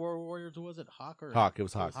of War Warriors was it? Hawk or Hawk, it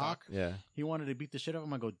was Hawk. Hawk. Yeah. He wanted to beat the shit out of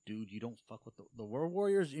him. I go, dude, you don't fuck with the War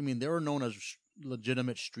Warriors. I mean, they were known as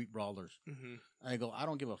legitimate street brawlers. Mhm. I go, I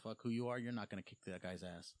don't give a fuck who you are. You're not gonna kick that guy's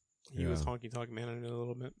ass. He was Yeah. honky tonk man in it a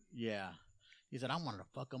little bit. Yeah. He said, I wanted to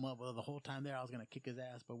fuck him up. Well, the whole time there, I was going to kick his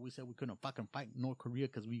ass, but we said we couldn't fucking fight North Korea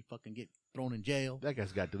because we fucking get thrown in jail. That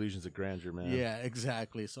guy's got delusions of grandeur, man. Yeah,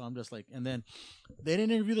 exactly. So I'm just like, and then they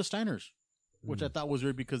didn't interview the Steiners, which I thought was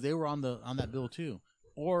weird because they were on that bill too.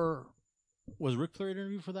 Or was Ric Flair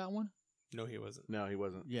interviewed for that one? No, he wasn't. No, he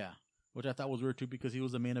wasn't. Yeah, which I thought was weird too because he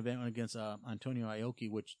was the main event against Antonio Ioki,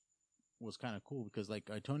 which was kind of cool because like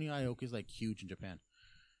Antonio Ioki is like huge in Japan,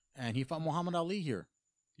 and he fought Muhammad Ali here.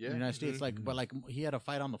 Yeah. In the United States, Mhm. like, but like he had a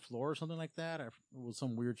fight on the floor or something like that. Or it was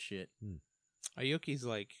some weird shit. Aoki's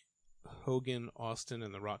like Hogan, Austin,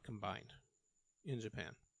 and The Rock combined in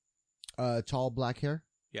Japan. Tall black hair.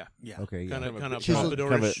 Yeah. Okay. Yeah. Kind of Chiseled-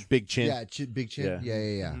 Kind of a pompadourish. big chin. Yeah. Big chin.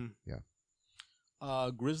 Yeah. Yeah.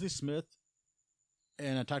 Mhm. Grizzly Smith,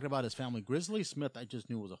 and I talked about his family. Grizzly Smith, I just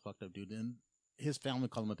knew was a fucked up dude, and his family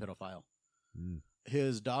called him a pedophile. Mm.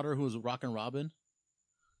 His daughter, who was Rockin' Robin,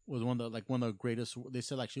 was one of the greatest. They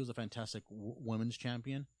said like she was a fantastic women's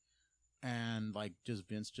champion, and like just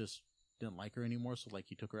Vince just didn't like her anymore, so like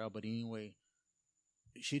he took her out. But anyway,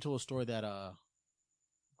 she told a story that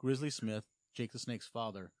Grizzly Smith, Jake the Snake's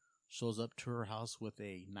father, shows up to her house with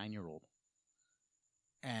a 9-year-old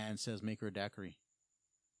and says, "Make her a daiquiri."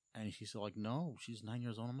 And she's like, "No, she's 9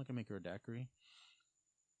 years old. I'm not gonna make her a daiquiri."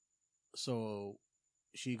 So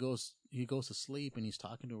he goes to sleep, and he's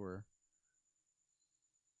talking to her.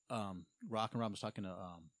 Rock and Rob was talking to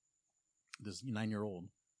this 9-year-old,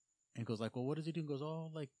 and goes like, "Well, what does he do?" And goes,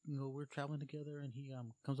 "Oh, like we're traveling together, and he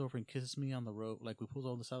comes over and kisses me on the road. Like we pulls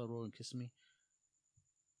over on the side of the road and kisses me."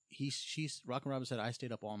 Rock and Rob said, "I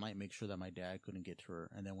stayed up all night, make sure that my dad couldn't get to her,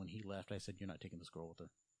 and then when he left, I said, you're not taking this girl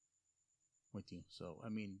with you." So I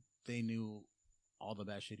mean, they knew all the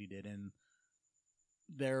bad shit he did, and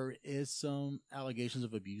there is some allegations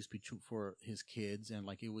of abuse for his kids, and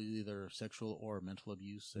like it was either sexual or mental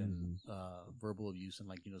abuse and verbal abuse, and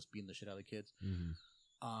like beating the shit out of the kids.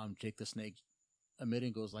 Mm-hmm. Jake the Snake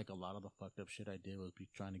admitting goes like, a lot of the fucked up shit I did was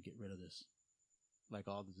trying to get rid of this, like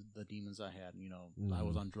all the demons I had. I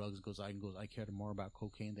was on drugs. I cared more about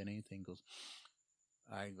cocaine than anything. Goes,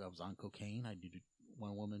 I was on cocaine. I did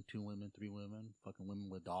 1 woman, 2 women, 3 women, fucking women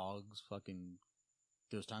with dogs, fucking.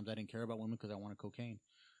 There's times I didn't care about women because I wanted cocaine.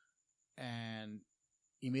 And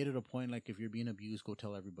he made it a point, like, if you're being abused, go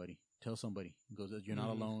tell everybody. Tell somebody. He goes, you're not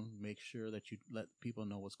alone. Make sure that you let people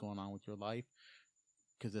know what's going on with your life,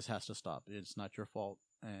 because this has to stop. It's not your fault.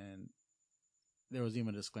 And there was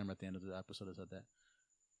even a disclaimer at the end of the episode that said that.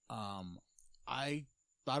 I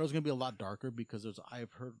thought it was going to be a lot darker because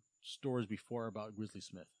I've heard stories before about Grizzly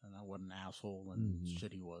Smith and what an asshole and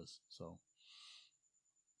shit he was. So.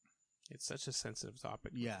 It's such a sensitive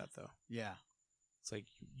topic with Yeah. that, though. Yeah. It's like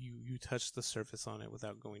you touch the surface on it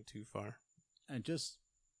without going too far. And just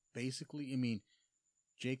basically, I mean,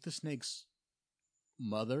 Jake the Snake's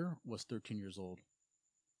mother was 13 years old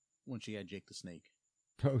when she had Jake the Snake.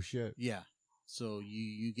 Oh shit. Yeah. So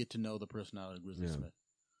you get to know the personality of Grizzly Yeah. Smith.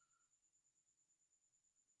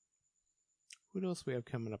 What else we have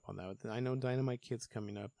coming up on that? I know Dynamite Kid's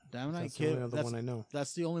coming up. Dynamite That's the Kid, only other one I know.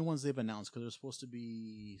 that's the only ones they've announced because there's supposed to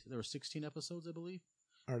be, there were 16 episodes, I believe.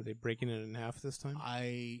 Are they breaking it in half this time?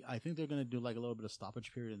 I think they're going to do like a little bit of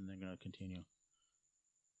stoppage period and they're going to continue.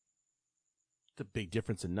 It's a big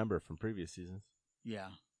difference in number from previous seasons. Yeah.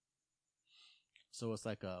 So it's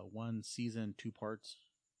like a 1 season, 2 parts.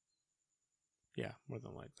 Yeah, more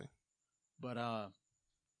than likely. But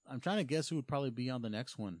I'm trying to guess who would probably be on the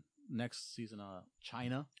next one. Next season,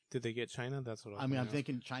 China. Did they get China? That's what I mean, I'm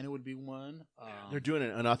thinking. thinking China would be one. They're doing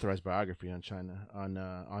an unauthorized biography on China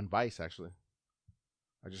on Vice. Actually,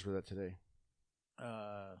 I just read that today.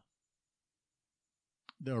 The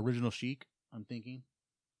original Sheik, I'm thinking.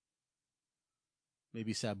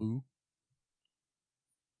 Maybe Sabu.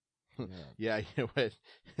 Yeah, you know what?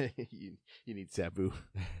 you need Sabu.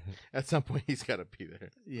 At some point, he's got to be there.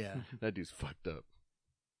 Yeah. That dude's fucked up.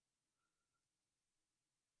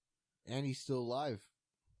 And he's still alive.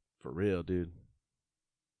 For real, dude.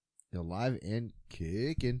 Alive and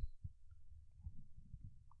kicking.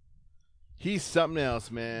 He's something else,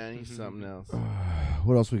 man. He's something else.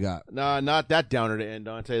 What else we got? Nah, not that downer to end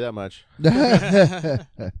on, I'll tell you that much.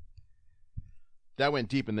 That went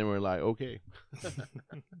deep, and then we're like, okay.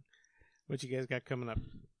 What you guys got coming up?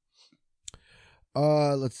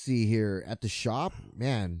 Let's see here. At the shop,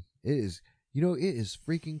 man, it is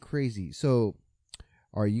freaking crazy. So,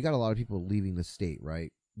 all right, you got a lot of people leaving the state,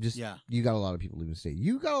 right? Yeah. You got a lot of people leaving the state.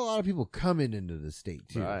 You got a lot of people coming into the state,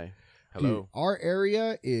 too. Bye. Dude, Hello. our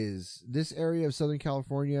area this area of Southern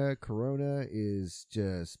California, Corona, is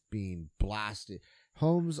just being blasted.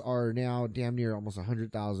 Homes are now damn near almost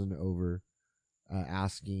 100,000 over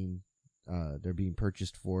asking. They're being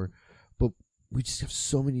purchased for. But we just have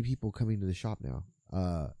so many people coming to the shop now.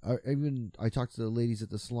 I talked to the ladies at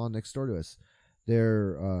the salon next door to us.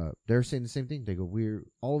 They're saying the same thing. They go,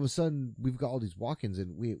 all of a sudden we've got all these walk-ins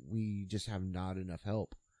and we just have not enough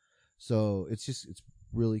help. So it's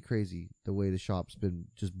really crazy the way the shop's been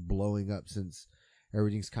just blowing up since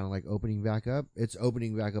everything's kind of like opening back up. It's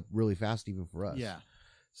opening back up really fast even for us. Yeah.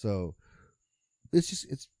 So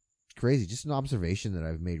it's crazy. Just an observation that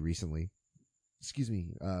I've made recently. Excuse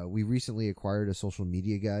me. We recently acquired a social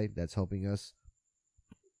media guy that's helping us.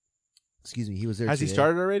 Excuse me. He was there. Has he today.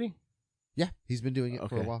 started already? Yeah, he's been doing it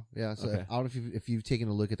for a Okay. while. Yeah, so Okay. I don't know if you've taken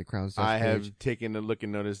a look at the Crown Stuff I page. have taken a look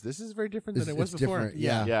and noticed this is very different than It's it was before. different.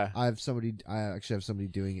 Yeah. Yeah. I actually have somebody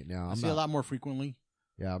doing it now. I I'm see not. a lot more frequently.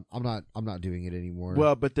 Yeah, I'm not doing it anymore.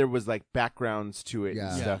 Well, but there was like backgrounds to it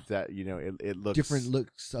Yeah. and stuff that, it looks different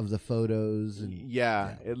looks of the photos and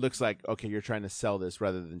Yeah, it looks like, okay, you're trying to sell this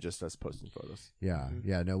rather than just us posting photos. yeah.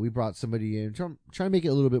 No, we brought somebody in trying to make it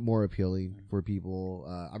a little bit more appealing for people.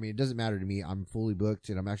 I mean, it doesn't matter to me. I'm fully booked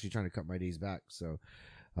and I'm actually trying to cut my days back. So,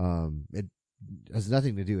 it has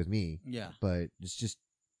nothing to do with me. Yeah. But it's just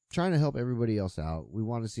trying to help everybody else out. We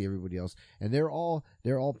want to see everybody else, and they're all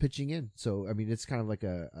pitching in. So I mean, it's kind of like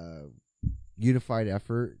a unified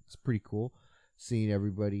effort. It's pretty cool seeing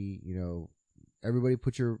everybody. Everybody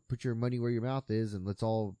put your money where your mouth is, and let's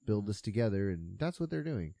all build this together. And that's what they're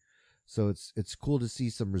doing. So it's cool to see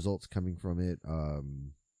some results coming from it.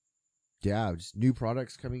 Just new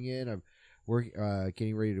products coming in. I'm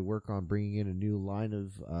getting ready to work on bringing in a new line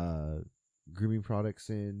of grooming products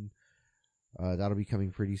in. That'll be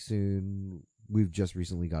coming pretty soon. We've just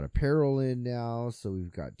recently got apparel in now, so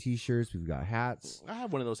we've got t-shirts, we've got hats. I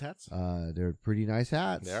have one of those hats. They're pretty nice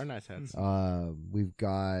hats. They are nice hats. We've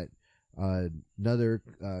got another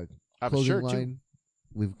I have a clothing shirt, line. too.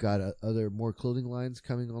 We've got more clothing lines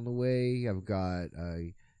coming on the way. I've got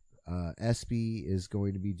SB is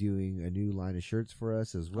going to be doing a new line of shirts for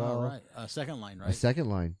us as well. All right. Second line, right? A second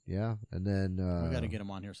line, yeah, and then we got to get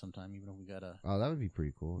him on here sometime, even if we got to. Oh, that would be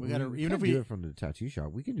pretty cool. We gotta- even can't if we- do it from the tattoo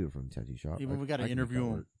shop. We can do it from the tattoo shop. Even if we got to I can make interview that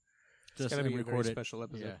him. work. It's Just gotta be a record very it. special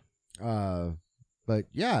episode. Yeah. But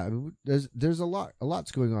yeah, I mean, there's a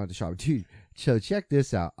lot's going on at the shop, dude. So check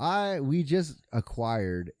this out. We just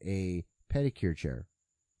acquired a pedicure chair,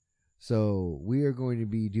 so we are going to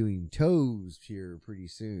be doing toes here pretty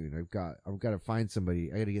soon. I've got to find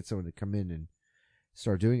somebody. I got to get someone to come in and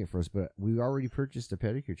start doing it for us. But we already purchased a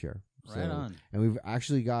pedicure chair. Right on. And we've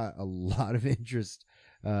actually got a lot of interest.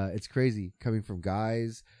 It's crazy coming from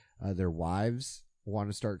guys, their wives, want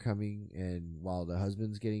to start coming, and while the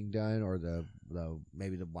husband's getting done, or the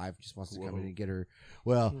maybe the wife just wants to come in and get her.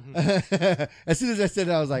 Well, as soon as I said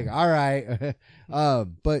it, I was like, all right.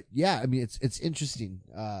 But yeah, I mean, it's interesting,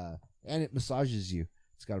 and it massages you.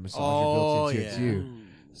 It's got a massager built into it too.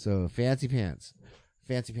 So fancy pants.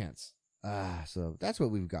 So that's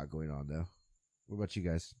what we've got going on, though. What about you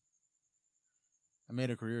guys? I made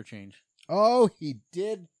a career change. Oh, he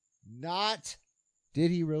did not.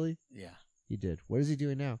 Did he really? Yeah. He did. What is he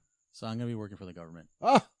doing now? So I'm going to be working for the government.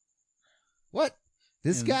 Oh, what?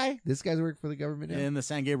 This In- guy? This guy's working for the government now? In the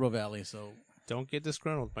San Gabriel Valley, so Don't get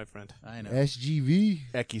disgruntled, my friend. I know. SGV.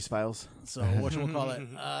 Ecky's files. So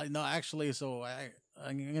whatchamacallit? No, actually, so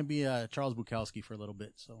I'm going to be Charles Bukowski for a little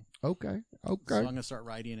bit. So Okay. So I'm going to start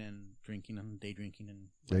writing and drinking and day drinking and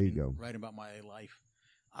There you go. writing about my life.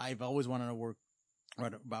 I've always wanted to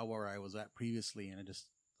write about where I was at previously, and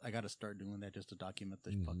I got to start doing that just to document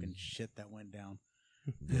the fucking shit that went down.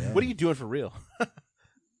 Yeah. What are you doing for real?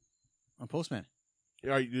 I'm postman.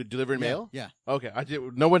 Are you delivering mail? Yeah. Okay.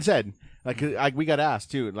 No one said. Like, we got asked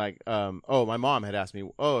too. Like, my mom had asked me,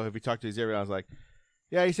 have you talked to Xavier? I was like,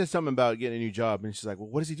 yeah, he said something about getting a new job, and she's like, well,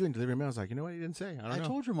 what is he doing delivering mail? I was like, you know what? He didn't say. I don't know.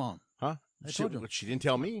 told your mom. Huh? I told you. She didn't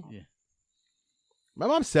tell me. Yeah. My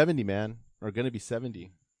mom's 70, man, or gonna be 70.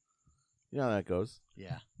 You know how that goes.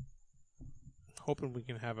 Yeah. Hoping we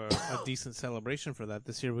can have a decent celebration for that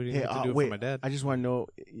this year. We didn't Hey, have to do it wait. for my dad. I just want to know.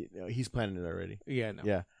 He's planning it already. Yeah, no.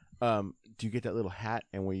 Yeah. Do you get that little hat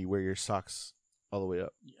and where you wear your socks all the way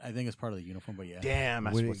up? I think it's part of the uniform, but yeah. Damn,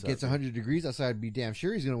 that's When what's it gets up. 100 degrees outside, I'd be damn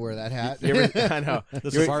sure he's going to wear that hat. You ever, I know. The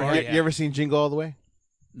You safari ever, hat. you ever seen Jingle All the Way?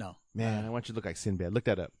 No. Man, I want you to look like Sinbad. Look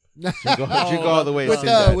that up. Jingle All the Way. with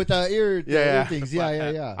Sinbad. the ear, the Yeah. ear things.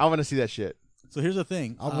 Yeah. I want to see that shit. So here's the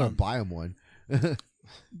thing. I'm going to buy him one.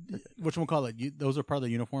 Whatchamacallit? Those are part of the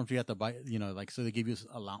uniforms. You have to buy, like, so they give you an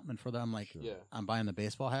allotment for them. Like, Yeah. I'm buying the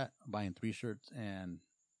baseball hat, I'm buying 3 shirts, and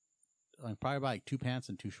I'm probably buying 2 pants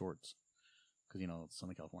and 2 shorts. Because, it's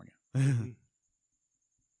Southern California.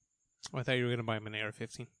 Oh, I thought you were going to buy him an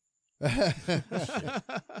AR-15.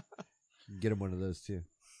 Get him one of those, too.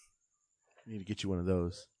 I need to get you one of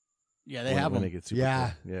those. Yeah, they have them. Make it super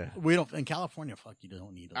Yeah. cool. Yeah. We don't, in California, fuck, you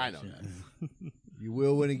don't need those. I know. Yeah. You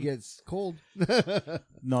will when it gets cold.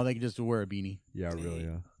 No, they can just wear a beanie. Yeah, really,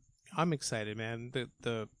 yeah. I'm excited, man.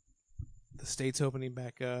 The state's opening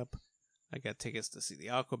back up. I got tickets to see the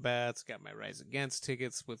Aquabats. Got my Rise Against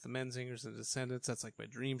tickets with the Menzingers and Descendants. That's like my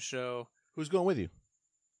dream show. Who's going with you?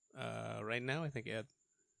 Right now, I think Ed.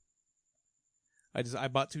 I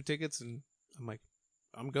bought 2 tickets and I'm like,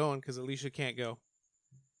 I'm going because Alicia can't go.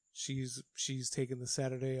 She's taking the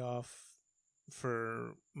Saturday off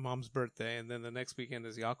for Mom's birthday, and then the next weekend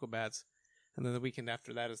is the Aquabats, and then the weekend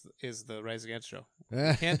after that is the Rise Against show.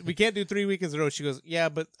 We can't do 3 weekends in a row. She goes, yeah,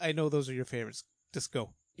 but I know those are your favorites. Just go.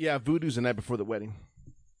 Yeah, Voodoo's the night before the wedding.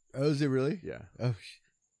 Oh, is it really? Yeah. Oh,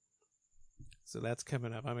 So that's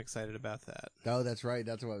coming up. I'm excited about that. oh, that's right.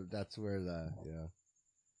 That's where yeah.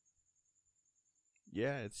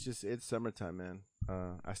 Yeah, it's summertime, man.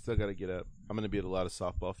 I still got to get up. I'm going to be at a lot of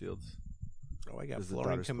softball fields. Oh, I got This is the flooring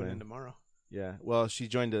daughter's coming plan. in tomorrow. Yeah. Well, she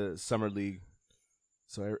joined a summer league.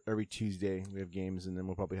 So every Tuesday we have games, and then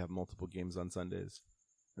we'll probably have multiple games on Sundays.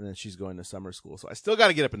 And then she's going to summer school. So I still got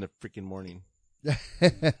to get up in the freaking morning.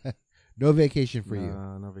 No vacation for you.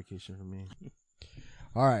 No vacation for me.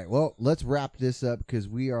 All right. Well, let's wrap this up because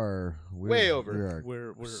we're Way over.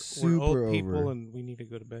 We're super old people over. and we need to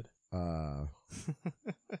go to bed. All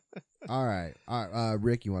right.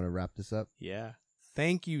 Rick, you want to wrap this up? Yeah.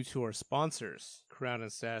 Thank you to our sponsors, Crown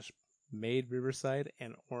and Sash, Made Riverside,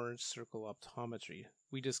 and Orange Circle Optometry.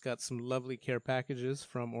 We just got some lovely care packages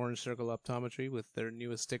from Orange Circle Optometry with their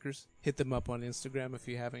newest stickers. Hit them up on Instagram if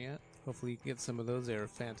you haven't yet. Hopefully you can get some of those. They're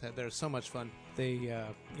fantastic. They're so much fun. They,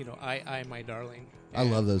 I my darling. I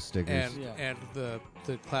love those stickers. And the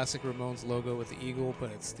classic Ramones logo with the eagle,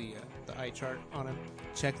 but it's the eye chart on it.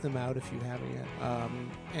 Check them out if you haven't yet.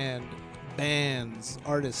 And bands,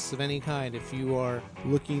 artists of any kind, if you are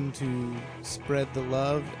looking to spread the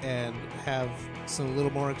love and have some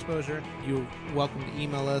little more exposure, you're welcome to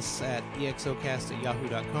email us at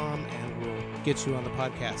exocast@yahoo.com and we'll get you on the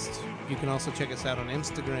podcast. You can also check us out on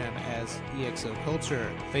Instagram as EXOCulture,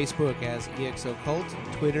 Facebook as EXOCult,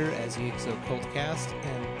 Twitter as EXOCultcast,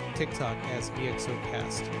 and TikTok as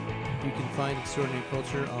EXOcast. You can find Extraordinary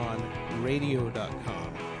Culture on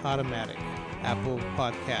radio.com, Podomatic, Apple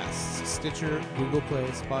Podcasts, Stitcher, Google Play,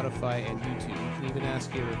 Spotify, and YouTube. You can even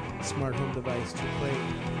ask your smart home device to play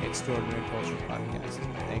Extraordinary Culture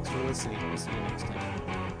Podcast. Thanks for listening. We'll see you next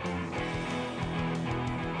time.